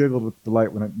just giggled with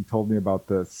delight when you told me about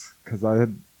this, because I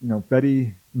had,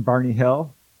 Betty and Barney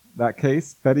Hill, that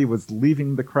case. Betty was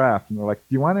leaving the craft, and they're like,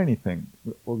 "Do you want anything?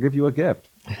 We'll give you a gift."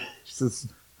 She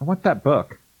says, "I want that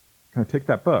book. Can I take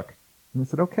that book?" And they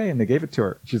said, "Okay," and they gave it to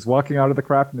her. She's walking out of the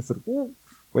craft, and they said,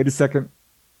 "Wait a second.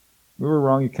 We were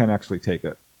wrong. You can't actually take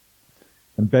it."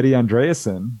 And Betty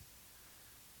Andreasen,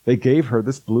 they gave her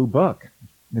this blue book.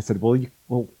 And they said,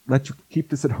 we'll let you keep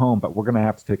this at home, but we're going to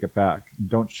have to take it back. And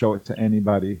don't show it to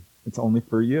anybody. It's only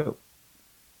for you.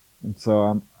 And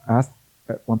so I asked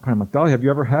at one point, I'm like, "Dolly, have you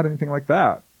ever had anything like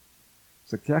that?"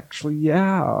 She's like, "Actually,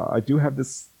 yeah, I do have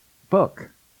this book."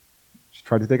 She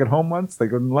tried to take it home once. They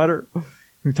couldn't let her. Can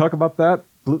you talk about that?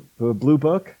 The blue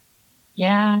book?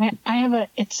 Yeah, I have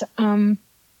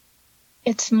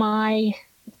it's my,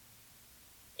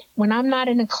 when I'm not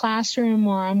in a classroom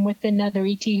or I'm with another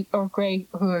ET or grade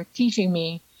who are teaching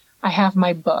me, I have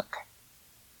my book.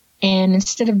 And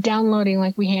instead of downloading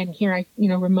like we had here, I,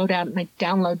 remote out and I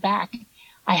download back,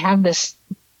 I have this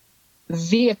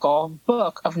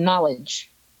book of knowledge.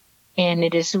 And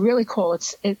it is really cool.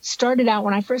 It started out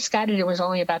when I first got it, it was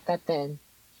only about that thin.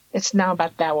 It's now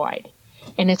about that wide.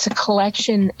 And it's a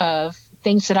collection of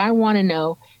things that I want to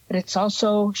know, but it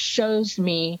also shows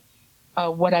me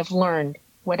what I've learned,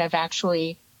 what I've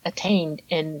actually attained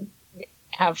and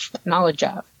have knowledge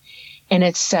of. And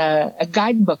it's a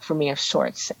guidebook for me of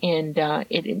sorts. And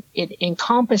it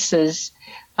encompasses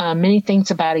many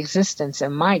things about existence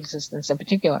and my existence in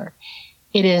particular.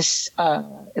 It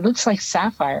looks like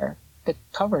sapphire. The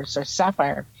covers are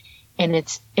sapphire. And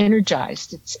it's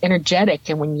energized. It's energetic.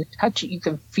 And when you touch it, you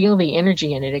can feel the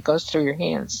energy in it. It goes through your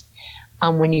hands.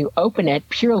 When you open it,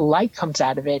 pure light comes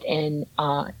out of it. And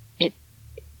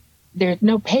there's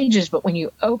no pages, but when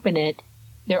you open it,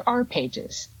 there are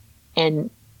pages. And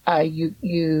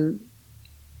you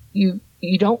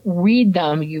don't read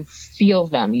them, you feel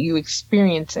them, you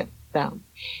experience them.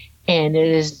 And it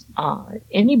is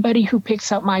anybody who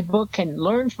picks up my book can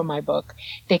learn from my book.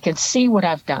 They can see what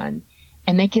I've done.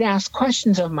 And they can ask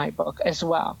questions of my book as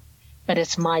well. But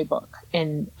it's my book.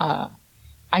 And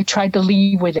I tried to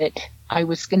leave with it. I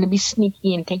was going to be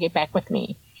sneaky and take it back with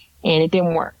me. And it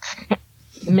didn't work.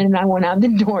 The minute I went out the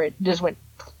door, it just went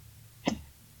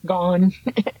gone.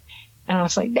 And I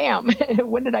was like, damn,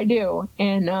 what did I do?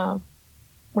 And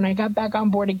when I got back on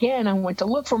board again, I went to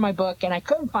look for my book. And I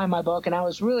couldn't find my book. And I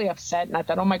was really upset. And I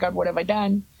thought, oh, my God, what have I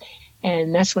done?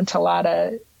 And that's when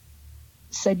Talata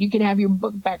said, you can have your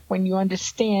book back when you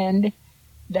understand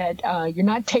that you're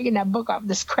not taking that book off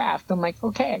this craft. I'm like,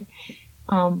 okay.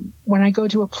 When I go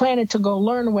to a planet to go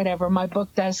learn or whatever, my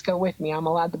book does go with me. I'm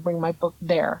allowed to bring my book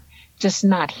there, just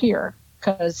not here,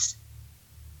 because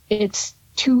it's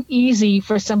too easy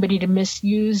for somebody to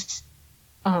misuse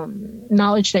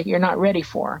knowledge that you're not ready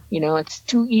for. It's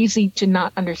too easy to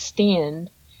not understand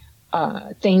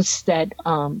things that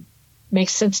make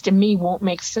sense to me won't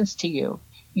make sense to you.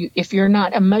 If you're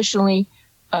not emotionally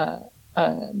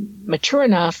mature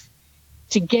enough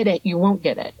to get it, you won't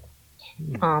get it.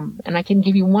 And I can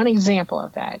give you one example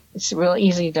of that. It's real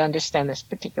easy to understand this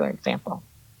particular example.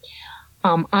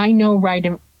 I know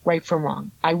right from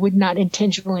wrong. I would not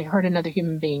intentionally hurt another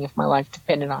human being if my life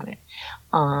depended on it.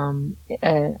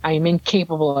 I am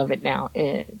incapable of it now.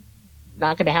 It's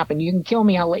not going to happen. You can kill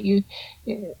me. I'll let you.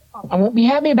 I won't be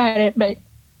happy about it, but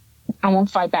I won't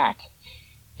fight back.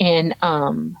 And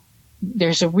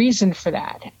there's a reason for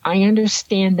that. I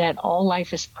understand that all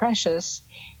life is precious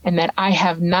and that I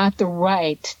have not the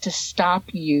right to stop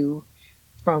you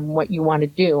from what you want to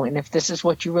do. And if this is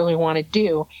what you really want to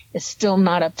do, it's still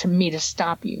not up to me to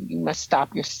stop you. You must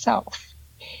stop yourself.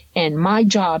 And my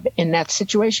job in that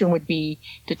situation would be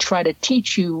to try to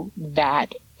teach you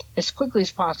that as quickly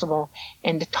as possible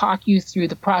and to talk you through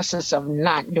the process of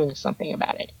not doing something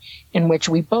about it, in which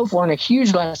we both learn a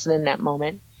huge lesson in that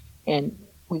moment and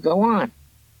we go on.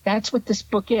 That's what this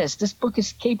book is. This book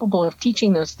is capable of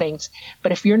teaching those things.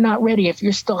 But if you're not ready, if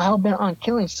you're still hell-bent on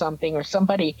killing something or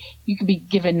somebody, you could be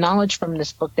given knowledge from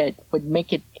this book that would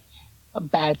make it a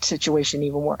bad situation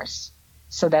even worse.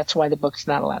 So that's why the book's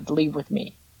not allowed to leave with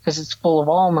me, because it's full of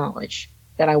all knowledge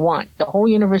that I want. The whole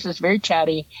universe is very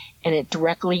chatty, and it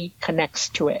directly connects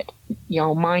to it.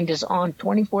 Mind is on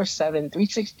 24/7,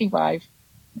 365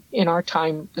 in our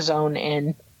time zone,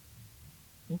 and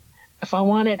if I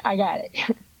want it, I got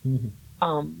it.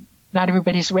 Not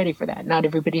everybody's ready for that. Not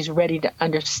everybody's ready to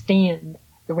understand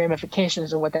the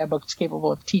ramifications of what that book's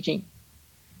capable of teaching.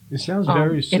 It sounds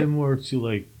very similar to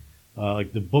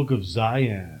like the Book of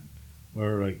Zion,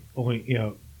 where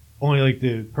only like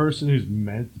the person who's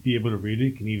meant to be able to read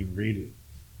it can even read it.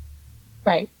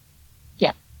 Right.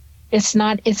 Yeah. It's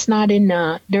not in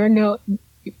there are no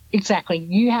exactly.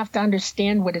 You have to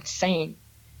understand what it's saying,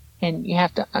 and you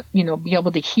have to be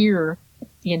able to hear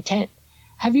the intent.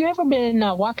 Have you ever been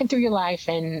walking through your life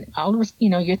and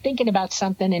you're thinking about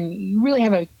something and you really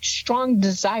have a strong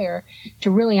desire to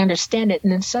really understand it,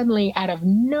 and then suddenly out of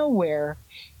nowhere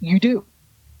you do.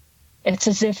 It's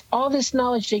as if all this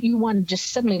knowledge that you wanted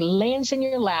just suddenly lands in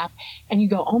your lap and you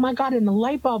go, oh my God, and the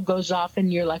light bulb goes off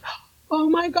and you're like, oh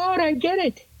my God, I get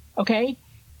it. Okay?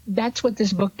 That's what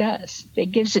this book does. It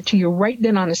gives it to you right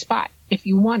then on the spot. If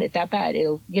you want it that bad,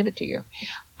 it'll give it to you.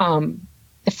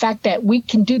 The fact that we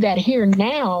can do that here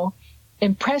now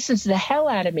impresses the hell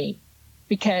out of me,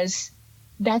 because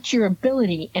that's your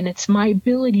ability, and it's my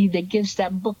ability that gives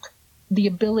that book the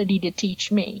ability to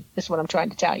teach me. That's what I'm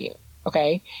trying to tell you.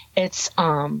 Okay? It's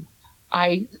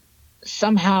I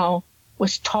somehow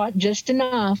was taught just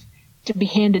enough to be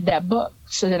handed that book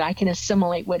so that I can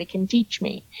assimilate what it can teach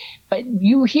me. But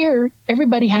you hear,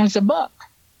 everybody has a book.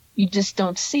 You just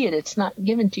don't see it. It's not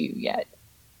given to you yet.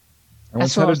 I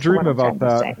once had a dream about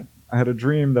that. I had a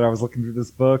dream that I was looking through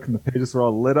this book and the pages were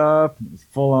all lit up and it was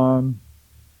full on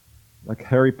like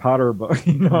Harry Potter book,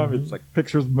 you know, mm-hmm. It's like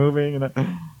pictures moving, and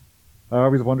I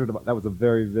always wondered about that. Was a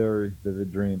very, very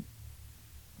vivid dream.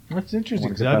 That's interesting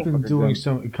because I've been doing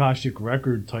some Akashic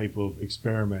record type of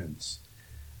experiments,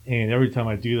 and every time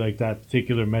I do like that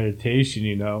particular meditation,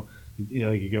 you know,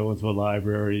 like you go into a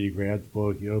library, you grab the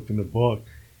book, you open the book,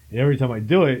 and every time I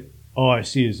do it, all I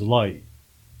see is light,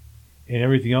 and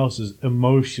everything else is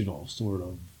emotional sort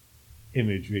of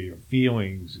imagery or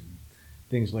feelings and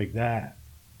things like that,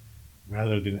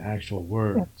 rather than actual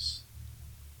words.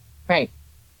 Right.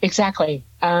 Exactly.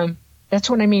 That's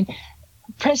what I mean.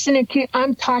 President Q,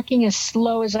 I'm talking as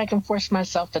slow as I can force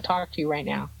myself to talk to you right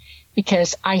now,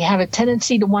 because I have a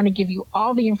tendency to want to give you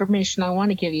all the information I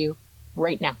want to give you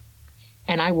right now.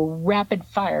 And I will rapid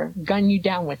fire gun you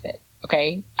down with it.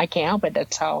 Okay? I can't help it.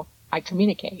 That's how I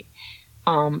communicate.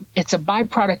 It's a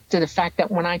byproduct of the fact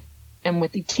that when I am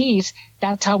with ETs,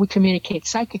 that's how we communicate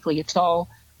psychically. It's all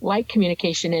light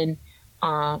communication, and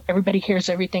everybody hears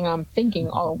everything I'm thinking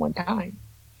all at one time.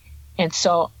 And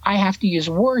so I have to use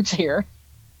words here,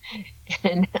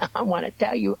 and I want to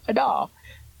tell you it all.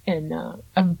 And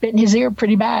I've bitten his ear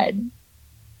pretty bad.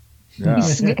 Yeah.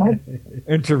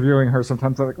 Interviewing her,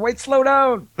 sometimes I'm like, wait, slow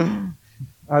down.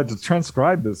 I had to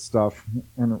transcribe this stuff,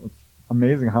 and it was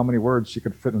amazing how many words she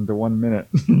could fit into 1 minute.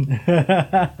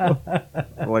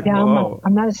 Like, yeah, whoa.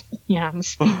 I'm a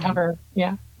speed talker.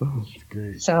 Yeah. That's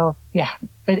great. So, yeah,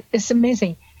 but it's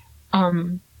amazing.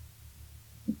 When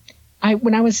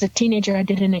I was a teenager, I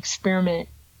did an experiment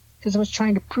because I was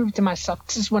trying to prove to myself,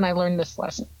 this is when I learned this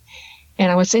lesson.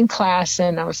 And I was in class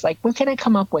and I was like, what can I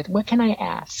come up with? What can I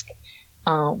ask?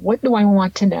 What do I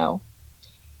want to know?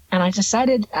 And I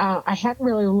decided I hadn't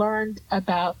really learned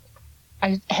about,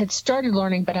 I had started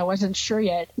learning, but I wasn't sure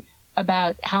yet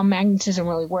about how magnetism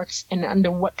really works and under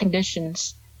what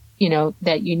conditions, you know,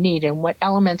 that you need and what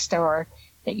elements there are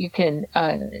that you can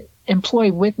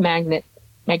employ with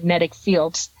magnetic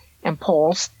fields and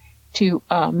poles to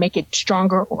make it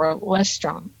stronger or less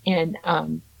strong. And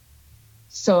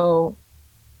so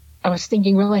I was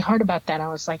thinking really hard about that. I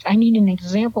was like, I need an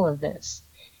example of this.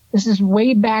 This is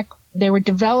way back. They were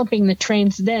developing the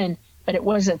trains then, but it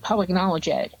wasn't public knowledge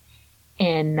yet.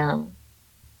 And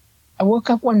I woke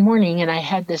up one morning and I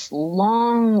had this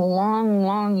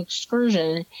long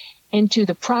excursion into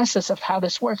the process of how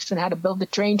this works and how to build the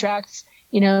train tracks,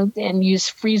 you know, and use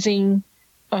freezing,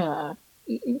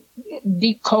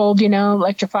 deep cold, you know,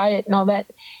 electrify it and all that.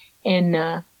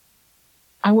 And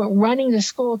I went running to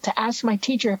school to ask my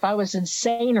teacher if I was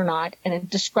insane or not, and I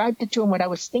described it to him what I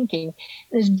was thinking.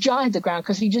 And his jaw hit the ground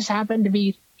because he just happened to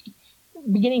be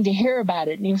beginning to hear about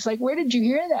it. And he was like, where did you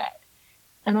hear that?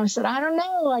 And I said, I don't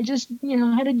know. I just, you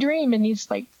know, had a dream. And he's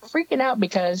like freaking out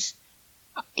because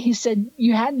he said,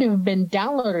 you had to have been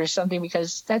downloaded or something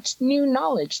because that's new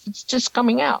knowledge. It's just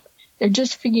coming out. They're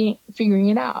just figuring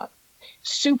it out.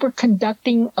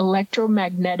 Superconducting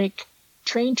electromagnetic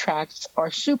train tracks are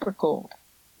super cooled.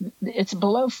 It's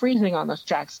below freezing on those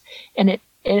tracks, and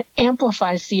it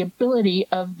amplifies the ability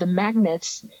of the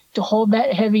magnets to hold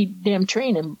that heavy damn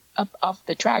train up off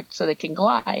the track so they can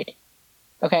glide.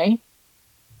 Okay?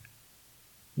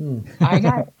 I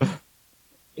got it.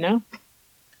 You know?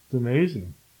 It's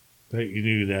amazing that you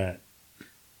do that.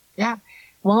 Yeah.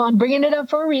 Well, I'm bringing it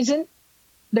up for a reason.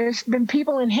 There's been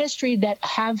people in history that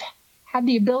have had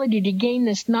the ability to gain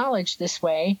this knowledge this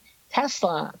way.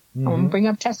 Tesla. I'm going to bring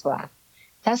up Tesla.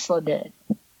 Tesla did.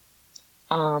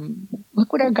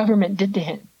 Look what our government did to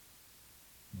him.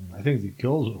 I think they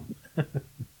killed him.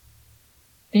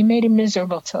 They made him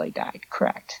miserable till he died,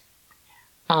 correct.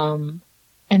 And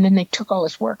then they took all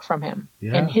his work from him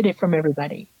and hid it from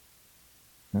everybody.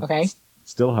 Okay?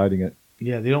 Still hiding it.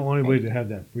 Yeah, they don't want anybody to have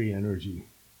that free energy.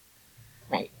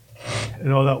 Right.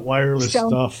 And all that wireless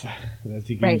stuff that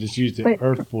you can just use the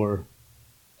earth for.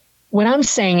 What I'm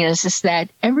saying is that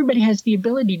everybody has the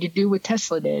ability to do what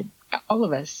Tesla did. All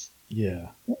of us. Yeah.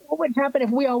 What would happen if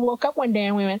we all woke up one day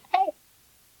and we went, hey,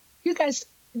 you guys,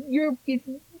 you're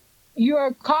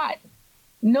caught.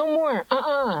 No more.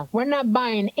 We're not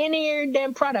buying any of your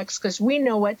damn products because we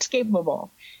know what's capable.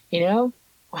 You know?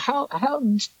 How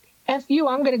F you,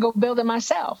 I'm going to go build it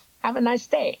myself. Have a nice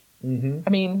day. I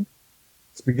mean.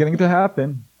 It's beginning to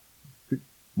happen.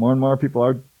 more and more people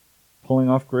are pulling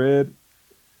off grid.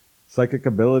 Psychic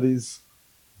abilities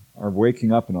are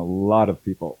waking up in a lot of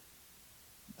people.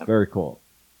 It's very cool.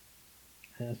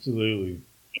 Absolutely.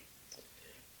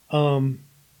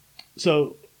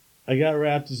 So I got to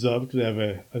wrap this up because I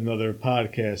have another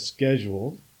podcast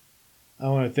scheduled. I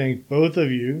want to thank both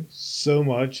of you so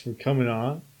much for coming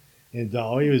on. And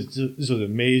Dolly, this was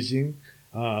amazing.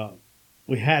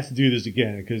 We have to do this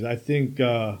again because I think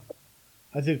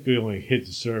we only hit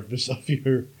the surface of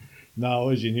your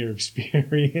knowledge and your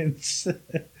experience.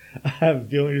 I have a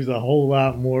feeling there's a whole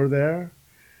lot more there.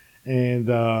 And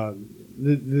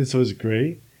this was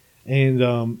great. And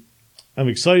I'm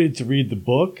excited to read the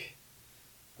book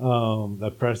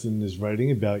that Preston is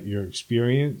writing about your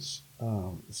experience.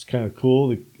 It's kind of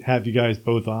cool to have you guys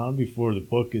both on before the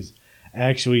book is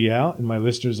actually out, and my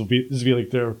listeners will be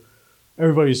like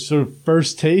everybody's sort of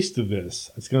first taste of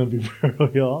this. It's going to be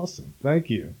really awesome. Thank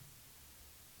you.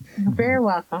 You're very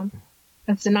welcome.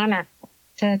 It's an honor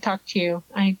to talk to you.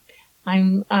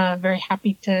 I'm very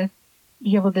happy to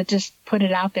be able to just put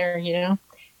it out there. You know,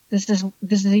 this is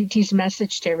ET's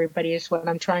message to everybody is what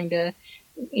I'm trying to,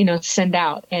 send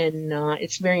out, and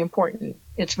it's very important.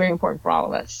 It's very important for all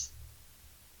of us,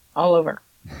 all over.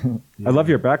 I love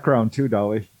your background too,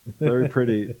 Dolly. Very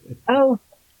pretty. Oh,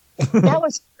 that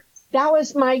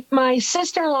was my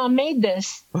sister-in-law made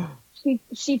this.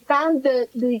 She found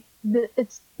the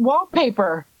it's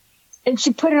wallpaper, and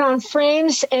she put it on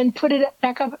frames and put it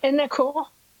back up. Isn't that cool?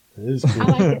 It is cool. I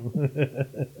like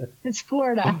it. It's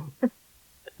Florida.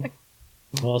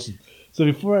 Awesome. So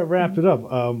before I wrap it up,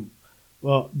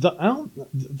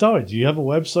 Dolly, do you have a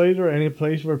website or any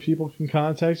place where people can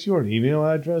contact you, or an email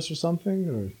address or something?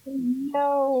 Or?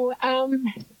 No,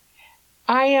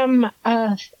 I am.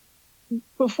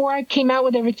 Before I came out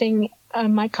with everything,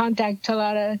 my contact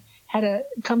Talata had a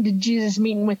come to Jesus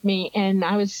meeting with me, and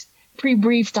I was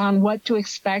pre-briefed on what to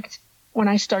expect when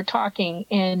I start talking,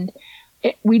 and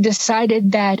we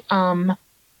decided that that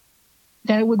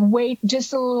I would wait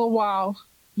just a little while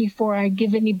before I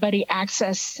give anybody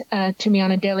access to me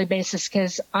on a daily basis,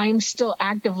 because I'm still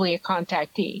actively a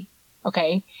contactee,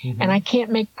 okay? Mm-hmm. And I can't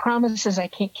make promises I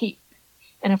can't keep.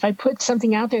 And if I put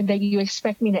something out there that you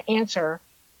expect me to answer,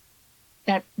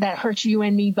 that hurts you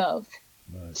and me both.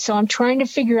 Right. So I'm trying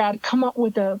to come up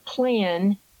with a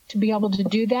plan to be able to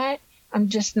do that. I'm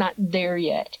just not there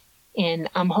yet. And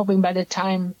I'm hoping by the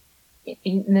time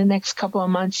in the next couple of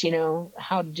months,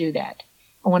 how to do that.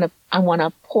 I want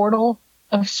a portal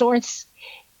of sorts,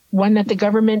 one that the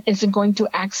government isn't going to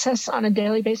access on a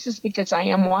daily basis because I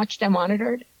am watched and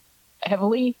monitored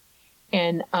heavily.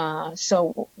 And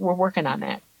so we're working on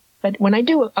that. But when I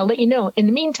do, I'll let you know. In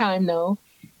the meantime, though,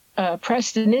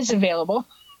 Preston is available.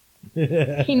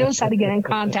 He knows how to get in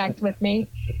contact with me.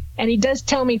 And he does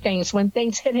tell me things when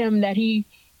things hit him that he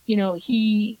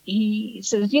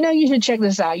says, you should check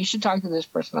this out. You should talk to this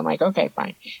person. I'm like, okay,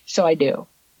 fine. So I do,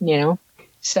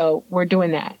 So we're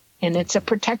doing that. And it's a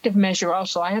protective measure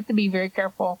also. I have to be very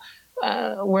careful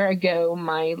where I go.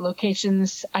 My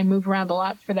locations, I move around a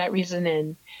lot for that reason.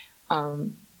 And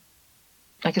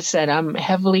like I said, I'm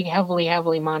heavily, heavily,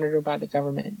 heavily monitored by the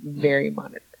government. Very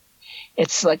monitored.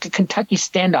 It's like a Kentucky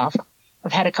standoff.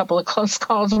 I've had a couple of close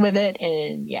calls with it,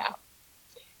 and yeah,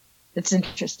 it's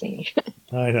interesting.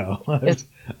 I know.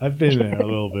 I've been there a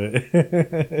little bit.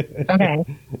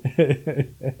 Okay.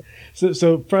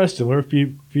 So Preston, where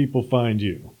people find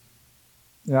you?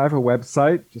 Yeah, I have a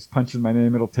website. Just punch in my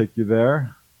name; it'll take you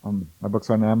there. My books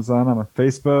are on Amazon. I'm on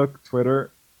Facebook,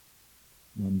 Twitter,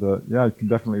 and you can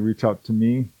definitely reach out to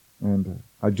me. And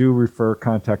I do refer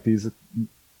contactees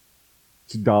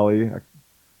to Dolly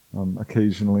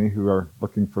occasionally who are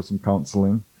looking for some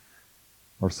counseling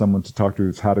or someone to talk to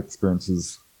who's had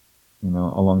experiences,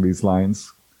 along these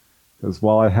lines. Because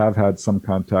while I have had some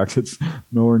contact, it's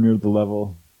nowhere near the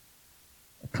level,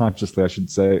 consciously I should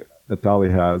say, that Dolly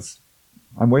has.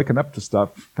 I'm waking up to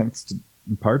stuff thanks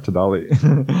in part to Dolly,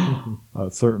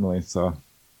 certainly. So,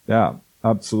 yeah,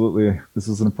 absolutely. This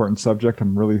is an important subject.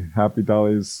 I'm really happy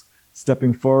Dolly's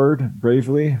stepping forward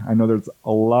bravely. I know there's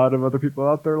a lot of other people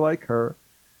out there like her.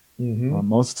 Mm-hmm.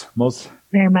 Most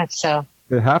very much so.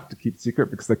 They have to keep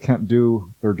secret because they can't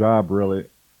do their job really.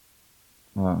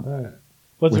 Right.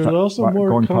 But there's also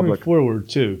more coming forward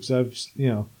too. Because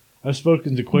I've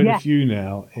spoken to quite a few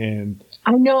now, and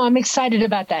I know I'm excited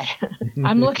about that.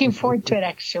 I'm looking forward to it.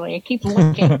 Actually, I keep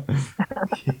looking.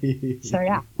 So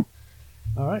yeah.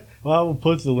 All right. Well, I will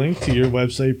put the link to your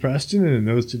website, Preston, in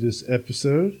the notes to this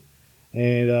episode.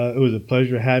 And it was a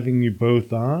pleasure having you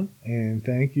both on, and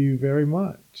thank you very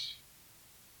much.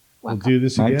 Welcome. We'll do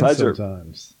this again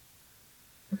sometimes.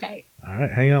 Okay. All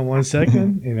right, hang on 1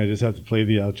 second, and I just have to play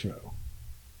the outro.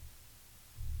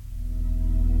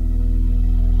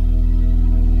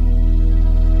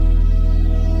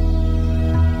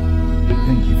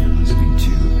 Thank you for listening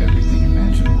to Everything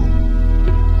Imaginable.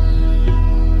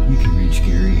 You can reach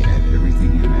Gary at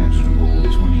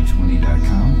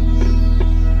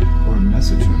everythingimaginable2020.com or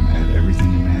message him at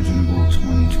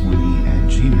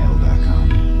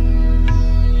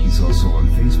everythingimaginable2020@gmail.com. He's also on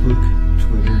Facebook,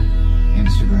 Twitter,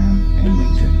 Instagram, and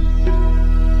LinkedIn.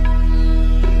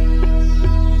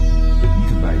 You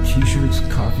can buy t-shirts,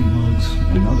 coffee mugs,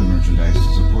 and other merchandise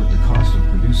to support the cost of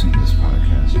producing this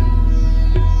podcast.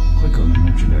 Click on the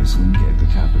merchandise link at the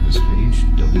top of this page,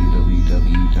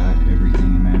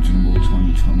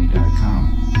 www.everythingimaginable2020.com.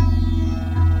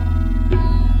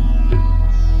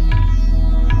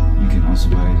 You can also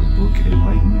buy the book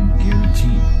Enlightenment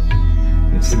Guaranteed.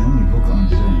 It's the only book on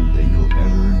today